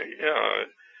folks.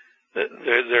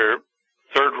 They're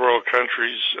third world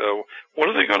countries. What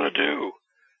are they going to do?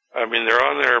 They're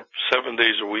on there 7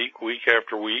 days a week, week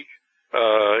after week.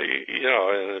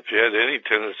 And if you had any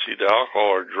tendency to alcohol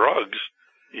or drugs,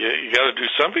 you got to do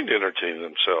something to entertain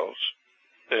themselves.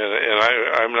 And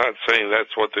I'm not saying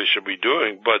that's what they should be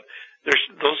doing, but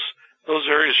those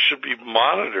areas should be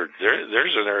monitored.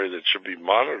 There's an area that should be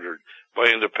monitored by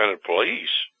independent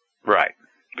police. Right.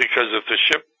 Because if the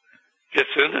ship gets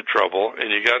into trouble,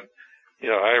 and you got,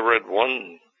 I read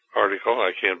one article,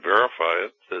 I can't verify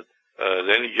it, that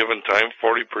at any given time,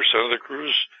 40% of the crew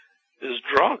is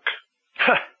drunk.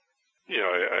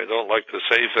 I don't like to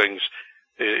say things.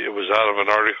 It was out of an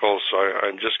article, so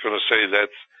I'm just going to say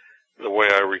that's the way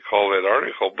I recall that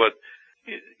article. But,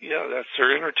 that's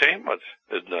their entertainment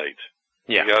at night.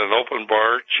 Yeah. You got an open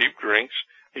bar, cheap drinks.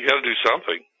 You got to do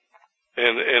something.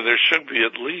 And there should be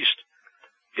at least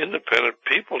independent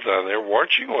people down there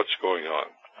watching what's going on.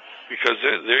 Because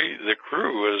the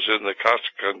crew is in the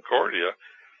Costa Concordia.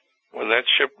 When that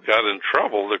ship got in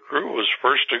trouble, the crew was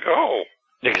first to go.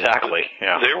 Exactly.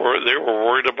 Yeah. They were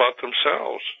worried about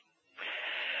themselves.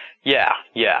 Yeah.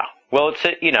 Well, it's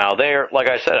they're, like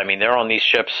I said, they're on these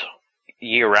ships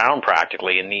year round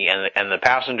practically, and the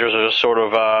passengers are just sort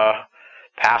of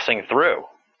passing through.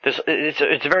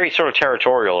 It's very sort of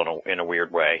territorial in a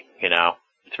weird way.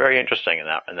 It's very interesting in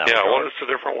that. Yeah. regard. Well, it's a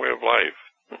different way of life.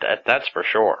 That's for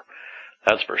sure.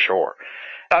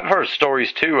 I've heard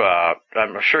stories too.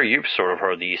 I'm sure you've sort of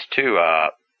heard these too.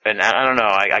 And I don't know.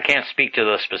 I can't speak to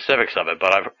the specifics of it,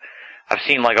 but I've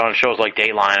seen like on shows like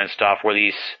Dateline and stuff where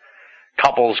these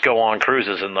couples go on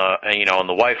cruises and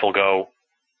the wife will go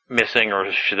missing, or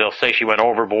they'll say she went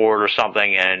overboard or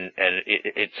something, and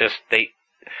it's just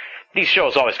these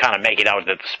shows always kind of make it out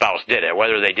that the spouse did it.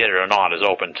 Whether they did it or not is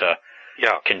open to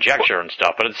conjecture and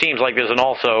stuff. But it seems like there's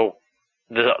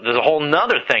a whole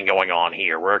nother thing going on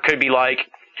here where it could be like,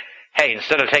 hey,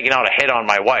 instead of taking out a hit on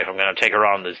my wife, I'm going to take her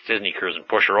on this Disney cruise and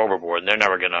push her overboard, and they're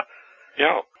never going to...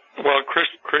 Yeah. Well, Chris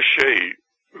Shea,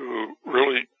 who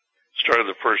really started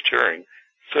the first hearing,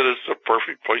 said it's the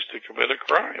perfect place to commit a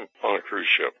crime on a cruise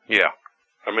ship. Yeah.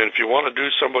 I mean, if you want to do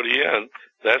somebody in,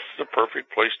 that's the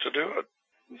perfect place to do it.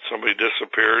 Somebody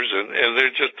disappears, and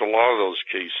there's just a lot of those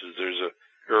cases. There's a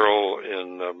girl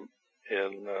in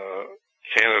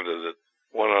Canada that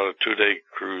went on a 2-day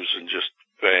cruise and just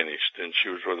vanished, and she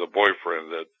was with a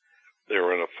boyfriend that they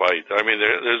were in a fight. I mean,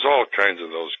 there's all kinds of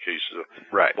those cases.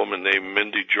 Right. A woman named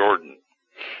Mindy Jordan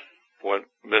went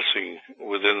missing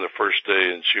within the first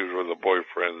day, and she was with a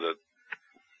boyfriend that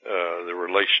the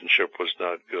relationship was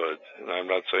not good. And I'm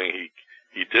not saying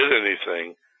he did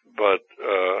anything, but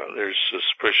there's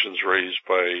suspicions raised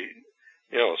by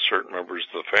certain members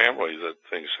of the family that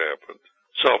things happened.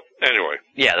 So anyway,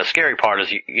 yeah, the scary part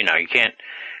is you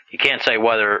can't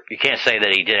say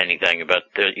that he did anything, but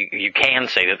you can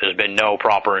say that there's been no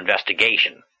proper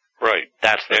investigation. Right.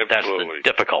 That's the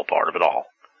difficult part of it all.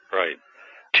 Right.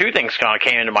 Two things kind of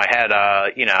came into my head.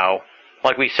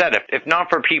 Like we said, if not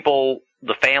for people,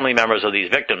 the family members of these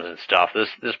victims and stuff,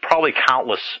 there's probably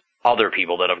countless other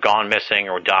people that have gone missing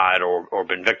or died or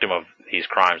been victim of these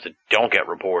crimes that don't get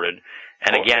reported.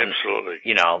 And again, absolutely.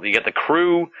 You get the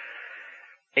crew.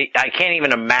 I can't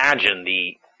even imagine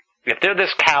if they're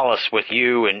this callous with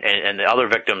you and the other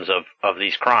victims of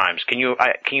these crimes. Can you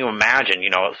imagine?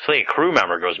 Say a crew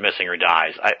member goes missing or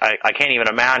dies. I can't even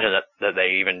imagine that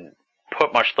they even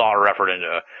put much thought or effort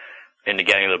into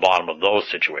getting to the bottom of those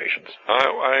situations.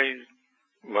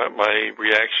 My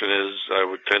reaction is I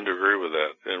would tend to agree with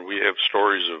that. And we have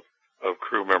stories of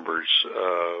crew members.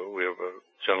 We have a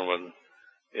gentleman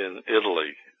in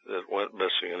Italy that went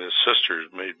missing, and his sisters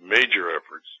made major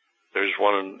efforts. There's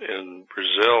one in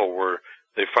Brazil where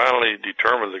they finally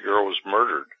determined the girl was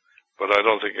murdered, but I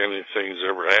don't think anything's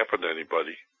ever happened to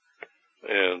anybody.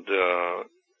 And,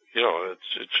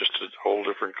 it's just a whole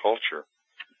different culture.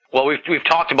 Well, we've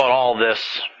talked about all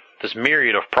this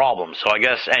myriad of problems. So I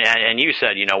guess, and you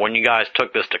said, when you guys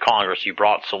took this to Congress, you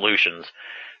brought solutions.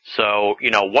 So,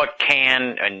 what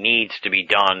can and needs to be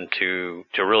done to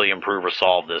really improve or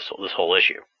solve this whole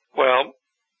issue? Well,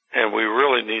 and we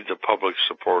really need the public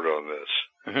support on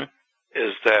this,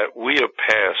 is that we have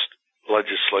passed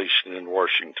legislation in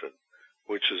Washington,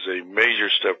 which is a major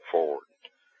step forward.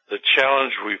 The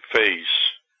challenge we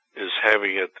face is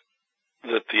having it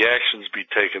that the actions be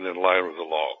taken in line with the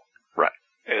law. Right.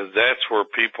 And that's where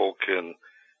people can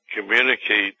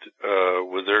communicate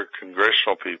with their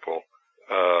congressional people,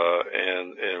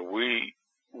 and we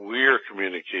are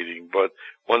communicating. But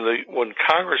when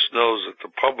Congress knows that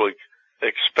the public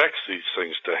expects these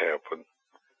things to happen,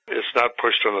 it's not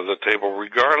pushed under the table,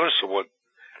 regardless of what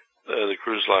the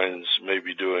cruise lines may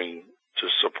be doing to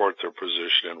support their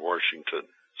position in Washington.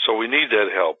 So we need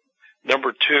that help.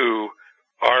 Number two,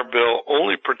 our bill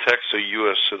only protects a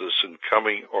U.S. citizen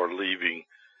coming or leaving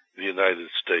the United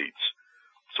States.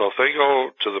 So if they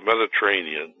go to the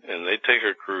Mediterranean and they take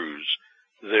a cruise,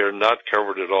 they're not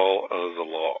covered at all under the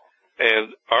law.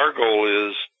 And our goal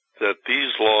is that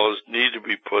these laws need to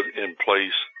be put in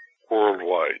place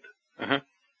worldwide. Mm-hmm.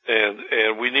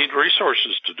 And we need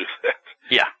resources to do that.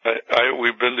 Yeah.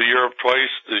 We've been to Europe twice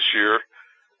this year.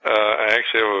 I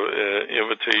actually have an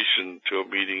invitation to a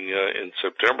meeting in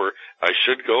September I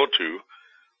should go to,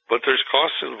 but there's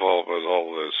costs involved with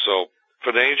all this. So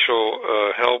financial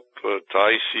help to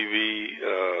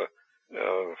ICV,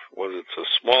 whether it's a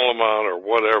small amount or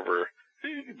whatever,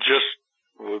 just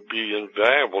would be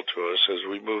invaluable to us as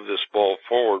we move this ball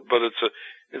forward. But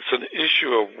it's an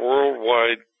issue of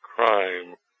worldwide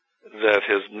crime that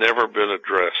has never been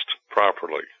addressed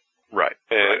properly. Right.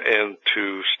 And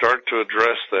to start to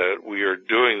address that, we are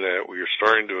doing that. We are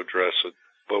starting to address it,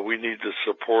 but we need the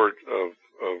support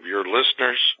of your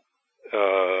listeners,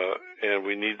 and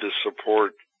we need the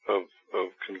support of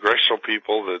congressional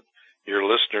people that your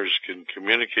listeners can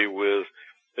communicate with.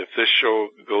 If this show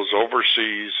goes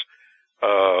overseas,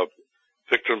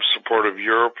 Victim Support of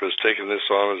Europe has taken this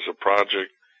on as a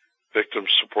project. Victim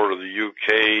Support of the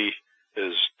UK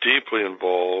is deeply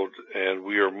involved, and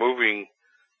we are moving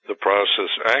the process.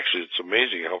 Actually, it's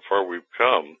amazing how far we've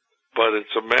come, but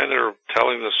it's a matter of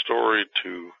telling the story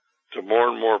to more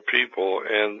and more people,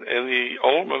 and the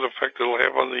ultimate effect it'll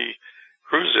have on the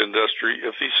cruise industry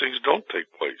if these things don't take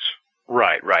place.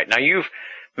 Right. Now, you've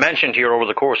mentioned here over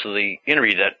the course of the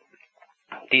interview that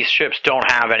these ships don't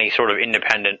have any sort of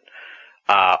independent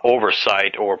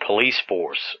oversight or police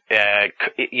force.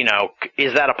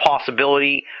 Is that a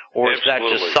possibility, or is that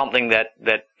just something that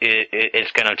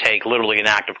it's going to take literally an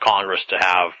act of Congress to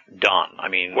have done? I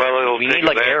mean, we need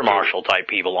like air marshal type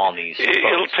people on these.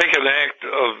 It'll take an act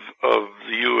of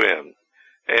the UN,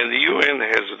 and the UN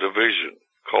has a division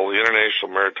called the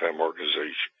International Maritime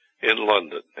Organization in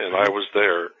London, and I was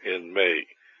there in May,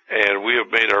 and we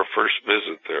have made our first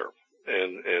visit there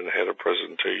and had a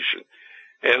presentation.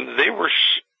 And they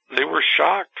were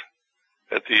shocked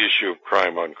at the issue of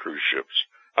crime on cruise ships.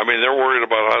 I mean, they're worried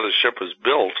about how the ship is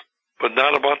built, but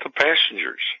not about the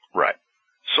passengers. Right.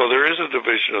 So there is a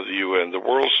division of the UN, the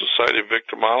World Society of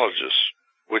Victimologists,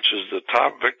 which is the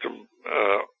top victim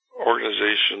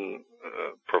organization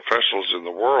professionals in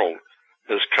the world,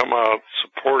 has come out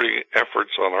supporting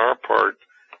efforts on our part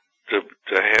to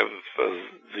have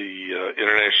the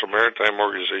International Maritime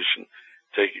Organization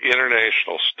take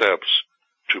international steps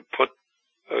to put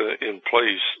in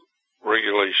place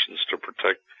regulations to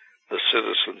protect the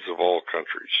citizens of all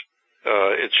countries.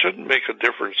 It shouldn't make a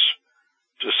difference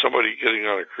to somebody getting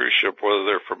on a cruise ship, whether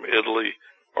they're from Italy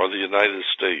or the United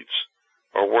States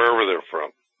or wherever they're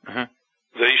from.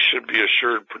 Mm-hmm. They should be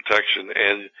assured protection,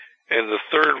 and the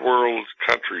third world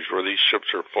countries where these ships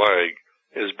are flagged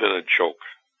has been a joke.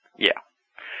 Yeah.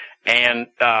 And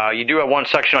you do have one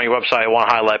section on your website I want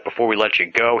to highlight before we let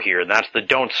you go here, and that's the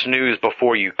don't snooze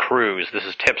before you cruise. This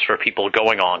is tips for people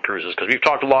going on cruises, because we've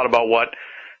talked a lot about what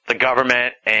the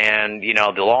government and, the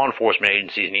law enforcement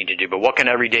agencies need to do, but what can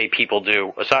everyday people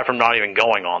do, aside from not even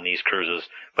going on these cruises?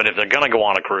 But if they're going to go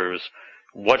on a cruise,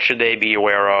 what should they be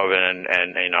aware of? And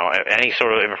any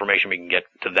sort of information we can get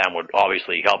to them would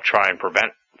obviously help try and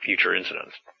prevent future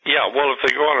incidents. Yeah, well, if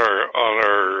they go on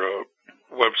our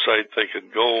website, they can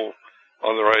go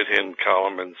on the right-hand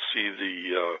column and see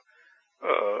the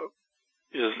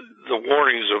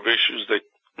warnings of issues they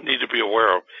need to be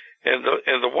aware of. And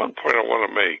the one point I want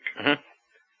to make,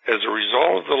 as a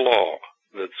result of the law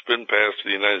that's been passed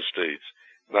in the United States,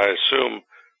 and I assume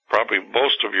probably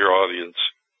most of your audience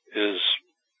is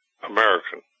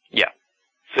American. Yeah.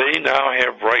 They now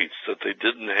have rights that they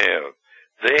didn't have.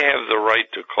 They have the right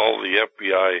to call the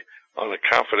FBI on a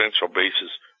confidential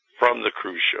basis from the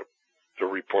cruise ship to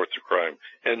report the crime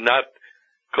and not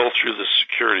go through the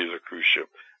security of the cruise ship.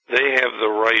 They have the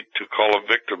right to call a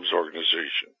victims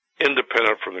organization,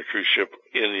 independent from the cruise ship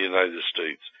in the United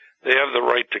States. They have the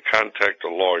right to contact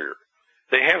a lawyer.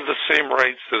 They have the same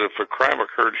rights that if a crime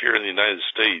occurred here in the United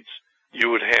States, you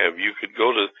would have. You could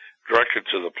go directly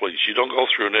to the police. You don't go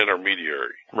through an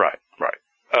intermediary. Right.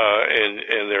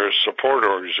 And there are support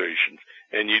organizations,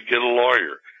 and you'd get a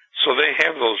lawyer. So they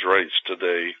have those rights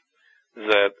today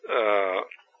that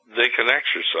they can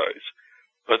exercise.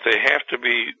 But they have to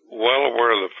be well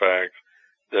aware of the fact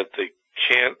that they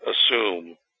can't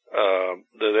assume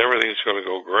that everything's going to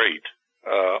go great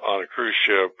on a cruise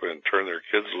ship and turn their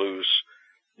kids loose.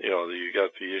 You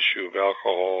got the issue of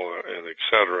alcohol and et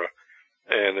cetera.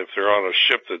 And if they're on a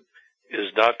ship that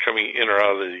is not coming in or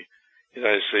out of the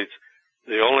United States,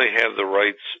 they only have the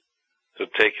rights to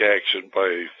take action by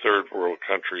a third world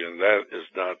country, and that is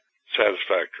not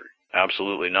satisfactory.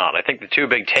 Absolutely not. I think the two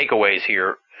big takeaways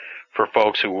here for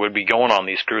folks who would be going on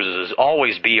these cruises is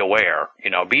always be aware.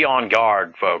 Be on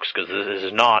guard, folks, because this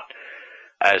is not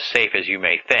as safe as you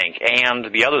may think.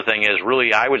 And the other thing is,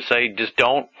 really, I would say, just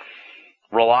don't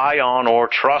rely on or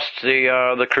trust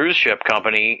the cruise ship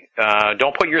company.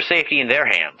 Don't put your safety in their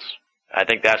hands. I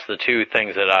think that's the two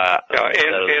things that are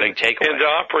the big takeaway. And to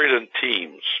operate in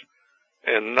teams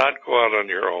and not go out on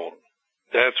your own.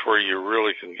 That's where you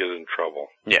really can get in trouble.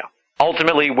 Yeah.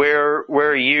 Ultimately, where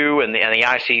are you and the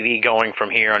ICV going from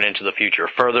here and into the future?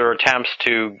 Further attempts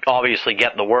to obviously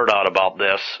get the word out about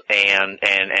this and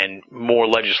more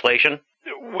legislation?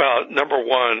 Well, number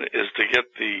one is to get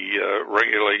the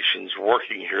regulations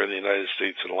working here in the United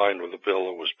States in line with the bill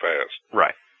that was passed.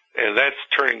 Right. And that's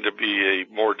turning to be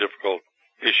a more difficult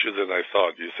issue than I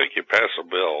thought. You think you pass a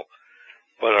bill,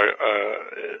 but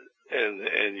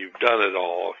and you've done it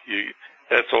all.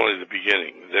 That's only the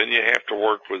beginning. Then you have to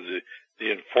work with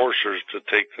the enforcers to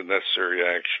take the necessary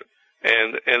action.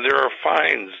 And there are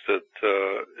fines that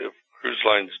if cruise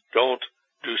lines don't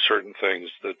do certain things,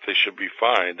 that they should be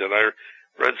fined. And I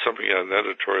read something on an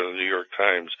editorial in the New York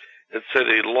Times. It said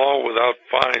a law without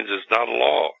fines is not a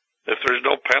law if there's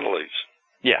no penalties.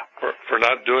 Yeah. For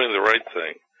not doing the right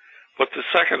thing. But the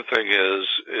second thing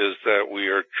is that we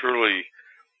are truly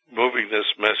moving this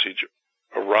message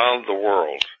around the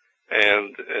world,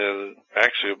 and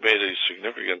actually have made a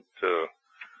significant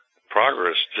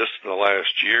progress just in the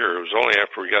last year. It was only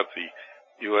after we got the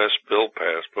U.S. bill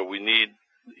passed, but we need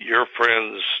your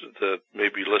friends that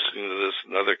may be listening to this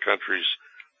in other countries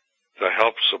to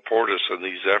help support us in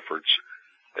these efforts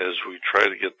as we try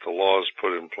to get the laws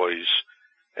put in place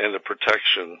and the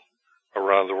protection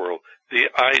around the world. The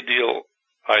ideal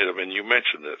item, and you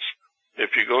mentioned this,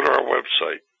 if you go to our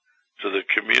website, to the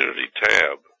community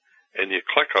tab, and you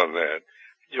click on that,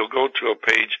 you'll go to a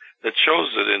page that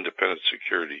shows that independent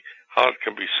security, how it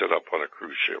can be set up on a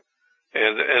cruise ship.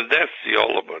 And that's the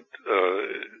ultimate,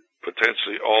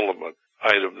 potentially ultimate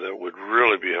item that would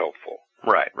really be helpful.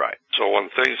 Right. So when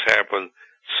things happen,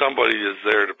 somebody is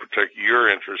there to protect your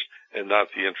interest and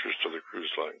not the interest of the cruise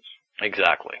lines.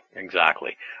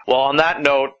 Exactly. Well, on that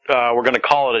note, we're going to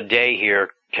call it a day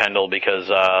here, Kendall, because,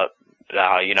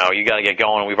 you got to get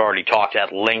going. We've already talked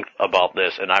at length about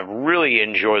this, and I've really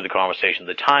enjoyed the conversation.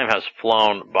 The time has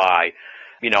flown by.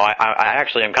 I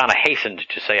actually am kind of hastened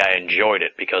to say I enjoyed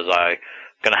it, because I'm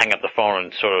going to hang up the phone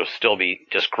and sort of still be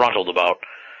disgruntled about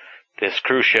this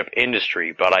cruise ship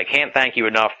industry. But I can't thank you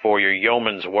enough for your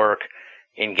yeoman's work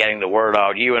in getting the word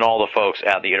out, you and all the folks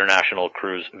at the International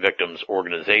Cruise Victims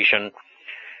Organization.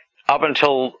 Up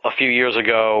until a few years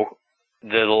ago,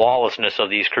 the lawlessness of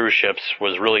these cruise ships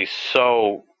was really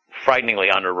so frighteningly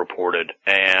underreported,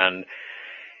 and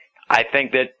I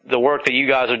think that the work that you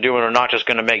guys are doing are not just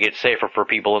going to make it safer for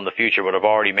people in the future, but have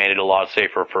already made it a lot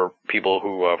safer for people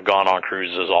who have gone on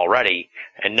cruises already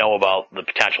and know about the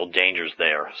potential dangers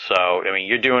there. So,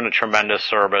 you're doing a tremendous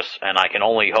service, and I can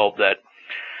only hope that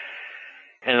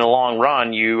in the long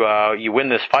run you win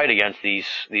this fight against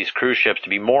these cruise ships to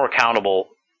be more accountable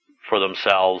for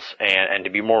themselves and to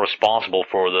be more responsible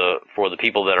for the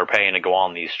people that are paying to go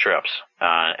on these trips.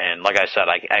 And like I said,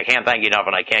 I can't thank you enough,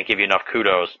 and I can't give you enough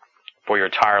kudos for your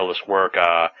tireless work,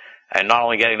 and not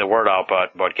only getting the word out,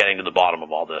 but getting to the bottom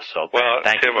of all this. So,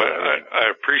 thank Tim, you. I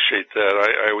appreciate that.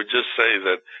 I would just say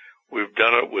that we've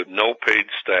done it with no paid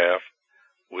staff,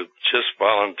 with just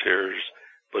volunteers,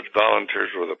 but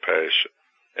volunteers with a passion.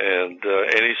 And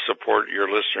any support your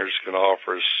listeners can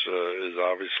offer us is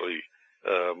obviously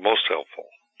most helpful.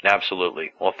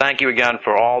 Absolutely. Well, thank you again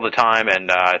for all the time,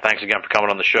 and thanks again for coming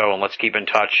on the show, and let's keep in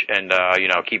touch and,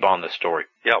 keep on this story.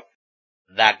 Yep.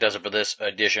 That does it for this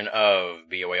edition of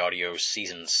BOA Audio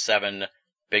Season 7.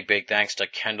 Big thanks to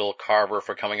Kendall Carver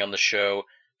for coming on the show,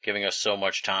 giving us so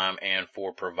much time, and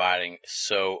for providing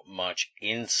so much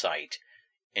insight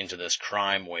into this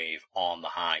crime wave on the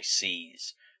high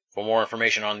seas. For more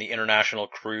information on the International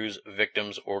Cruise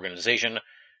Victims Organization,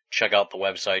 check out the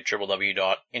website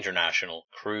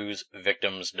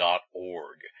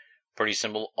www.internationalcruisevictims.org. Pretty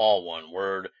simple, all one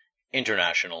word,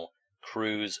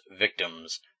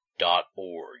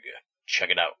 internationalcruisevictims.org.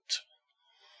 Check it out.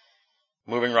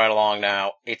 Moving right along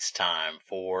now, it's time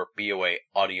for BOA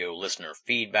Audio listener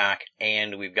feedback,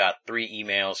 and we've got 3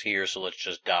 emails here, so let's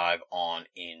just dive on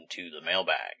into the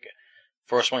mailbag.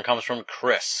 First one comes from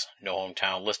Chris, no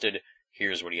hometown listed.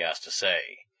 Here's what he has to say.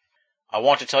 I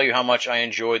want to tell you how much I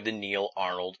enjoyed the Neil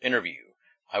Arnold interview.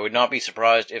 I would not be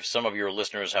surprised if some of your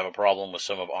listeners have a problem with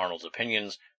some of Arnold's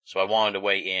opinions, so I wanted to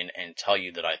weigh in and tell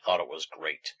you that I thought it was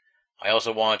great. I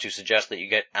also wanted to suggest that you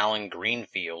get Alan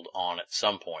Greenfield on at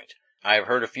some point. I have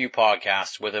heard a few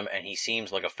podcasts with him, and he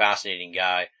seems like a fascinating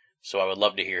guy, so I would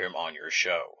love to hear him on your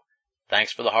show.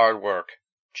 Thanks for the hard work.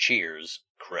 Cheers,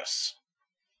 Chris.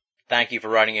 Thank you for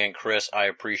writing in, Chris. I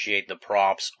appreciate the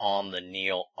props on the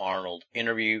Neil Arnold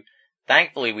interview.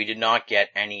 Thankfully, we did not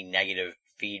get any negative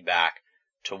feedback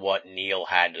to what Neil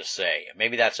had to say.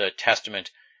 Maybe that's a testament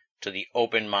to the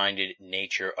open-minded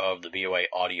nature of the BOA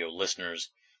Audio listeners,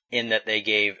 in that they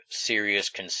gave serious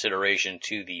consideration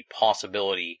to the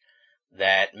possibility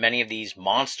that many of these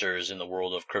monsters in the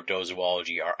world of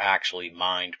cryptozoology are actually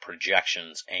mind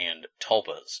projections and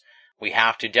tulpas. We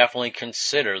have to definitely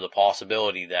consider the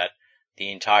possibility that the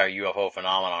entire UFO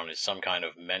phenomenon is some kind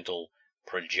of mental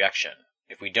projection.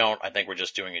 If we don't, I think we're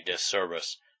just doing a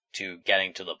disservice to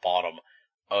getting to the bottom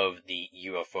of the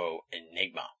UFO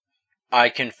enigma. I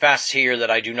confess here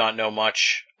that I do not know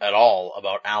much at all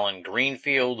about Alan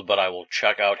Greenfield, but I will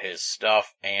check out his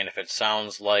stuff, and if it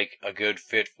sounds like a good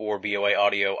fit for BOA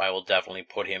Audio, I will definitely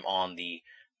put him on the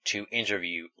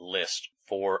to-interview list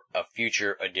for a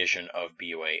future edition of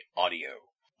BOA Audio.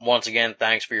 Once again,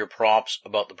 thanks for your props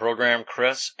about the program,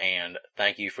 Chris, and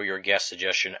thank you for your guest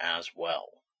suggestion as well.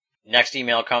 Next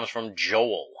email comes from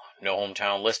Joel, no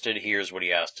hometown listed. Here's what he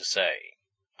has to say.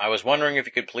 I was wondering if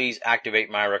you could please activate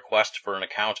my request for an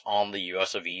account on the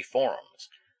US of E forums.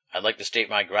 I'd like to state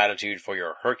my gratitude for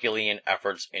your Herculean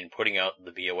efforts in putting out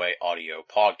the BOA Audio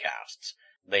podcasts.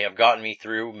 They have gotten me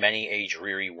through many a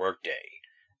dreary workday,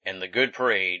 and the Good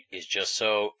Parade is just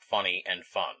so funny and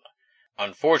fun.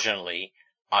 Unfortunately,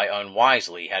 I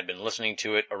unwisely had been listening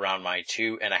to it around my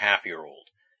 2.5-year-old,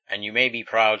 and you may be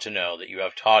proud to know that you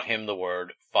have taught him the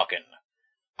word fuckin'.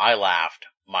 I laughed.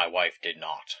 My wife did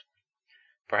not.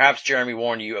 Perhaps Jeremy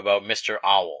warned you about Mr.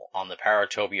 Owl on the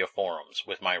Paratopia forums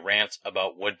with my rants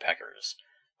about woodpeckers.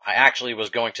 I actually was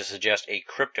going to suggest a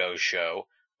crypto show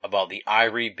about the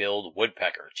ivory-billed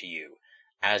woodpecker to you,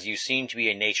 as you seem to be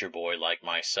a nature boy like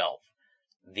myself.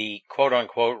 The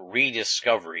quote-unquote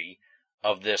rediscovery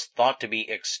of this thought-to-be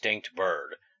extinct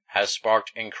bird has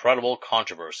sparked incredible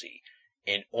controversy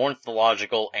in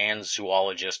ornithological and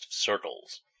zoologist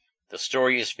circles. The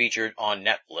story is featured on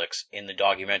Netflix in the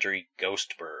documentary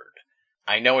Ghost Bird.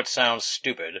 I know it sounds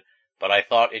stupid, but I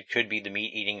thought it could be the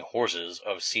meat-eating horses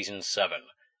of Season 7,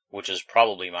 which is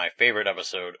probably my favorite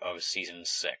episode of Season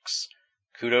 6.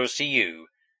 Kudos to you.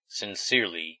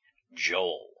 Sincerely,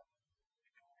 Joel.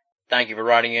 Thank you for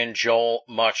writing in, Joel.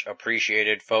 Much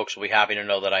appreciated. Folks will be happy to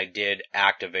know that I did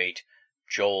activate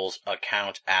Joel's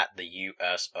account at the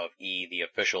US of E, the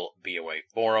official BOA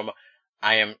forum.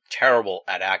 I am terrible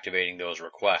at activating those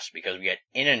requests because we get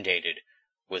inundated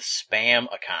with spam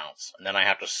accounts, and then I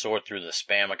have to sort through the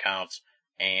spam accounts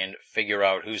and figure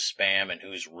out who's spam and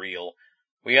who's real.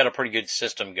 We got a pretty good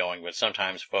system going, but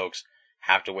sometimes folks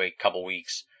have to wait a couple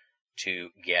weeks to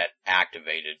get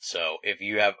activated. So if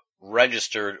you have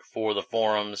registered for the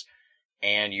forums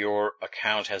and your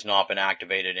account has not been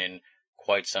activated in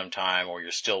quite some time, or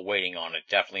you're still waiting on it,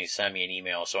 definitely send me an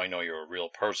email so I know you're a real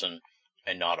person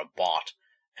and not a bot,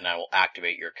 and I will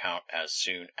activate your account as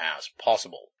soon as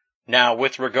possible. Now,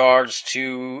 with regards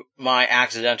to my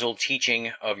accidental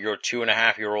teaching of your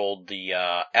 2.5-year-old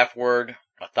the F word,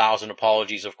 1,000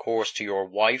 apologies, of course, to your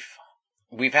wife.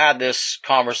 We've had this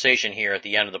conversation here at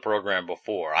the end of the program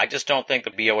before. I just don't think the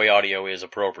BOA audio is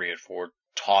appropriate for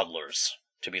toddlers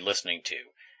to be listening to,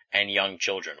 and young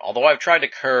children. Although I've tried to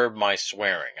curb my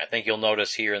swearing. I think you'll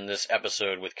notice here in this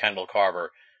episode with Kendall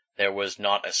Carver, there was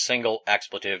not a single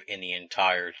expletive in the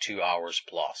entire 2 hours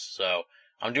plus. So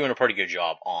I'm doing a pretty good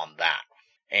job on that.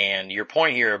 And your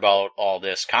point here about all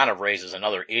this kind of raises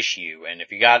another issue. And if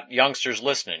you got youngsters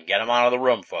listening, get them out of the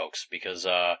room, folks, because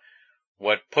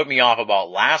what put me off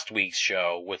about last week's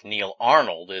show with Neil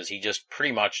Arnold is he just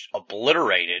pretty much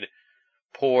obliterated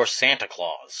poor Santa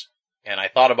Claus. And I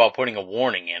thought about putting a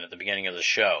warning in at the beginning of the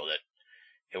show that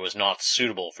it was not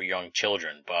suitable for young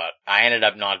children, but I ended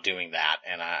up not doing that.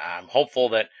 And I'm hopeful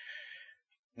that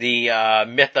the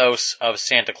mythos of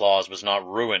Santa Claus was not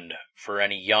ruined for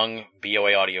any young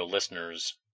BOA audio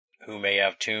listeners who may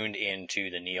have tuned into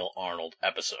the Neil Arnold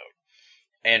episode.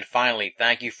 And finally,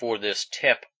 thank you for this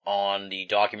tip on the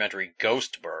documentary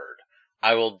Ghost Bird.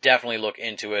 I will definitely look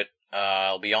into it.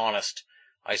 I'll be honest,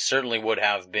 I certainly would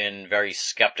have been very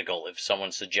skeptical if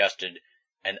someone suggested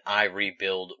an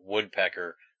ivory-billed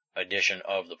woodpecker edition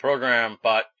of the program,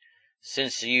 but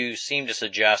since you seem to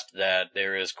suggest that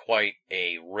there is quite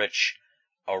a rich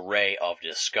array of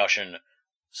discussion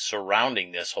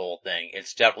surrounding this whole thing,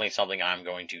 it's definitely something I'm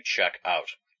going to check out.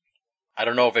 I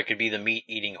don't know if it could be the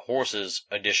meat-eating horses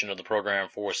edition of the program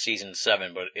for Season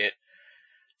 7, but it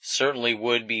certainly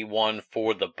would be one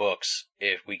for the books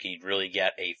if we could really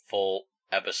get a full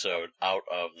episode out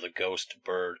of the Ghost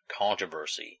Bird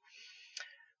controversy.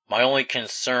 My only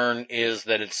concern is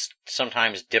that it's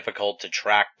sometimes difficult to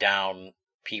track down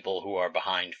people who are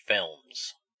behind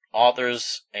films.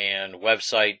 Authors and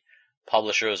website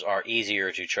publishers are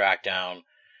easier to track down.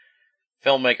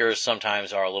 Filmmakers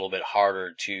sometimes are a little bit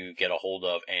harder to get a hold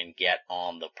of and get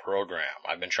on the program.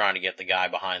 I've been trying to get the guy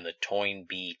behind the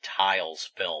Toynbee Tiles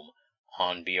film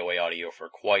on BOA Audio for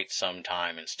quite some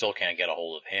time and still can't get a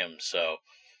hold of him, so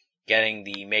getting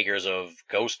the makers of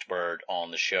Ghost Bird on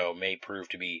the show may prove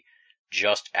to be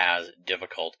just as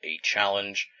difficult a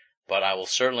challenge, but I will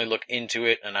certainly look into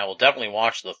it, and I will definitely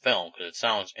watch the film because it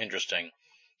sounds interesting,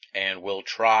 and we'll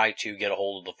try to get a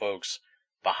hold of the folks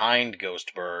behind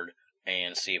Ghost Bird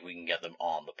and see if we can get them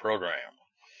on the program.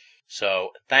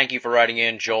 So, thank you for writing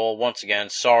in, Joel. Once again,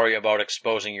 sorry about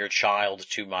exposing your child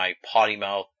to my potty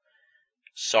mouth.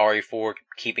 Sorry for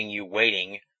keeping you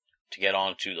waiting to get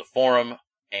onto the forum,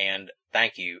 and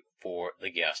thank you for the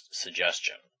guest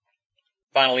suggestion.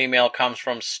 Final email comes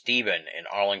from Steven in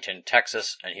Arlington,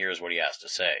 Texas, and here's what he has to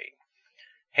say.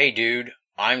 Hey dude,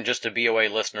 I'm just a BOA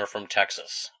listener from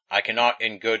Texas. I cannot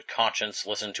in good conscience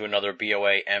listen to another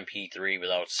BOA MP3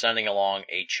 without sending along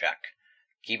a check.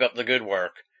 Keep up the good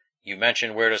work. You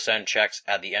mentioned where to send checks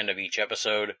at the end of each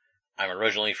episode. I'm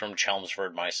originally from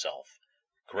Chelmsford myself.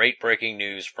 Great breaking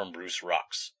news from Bruce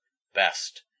Rux.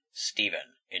 Best,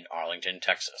 Steven in Arlington,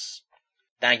 Texas.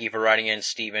 Thank you for writing in,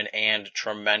 Stephen, and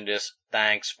tremendous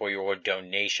thanks for your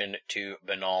donation to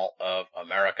Binnall of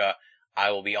America. I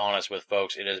will be honest with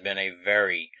folks, it has been a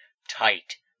very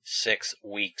tight 6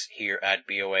 weeks here at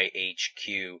BOA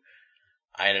HQ.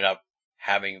 I ended up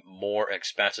having more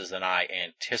expenses than I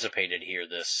anticipated here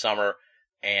this summer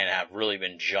and have really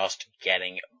been just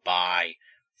getting by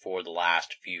for the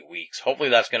last few weeks. Hopefully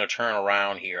that's going to turn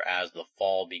around here as the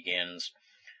fall begins,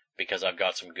 because I've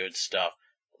got some good stuff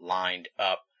lined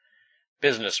up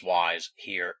business-wise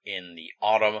here in the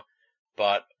autumn.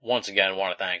 But once again, I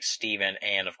want to thank Stephen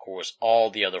and, of course, all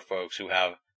the other folks who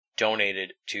have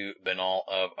donated to Binnall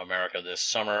of America this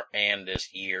summer and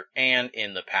this year and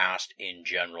in the past in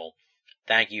general.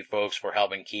 Thank you, folks, for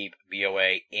helping keep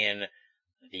BOA in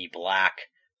the black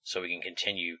so we can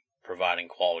continue providing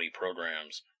quality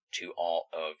programs to all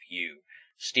of you.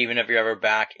 Stephen, if you're ever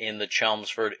back in the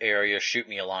Chelmsford area, shoot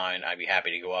me a line. I'd be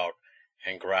happy to go out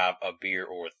and grab a beer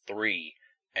or 3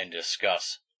 and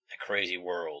discuss the crazy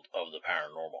world of the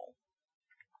paranormal.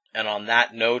 And on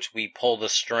that note, we pull the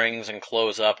strings and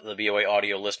close up the BOA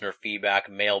Audio Listener Feedback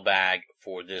mailbag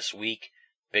for this week.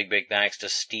 Big thanks to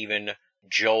Stephen,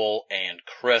 Joel, and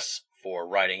Chris for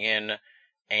writing in.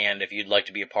 And if you'd like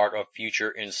to be a part of future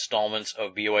installments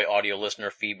of BOA Audio Listener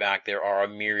Feedback, there are a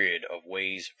myriad of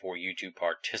ways for you to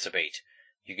participate.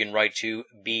 You can write to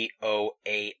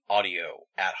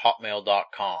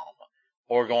boaaudio@hotmail.com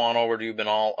or go on over to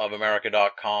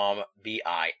binnallofamerica.com,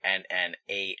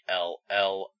 BINNALL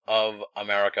of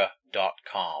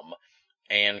America.com,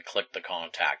 and click the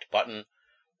contact button.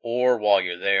 Or while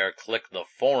you're there, click the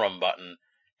forum button,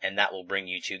 and that will bring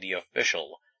you to the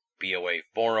official BOA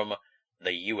forum,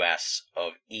 the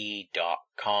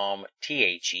usofe.com,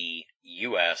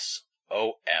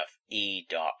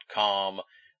 THEUSOFE.com.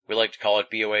 We like to call it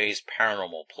BOA's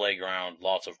Paranormal Playground.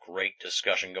 Lots of great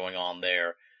discussion going on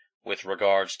there with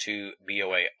regards to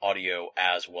BOA audio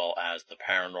as well as the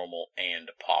paranormal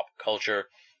and pop culture.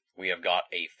 We have got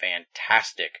a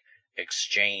fantastic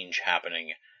exchange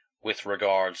happening with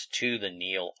regards to the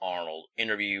Neil Arnold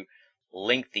interview.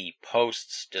 Lengthy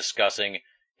posts discussing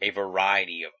a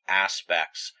variety of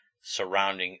aspects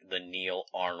surrounding the Neil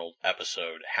Arnold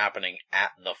episode happening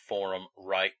at the forum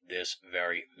right this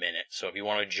very minute. So if you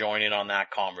want to join in on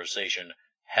that conversation,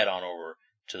 head on over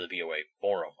to the BOA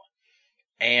forum.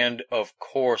 And of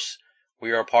course,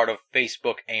 we are a part of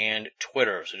Facebook and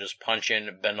Twitter, so just punch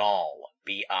in Binnall,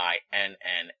 BINNALL,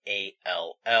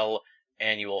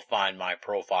 and you will find my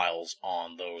profiles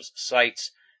on those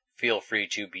sites. Feel free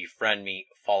to befriend me,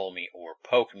 follow me, or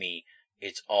poke me.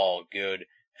 It's all good,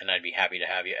 and I'd be happy to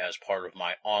have you as part of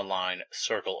my online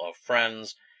circle of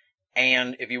friends.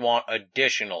 And if you want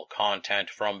additional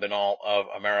content from Binnall of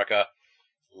America,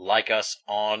 like us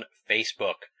on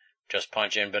Facebook. Just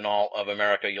punch in Binnall of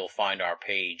America, you'll find our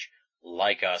page,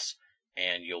 like us,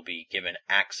 and you'll be given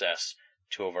access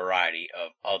to a variety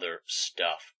of other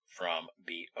stuff from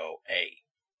BOA.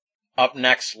 Up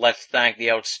next, let's thank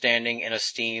the outstanding and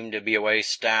esteemed BOA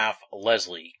staff,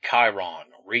 Leslie,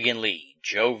 Chiron, Regan Lee,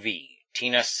 Joe V,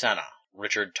 Tina Senna,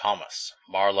 Richard Thomas,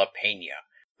 Marla Pena,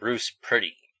 Bruce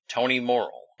Pretty, Tony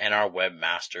Morrill, and our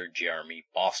webmaster, Jeremy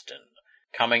Boston.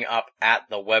 Coming up at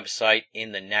the website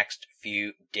in the next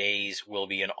few days will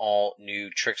be an all-new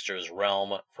Trickster's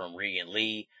Realm from Regan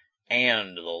Lee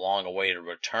and the long-awaited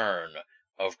return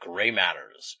of Gray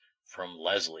Matters from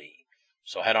Leslie.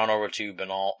 So head on over to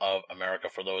Binnall of America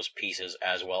for those pieces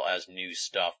as well as new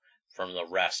stuff from the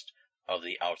rest of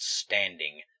the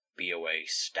outstanding BOA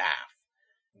staff.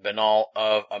 Binnall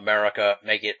of America,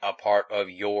 make it a part of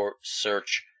your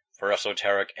search for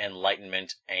esoteric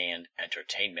enlightenment and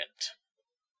entertainment.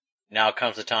 Now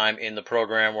comes the time in the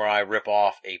program where I rip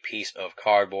off a piece of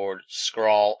cardboard,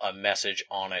 scrawl a message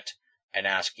on it, and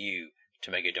ask you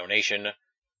to make a donation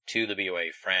to the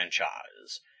BOA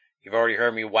franchise. You've already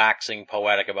heard me waxing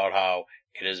poetic about how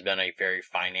it has been a very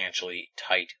financially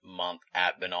tight month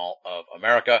at Binnall of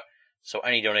America, so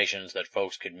any donations that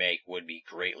folks could make would be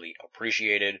greatly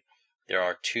appreciated. There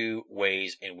are 2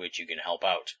 ways in which you can help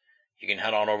out. You can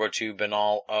head on over to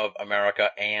Binnall of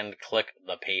America and click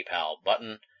the PayPal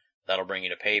button. That'll bring you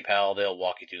to PayPal. They'll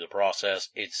walk you through the process.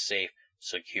 It's safe,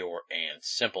 secure, and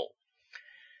simple.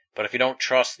 But if you don't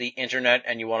trust the internet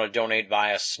and you want to donate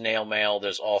via snail mail,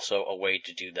 there's also a way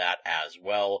to do that as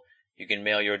well. You can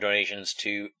mail your donations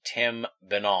to Tim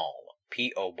Binnall,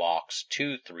 P.O. Box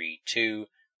 232,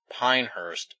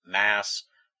 Pinehurst, Mass.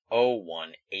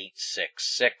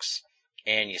 01866,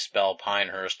 and you spell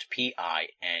Pinehurst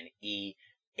Pinehurst.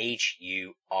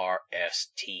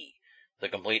 The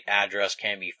complete address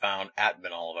can be found at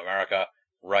Binnall of America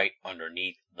right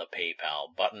underneath the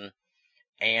PayPal button.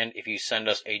 And if you send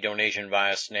us a donation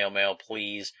via snail mail,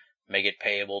 please make it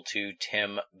payable to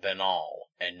Tim Binnall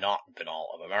and not Binnall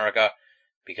of America,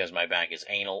 because my bank is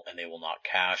anal and they will not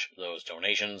cash those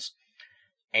donations.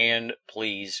 And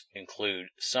please include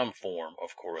some form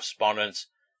of correspondence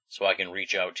so I can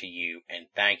reach out to you and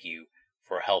thank you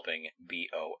for helping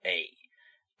BOA.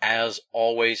 As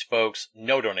always, folks,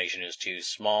 no donation is too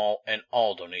small, and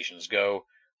all donations go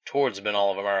towards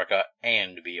Binnall of America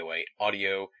and BOA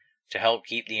Audio to help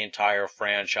keep the entire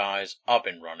franchise up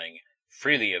and running,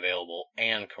 freely available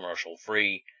and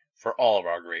commercial-free for all of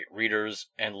our great readers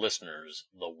and listeners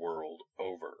the world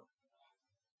over.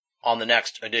 On the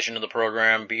next edition of the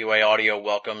program, BOA Audio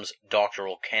welcomes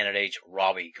doctoral candidate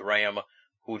Robbie Graham,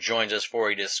 who joins us for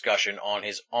a discussion on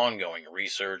his ongoing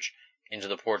research into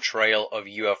the portrayal of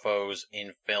UFOs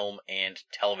in film and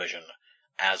television,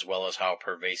 as well as how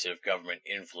pervasive government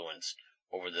influence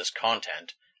over this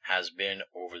content has been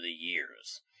over the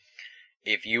years.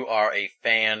 If you are a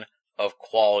fan of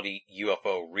quality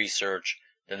UFO research,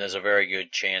 then there's a very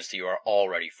good chance that you are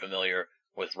already familiar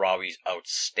with Robbie's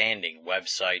outstanding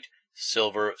website,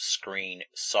 Silver Screen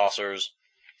Saucers,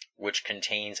 which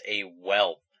contains a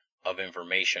wealth of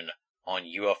information on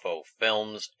UFO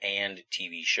films and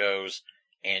TV shows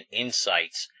and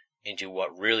insights into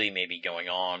what really may be going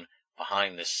on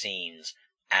behind the scenes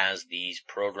as these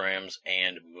programs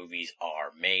and movies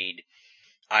are made.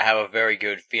 I have a very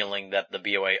good feeling that the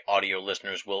BOA Audio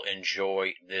listeners will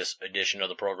enjoy this edition of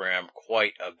the program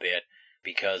quite a bit,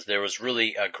 because there was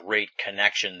really a great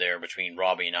connection there between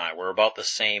Robbie and I. We're about the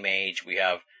same age. We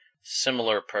have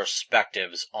similar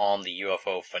perspectives on the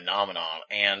UFO phenomenon,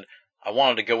 and I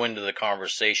wanted to go into the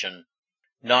conversation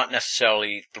not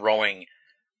necessarily throwing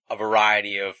a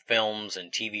variety of films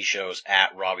and TV shows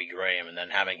at Robbie Graham and then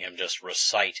having him just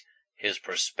recite his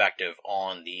perspective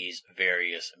on these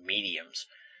various mediums.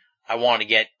 I wanted to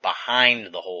get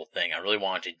behind the whole thing. I really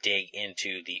wanted to dig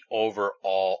into the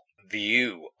overall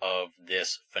view of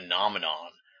this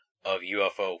phenomenon of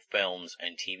UFO films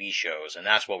and TV shows, and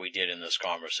that's what we did in this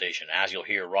conversation. As you'll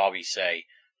hear Robbie say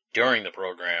during the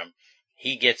program,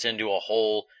 he gets into a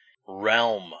whole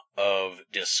realm of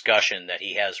discussion that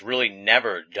he has really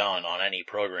never done on any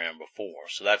program before.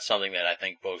 So that's something that I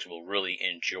think folks will really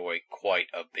enjoy quite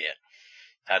a bit.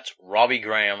 That's Robbie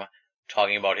Graham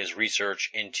talking about his research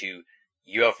into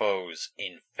UFOs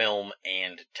in film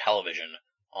and television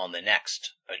on the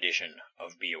next edition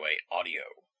of BOA Audio.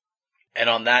 And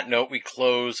on that note, we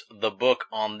close the book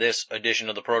on this edition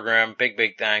of the program.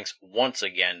 Big thanks once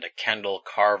again to Kendall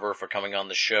Carver for coming on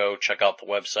the show. Check out the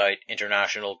website,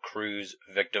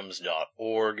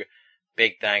 internationalcruisevictims.org.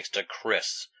 Big thanks to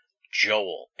Chris,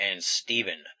 Joel, and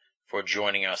Stephen for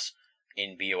joining us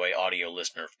in BOA Audio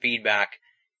listener feedback.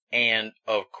 And,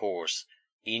 of course,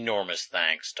 enormous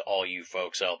thanks to all you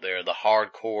folks out there, the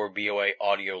hardcore BOA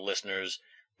Audio listeners,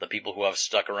 the people who have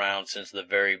stuck around since the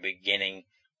very beginning,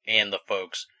 and the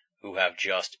folks who have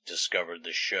just discovered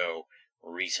the show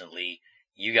recently.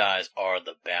 You guys are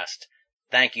the best.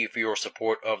 Thank you for your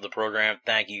support of the program.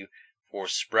 Thank you for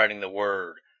spreading the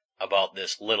word about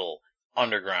this little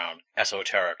underground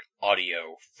esoteric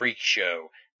audio freak show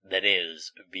that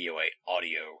is BOA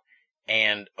Audio.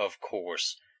 And, of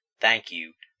course, thank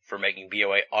you for making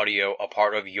BOA Audio a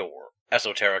part of your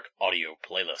esoteric audio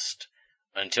playlist.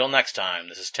 Until next time,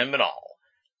 this is Tim Binnall,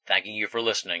 thanking you for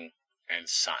listening and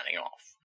signing off.